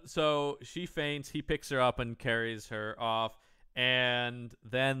 So she faints. He picks her up and carries her off. And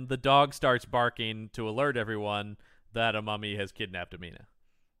then the dog starts barking to alert everyone that a mummy has kidnapped Amina.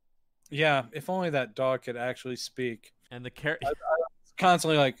 Yeah, if only that dog could actually speak. And the it's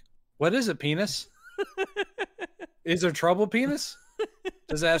constantly like, what is it, penis? Is there trouble, penis?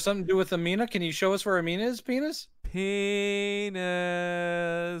 Does it have something to do with Amina? Can you show us where Amina is, penis? Penis.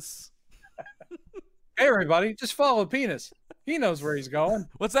 Hey, everybody, just follow penis. He knows where he's going.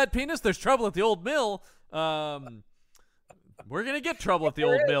 What's that, penis? There's trouble at the old mill. We're going to get trouble at the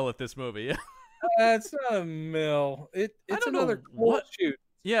old mill at this movie. It's not a mill. It's another coal chute.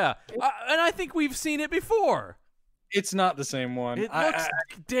 Yeah, and I think we've seen it before. It's not the same one. It looks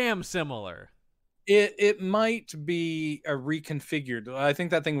damn similar. It might be a reconfigured. I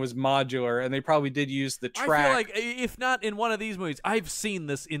think that thing was modular, and they probably did use the track. I feel like if not in one of these movies, I've seen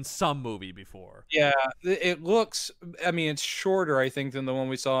this in some movie before. Yeah, it looks. I mean, it's shorter, I think, than the one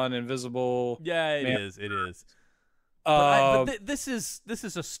we saw in Invisible. Yeah, it is. It is. But this is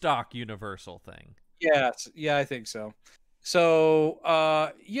a stock Universal thing. Yes, yeah, I think so.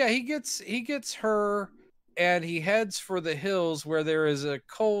 So, yeah, he gets her, and he heads for the hills where there is a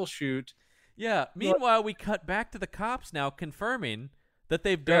coal chute. Yeah. Meanwhile, we cut back to the cops now confirming that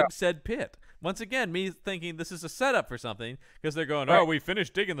they've dug said pit. Once again, me thinking this is a setup for something because they're going, oh, we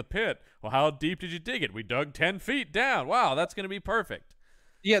finished digging the pit. Well, how deep did you dig it? We dug 10 feet down. Wow, that's going to be perfect.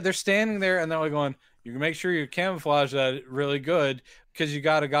 Yeah, they're standing there and they're like going, you can make sure you camouflage that really good because you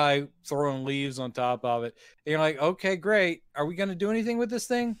got a guy throwing leaves on top of it. And you're like, okay, great. Are we going to do anything with this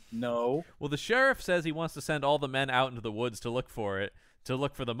thing? No. Well, the sheriff says he wants to send all the men out into the woods to look for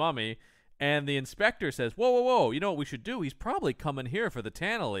the mummy. And the inspector says, whoa, whoa, whoa. You know what we should do? He's probably coming here for the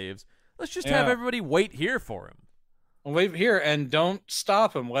Tana leaves. Let's just have everybody wait here for him. Wait here and don't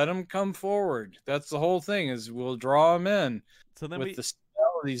stop him. Let him come forward. That's the whole thing is we'll draw him in so then with the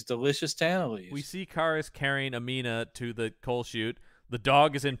smell of these delicious Tana leaves. We see Kharis carrying Amina to the coal chute. The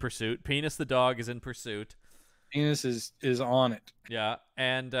dog is in pursuit. Penis the dog is in pursuit. Penis is on it. Yeah,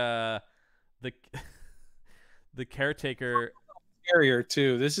 and the caretaker... Terrier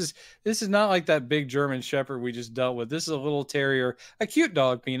too. This is not like that big German Shepherd we just dealt with. This is a little terrier, a cute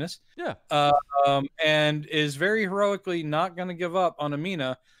dog, Penis. Yeah. And is very heroically not going to give up on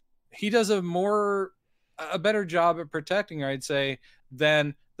Amina. He does a better job at protecting her, I'd say,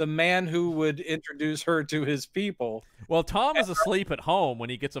 than the man who would introduce her to his people. Well, Tom is asleep at home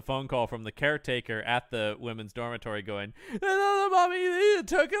when he gets a phone call from the caretaker at the women's dormitory going, the mommy, it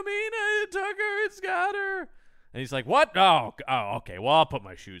took Amina, it took her, it's got her. And he's like, what? Oh, okay. Well, I'll put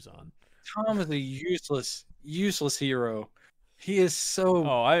my shoes on. Tom is a useless hero. He is so...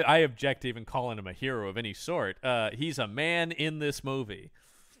 Oh, I object to even calling him a hero of any sort. He's a man in this movie.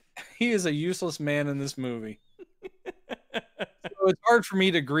 He is a useless man in this movie. So it's hard for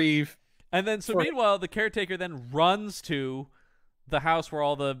me to grieve. And then, meanwhile, the caretaker then runs to the house where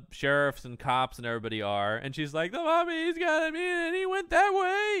all the sheriffs and cops and everybody are. And she's like, the mommy's got him in and he went that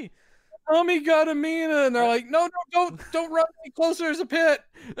way. Mommy got Amina, and they're like, no, don't run any closer. There's a pit.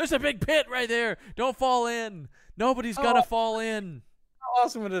 There's a big pit right there. Don't fall in. Nobody's gonna fall in. How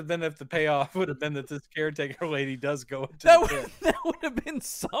awesome would it have been if the payoff would have been that this caretaker lady does go into the pit? That would have been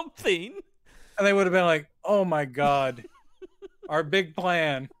something. And they would have been like, oh my God, our big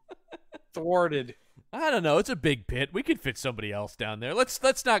plan thwarted. I don't know. It's a big pit. We could fit somebody else down there.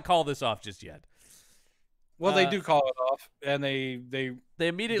 Let's not call this off just yet. Well, they do call it off, and they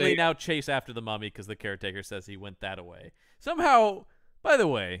immediately now chase after the mummy because the caretaker says he went that away. Somehow, by the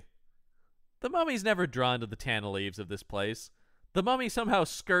way, the mummy's never drawn to the Tana leaves of this place. The mummy somehow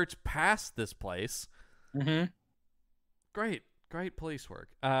skirts past this place. Mm-hmm. Great police work.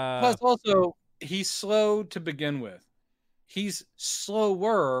 Plus, also, he's slow to begin with. He's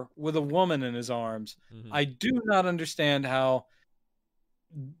slower with a woman in his arms. Mm-hmm. I do not understand how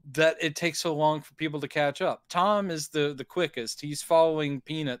that it takes so long for people to catch up. Tom is the quickest. He's following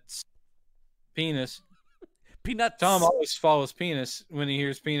Penis. Peanuts. Tom always follows Penis when he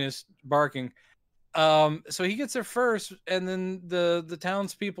hears Penis barking. So he gets there first, and then the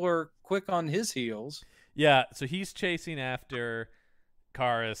townspeople are quick on his heels. Yeah, so he's chasing after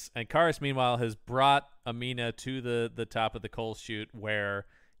Kharis, and Kharis meanwhile has brought Amina to the top of the coal chute where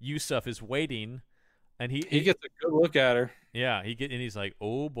Yusuf is waiting, and he gets a good look at her. Yeah, and he's like,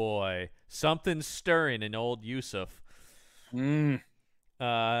 oh boy, something's stirring in old Yusuf. Mm.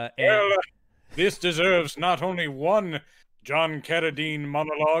 And This deserves not only one John Carradine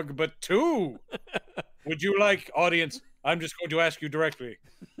monologue, but two. Would you like, audience? I'm just going to ask you directly.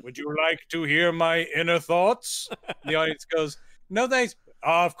 Would you like to hear my inner thoughts? The audience goes, no thanks.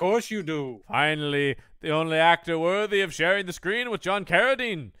 Of course you do. Finally, the only actor worthy of sharing the screen with John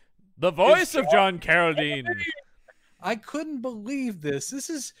Carradine. The voice of John Carradine. I couldn't believe this. This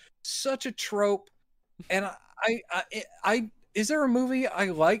is such a trope. And I is there a movie I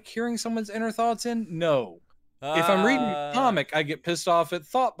like hearing someone's inner thoughts in? No. If I'm reading a comic, I get pissed off at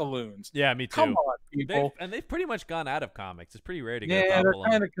thought balloons. Yeah, me too. Come on, people. They've pretty much gone out of comics. It's pretty rare to get a Yeah, thought they're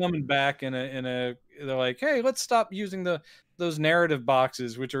balloon. kind of coming back in a. They're like, hey, let's stop using those narrative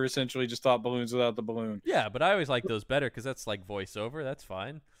boxes, which are essentially just thought balloons without the balloon. Yeah, but I always like those better because that's like voiceover. That's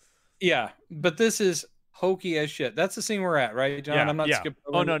fine. Yeah, but this is hokey as shit. That's the scene we're at, right, John? I'm not skipping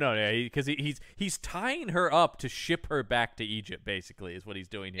over. Oh no, yeah, because he's tying her up to ship her back to Egypt. Basically, is what he's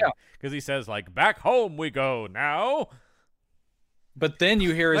doing here. Because he says like, "Back home we go now." But then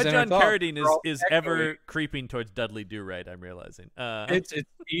you hear his inner John thoughts. Carradine is ever creeping towards Dudley Do-Right. I'm realizing. It's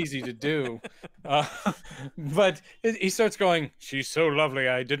easy to do, but he starts going. She's so lovely.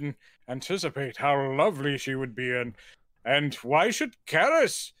 I didn't anticipate how lovely she would be, and why should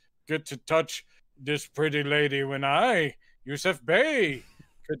Kharis get to touch this pretty lady when I, Yusuf Bey,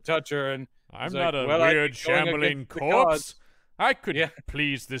 could touch her? And I'm like, not a well, weird shambling corpse. I could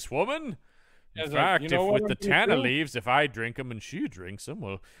please this woman. In fact, like, if with the tanner leaves, if I drink them and she drinks them,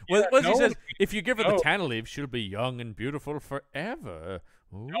 he says, if you give her the tanner leaves, she'll be young and beautiful forever.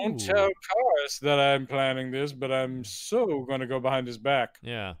 Ooh. Don't tell Kharis that I'm planning this, but I'm so going to go behind his back.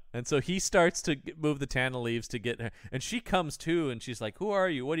 Yeah, and so he starts to move the tanner leaves to get her, and she comes too, and she's like, "Who are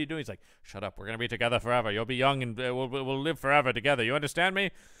you? What are you doing?" He's like, "Shut up. We're gonna be together forever. You'll be young, and we'll live forever together. You understand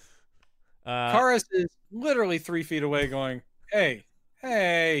me?" Kharis is literally 3 feet away, going, "Hey."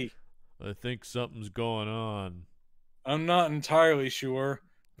 I think something's going on. I'm not entirely sure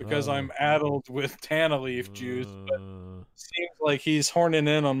because I'm addled with tanna leaf juice, but it seems like he's horning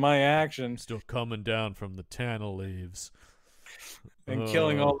in on my action. Still coming down from the tanner leaves. And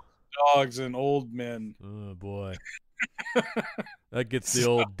killing all the dogs and old men. Oh, boy. That gets the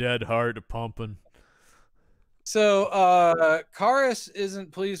old dead heart pumping. So, Kharis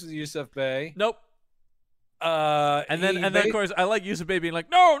isn't pleased with Yusuf Bey. Nope. And then of course I like Yusuf Bey being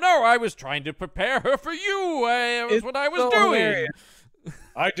like, no, I was trying to prepare her for you. That's what I was doing. Hilarious.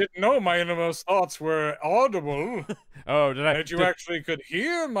 I didn't know my innermost thoughts were audible. Oh, did I? That you actually could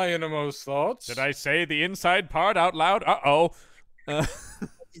hear my innermost thoughts. Did I say the inside part out loud? Uh-oh. That's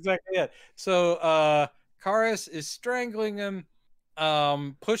exactly it. So Kharis is strangling him,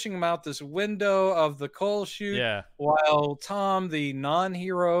 pushing him out this window of the coal chute. Yeah. While Tom, the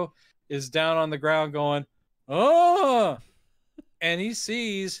non-hero, is down on the ground going, "Oh!" And we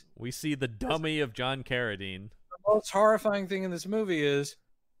see the dummy of John Carradine. The most horrifying thing in this movie is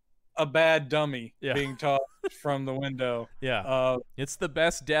a bad dummy being tossed from the window. Yeah. It's the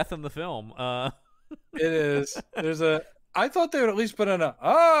best death in the film. It is. I thought they would at least put in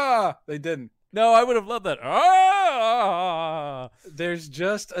a they didn't. No, I would have loved that. There's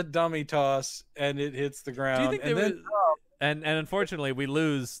just a dummy toss and it hits the ground. Do you think and unfortunately we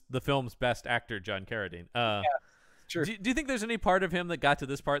lose the film's best actor, John Carradine. Sure. Do you think there's any part of him that got to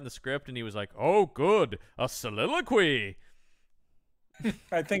this part in the script and he was like, "Oh, good, a soliloquy"?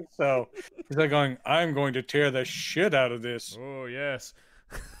 I think so. He's like going, "I'm going to tear the shit out of this." Oh yes.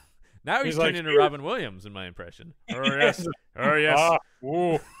 Now he's like, turning into Robin Williams in my impression. Oh yes. Oh yes.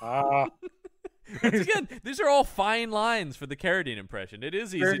 Once again, these are all fine lines for the Carradine impression. It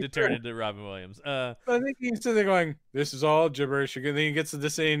is easy to turn into Robin Williams. But I think he's sitting there going, "This is all gibberish." And then he gets to the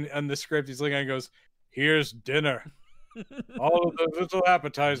scene on the script. He's looking and goes, "Here's dinner. All of those little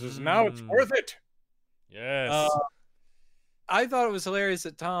appetizers. Now it's worth it." Yes. I thought it was hilarious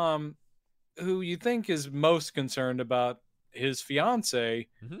that Tom, who you think is most concerned about his fiance,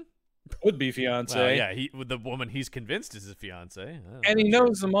 would-be fiance. Well, yeah, the woman he's convinced is his fiance. And he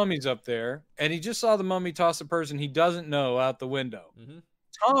knows the mummy's up there, and he just saw the mummy toss a person he doesn't know out the window.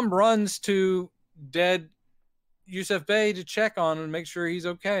 Tom runs to dead Yusuf Bey to check on him and make sure he's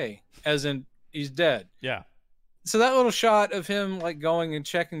okay, as in he's dead. Yeah. So that little shot of him like going and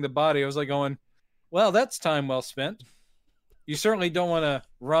checking the body, I was like going, well, that's time well spent. You certainly don't want to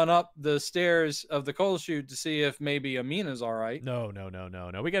run up the stairs of the coal chute to see if maybe Amina's all right. No.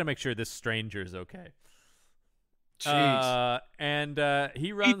 We got to make sure this stranger is okay. Jeez. And he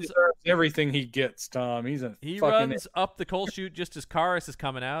He runs deserves everything he gets, Tom. he fucking runs up the coal chute just as Kharis is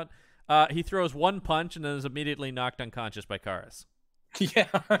coming out. He throws one punch and then is immediately knocked unconscious by Kharis. Yeah,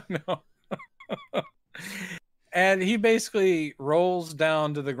 I know. And he basically rolls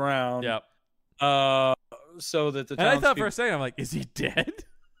down to the ground. Yep. So that the And I thought for townspeople, a second, I'm like, is he dead?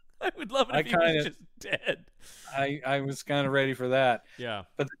 I would love it if he was just dead. I was kind of ready for that. Yeah.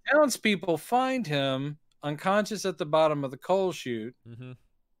 But the townspeople find him unconscious at the bottom of the coal chute, Mm-hmm.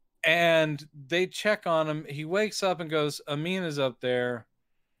 and they check on him. He wakes up and goes, Amina's up there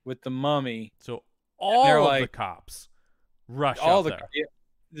with the mummy. So all they're of like- the cops rush All up the there. yeah,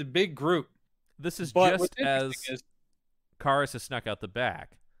 the big group. This is But just what's as interesting is, Kharis has snuck out the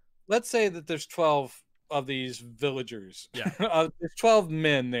back. let's say that there's 12 of these villagers. Yeah. There's 12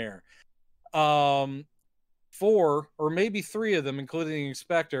 men there. 4 or maybe 3 of them, including the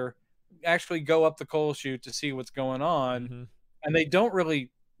inspector, actually go up the coal chute to see what's going on. Mm-hmm. And they don't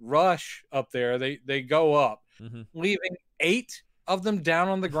really rush up there. They go up, Mm-hmm. leaving 8 of them down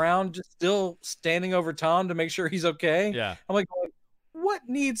on the ground, just still standing over Tom to make sure he's okay. Yeah. I'm like, what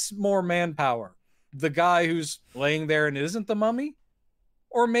needs more manpower? The guy who's laying there and isn't the mummy?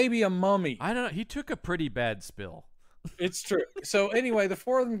 Or maybe a mummy? I don't know. He took a pretty bad spill. It's true. So anyway, the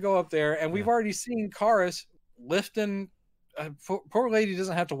 4 of them go up there, and we've already seen Kharis lifting. Poor lady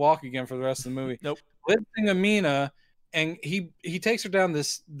doesn't have to walk again for the rest of the movie. Nope. Lifting Amina, and he takes her down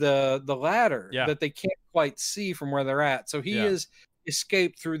the ladder that they can't quite see from where they're at. So he is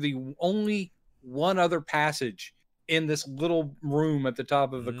escaped through the only one other passage in this little room at the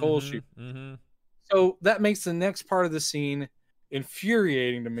top of the coal chute. Mm-hmm. So that makes the next part of the scene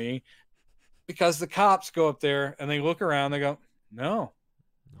infuriating to me, because the cops go up there and they look around. They go, no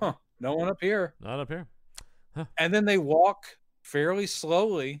one up here. Not up here. Huh. And then they walk fairly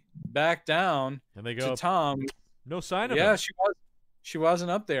slowly back down And they go, to Tom. no sign of Yeah, him. she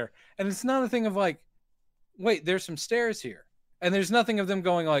wasn't up there. And it's not a thing of like, wait, there's some stairs here. And there's nothing of them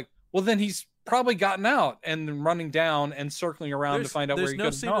going like, well, then he's probably gotten out and then running down and circling around to find out where he could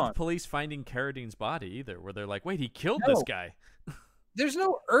have There's no scene of the police finding Carradine's body either, where they're like, wait, he killed this guy. There's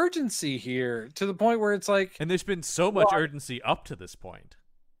no urgency here, to the point where it's like, And there's been so much urgency up to this point.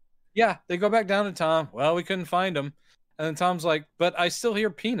 yeah, they go back down to Tom. Well, we couldn't find him. And then Tom's like, but I still hear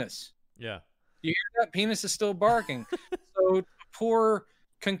penis. Yeah. You hear that? Penis is still barking. So poor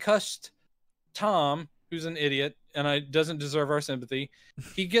concussed Tom, who's an idiot and doesn't deserve our sympathy,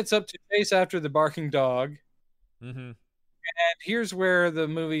 he gets up to chase after the barking dog. Mm-hmm. And here's where the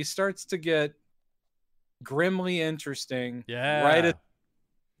movie starts to get grimly interesting. Yeah.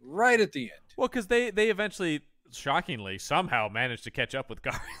 Right at the end. Well, because they eventually, shockingly, somehow managed to catch up with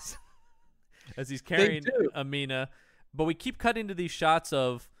Kharis as he's carrying Amina. But we keep cutting to these shots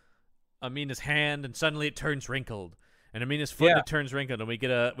of Amina's hand, and suddenly it turns wrinkled, and Amina's foot it turns wrinkled, and we get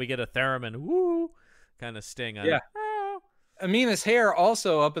a theremin woo kind of sting on it. Amina's hair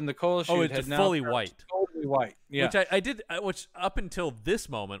also up in the coal chute. Oh, it's fully white. Totally white. Yeah. Which up until this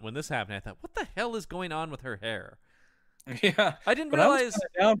moment when this happened, I thought, what the hell is going on with her hair? Yeah, I didn't but realize. I was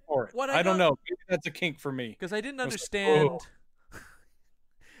kinda down for it. I don't know. Maybe that's a kink for me Because I didn't understand.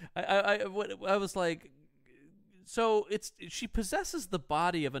 I was like, so she possesses the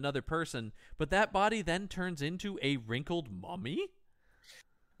body of another person, but that body then turns into a wrinkled mummy?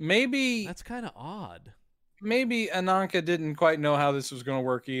 Maybe that's kind of odd. Maybe Ananka didn't quite know how this was going to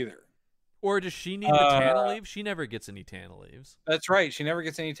work either. Or does she need the Tana leaves? She never gets any Tana leaves. That's right. She never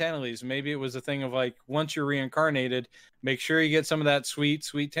gets any Tana leaves. Maybe it was a thing of like, once you're reincarnated, make sure you get some of that sweet,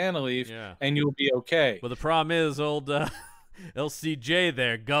 sweet Tana leaf, and you'll be okay. Well, the problem is old LCJ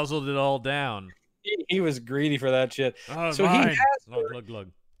there guzzled it all down. He was greedy for that shit. Oh, so mine.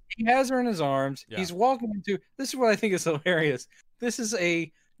 He has her in his arms. Yeah. He's walking into, this is what I think is hilarious. This is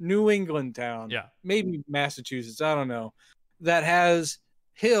a New England town, maybe Massachusetts, I don't know, that has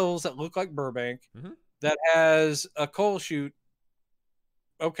hills that look like Burbank, that has a coal chute.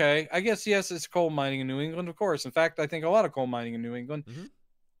 Okay, I guess, yes, it's coal mining in New England, of course. In fact, I think a lot of coal mining in New England.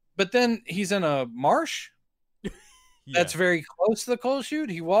 But then he's in a marsh that's very close to the coal chute.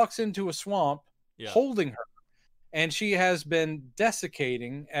 He walks into a swamp holding her, and she has been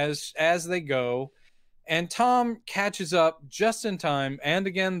desiccating as they go. And Tom catches up just in time, and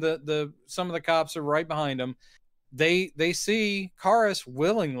again, the some of the cops are right behind him. They see Kharis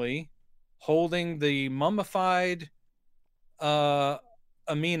willingly holding the mummified Amina /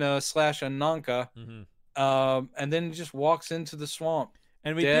 Ananka, and then he just walks into the swamp.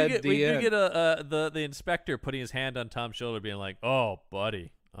 And we do get the inspector putting his hand on Tom's shoulder, being like, "Oh,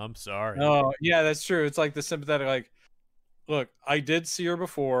 buddy, I'm sorry." Oh, yeah, that's true. It's like the sympathetic, like, look, I did see her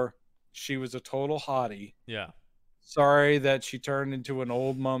before. She was a total hottie. Yeah. sorry that she turned into an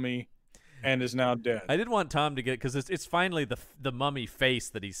old mummy and is now dead. I did want Tom to get, because it's finally the mummy face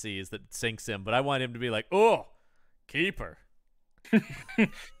that he sees that sinks him, but I want him to be like, oh, keep her.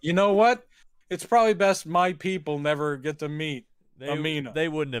 You know what? It's probably best my people never get to meet Amina. They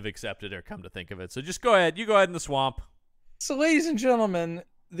wouldn't have accepted her, come to think of it. So just go ahead. You go ahead in the swamp. So, ladies and gentlemen,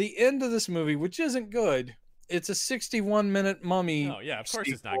 the end of this movie, which isn't good, it's a 61-minute mummy. Oh, yeah, of course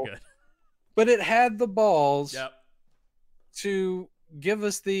sequel, it's not good. But it had the balls Yep. to give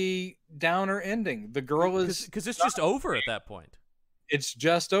us the downer ending. The girl is... Because it's just over at that point. It's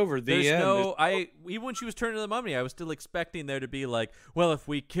just over. The There's end. Even when she was turning to the mummy, I was still expecting there to be like, well, if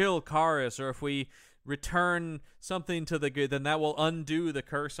we kill Kharis or if we return something to the good, then that will undo the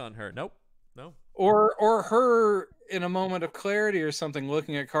curse on her. Nope. No. Or her in a moment of clarity or something,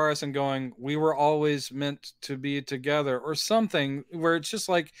 looking at Kharis and going, we were always meant to be together, or something where it's just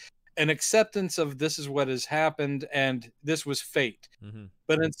like an acceptance of this is what has happened and this was fate. Mm-hmm.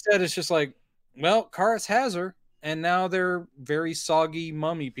 But instead it's just like, well, Kharis has her, and now they're very soggy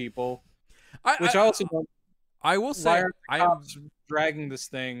mummy people. I will say, I am dragging this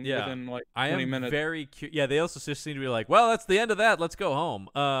thing within like 20 minutes. Very curious. Yeah, they also just seem to be like, well, that's the end of that. Let's go home.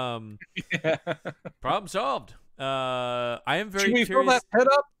 Problem solved. I am very Should we curious. fill that pit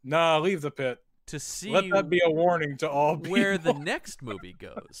up? Nah, leave the pit. To see, let that be a warning to all people. Where the next movie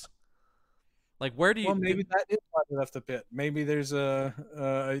goes. Like, where do you? Well, maybe that is why they left the pit. Maybe there's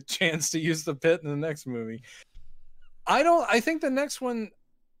a chance to use the pit in the next movie. I think the next one.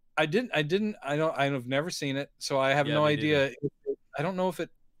 I've never seen it, so I have no idea. I don't know if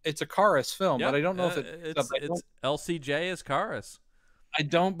it's a Kharis film, but I don't know if it's LCJ as Kharis. I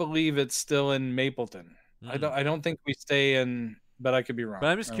don't believe it's still in Mapleton. I don't think we stay in, but I could be wrong. But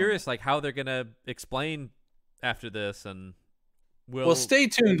I'm just curious, like how they're gonna explain after this, and well, stay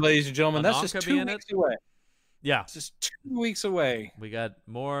tuned, ladies and gentlemen. That's just 2 weeks away. Yeah, it's just 2 weeks away. We got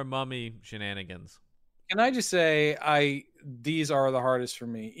more mummy shenanigans. Can I just say, these are the hardest for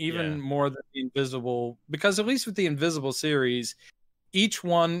me, even more than the Invisible, because at least with the Invisible series, each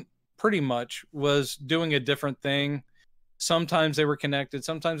one pretty much was doing a different thing. Sometimes they were connected,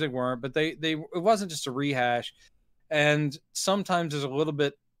 sometimes they weren't, but it wasn't just a rehash. And sometimes there's a little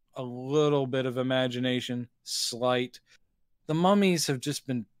bit of imagination, slight. The mummies have just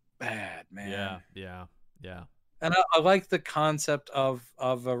been bad, man. Yeah. And I like the concept of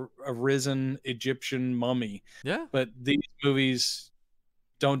a risen Egyptian mummy. Yeah. But these movies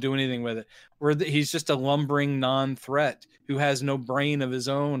don't do anything with it. Where he's just a lumbering non-threat who has no brain of his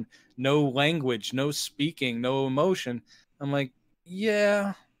own, no language, no speaking, no emotion. I'm like,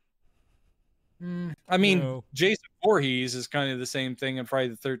 yeah. I mean, no. Jason Voorhees is kind of the same thing in Friday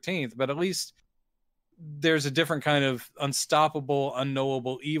the 13th, but at least there's a different kind of unstoppable,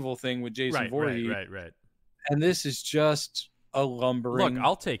 unknowable evil thing with Jason Voorhees. Right. And this is just a lumbering. Look,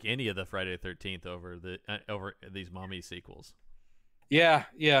 I'll take any of the Friday the 13th over these mummy sequels. Yeah.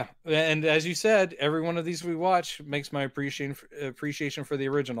 And as you said, every one of these we watch makes my appreciation for the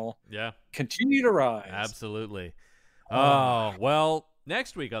original. Yeah. Continue to rise. Absolutely. Oh, well,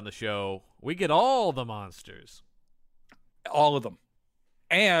 next week on the show, we get all the monsters. All of them.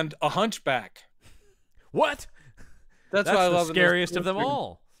 And a hunchback. What? That's what I love. The scariest of them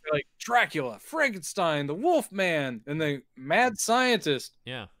all. Like Dracula, Frankenstein, the Wolfman, and the mad scientist.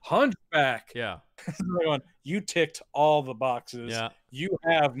 Yeah. Hunchback. Yeah. You ticked all the boxes. Yeah. You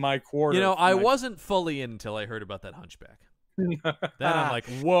have my quarter. I wasn't fully in until I heard about that hunchback. Then I'm like,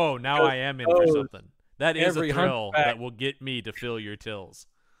 whoa, now I am in for something. That is a thrill that will get me to fill your tills.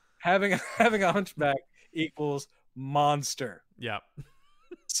 Having a hunchback equals monster. Yeah.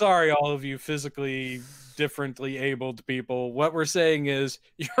 Sorry, all of you physically differently abled people. What we're saying is,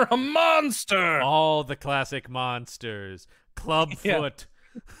 you're a monster! All the classic monsters. Clubfoot.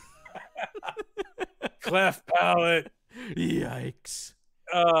 Cleft palate. Yikes.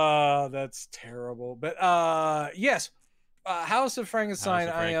 That's terrible. But, yes. House of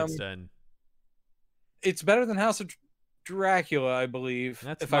Frankenstein, it's better than House of Dracula, I believe.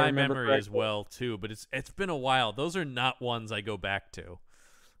 That's my memory as well, too. But it's been a while. Those are not ones I go back to.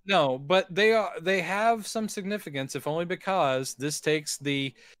 No, but they have some significance, if only because this takes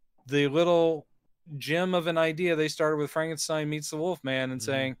the little gem of an idea they started with Frankenstein meets the Wolfman and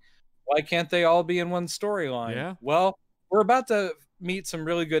saying, why can't they all be in one storyline? Yeah. Well, we're about to meet some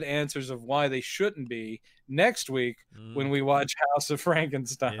really good answers of why they shouldn't be next week when we watch House of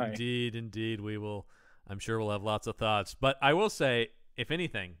Frankenstein. Indeed, we will. I'm sure we'll have lots of thoughts. But I will say, if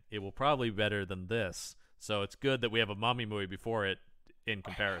anything, it will probably be better than this. So it's good that we have a mummy movie before it in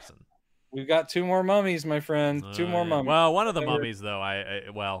comparison. We've got 2 more mummies, my friend. 2 more mummies. Well, one of the mummies, though,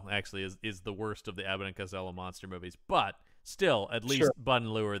 actually is the worst of the Abbott and Costello monster movies. But still, at least Bud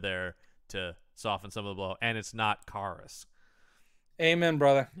and Lou are there to soften some of the blow, and it's not Kharis. Amen,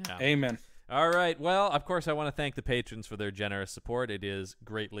 brother. Yeah. Amen. All right. Well, of course, I want to thank the patrons for their generous support. It is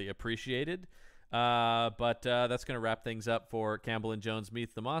greatly appreciated. But that's going to wrap things up for Campbell and Jones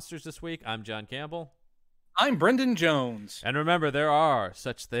Meet the Monsters this week. I'm John Campbell. I'm Brendan Jones. And remember, there are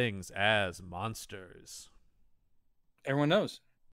such things as monsters. Everyone knows.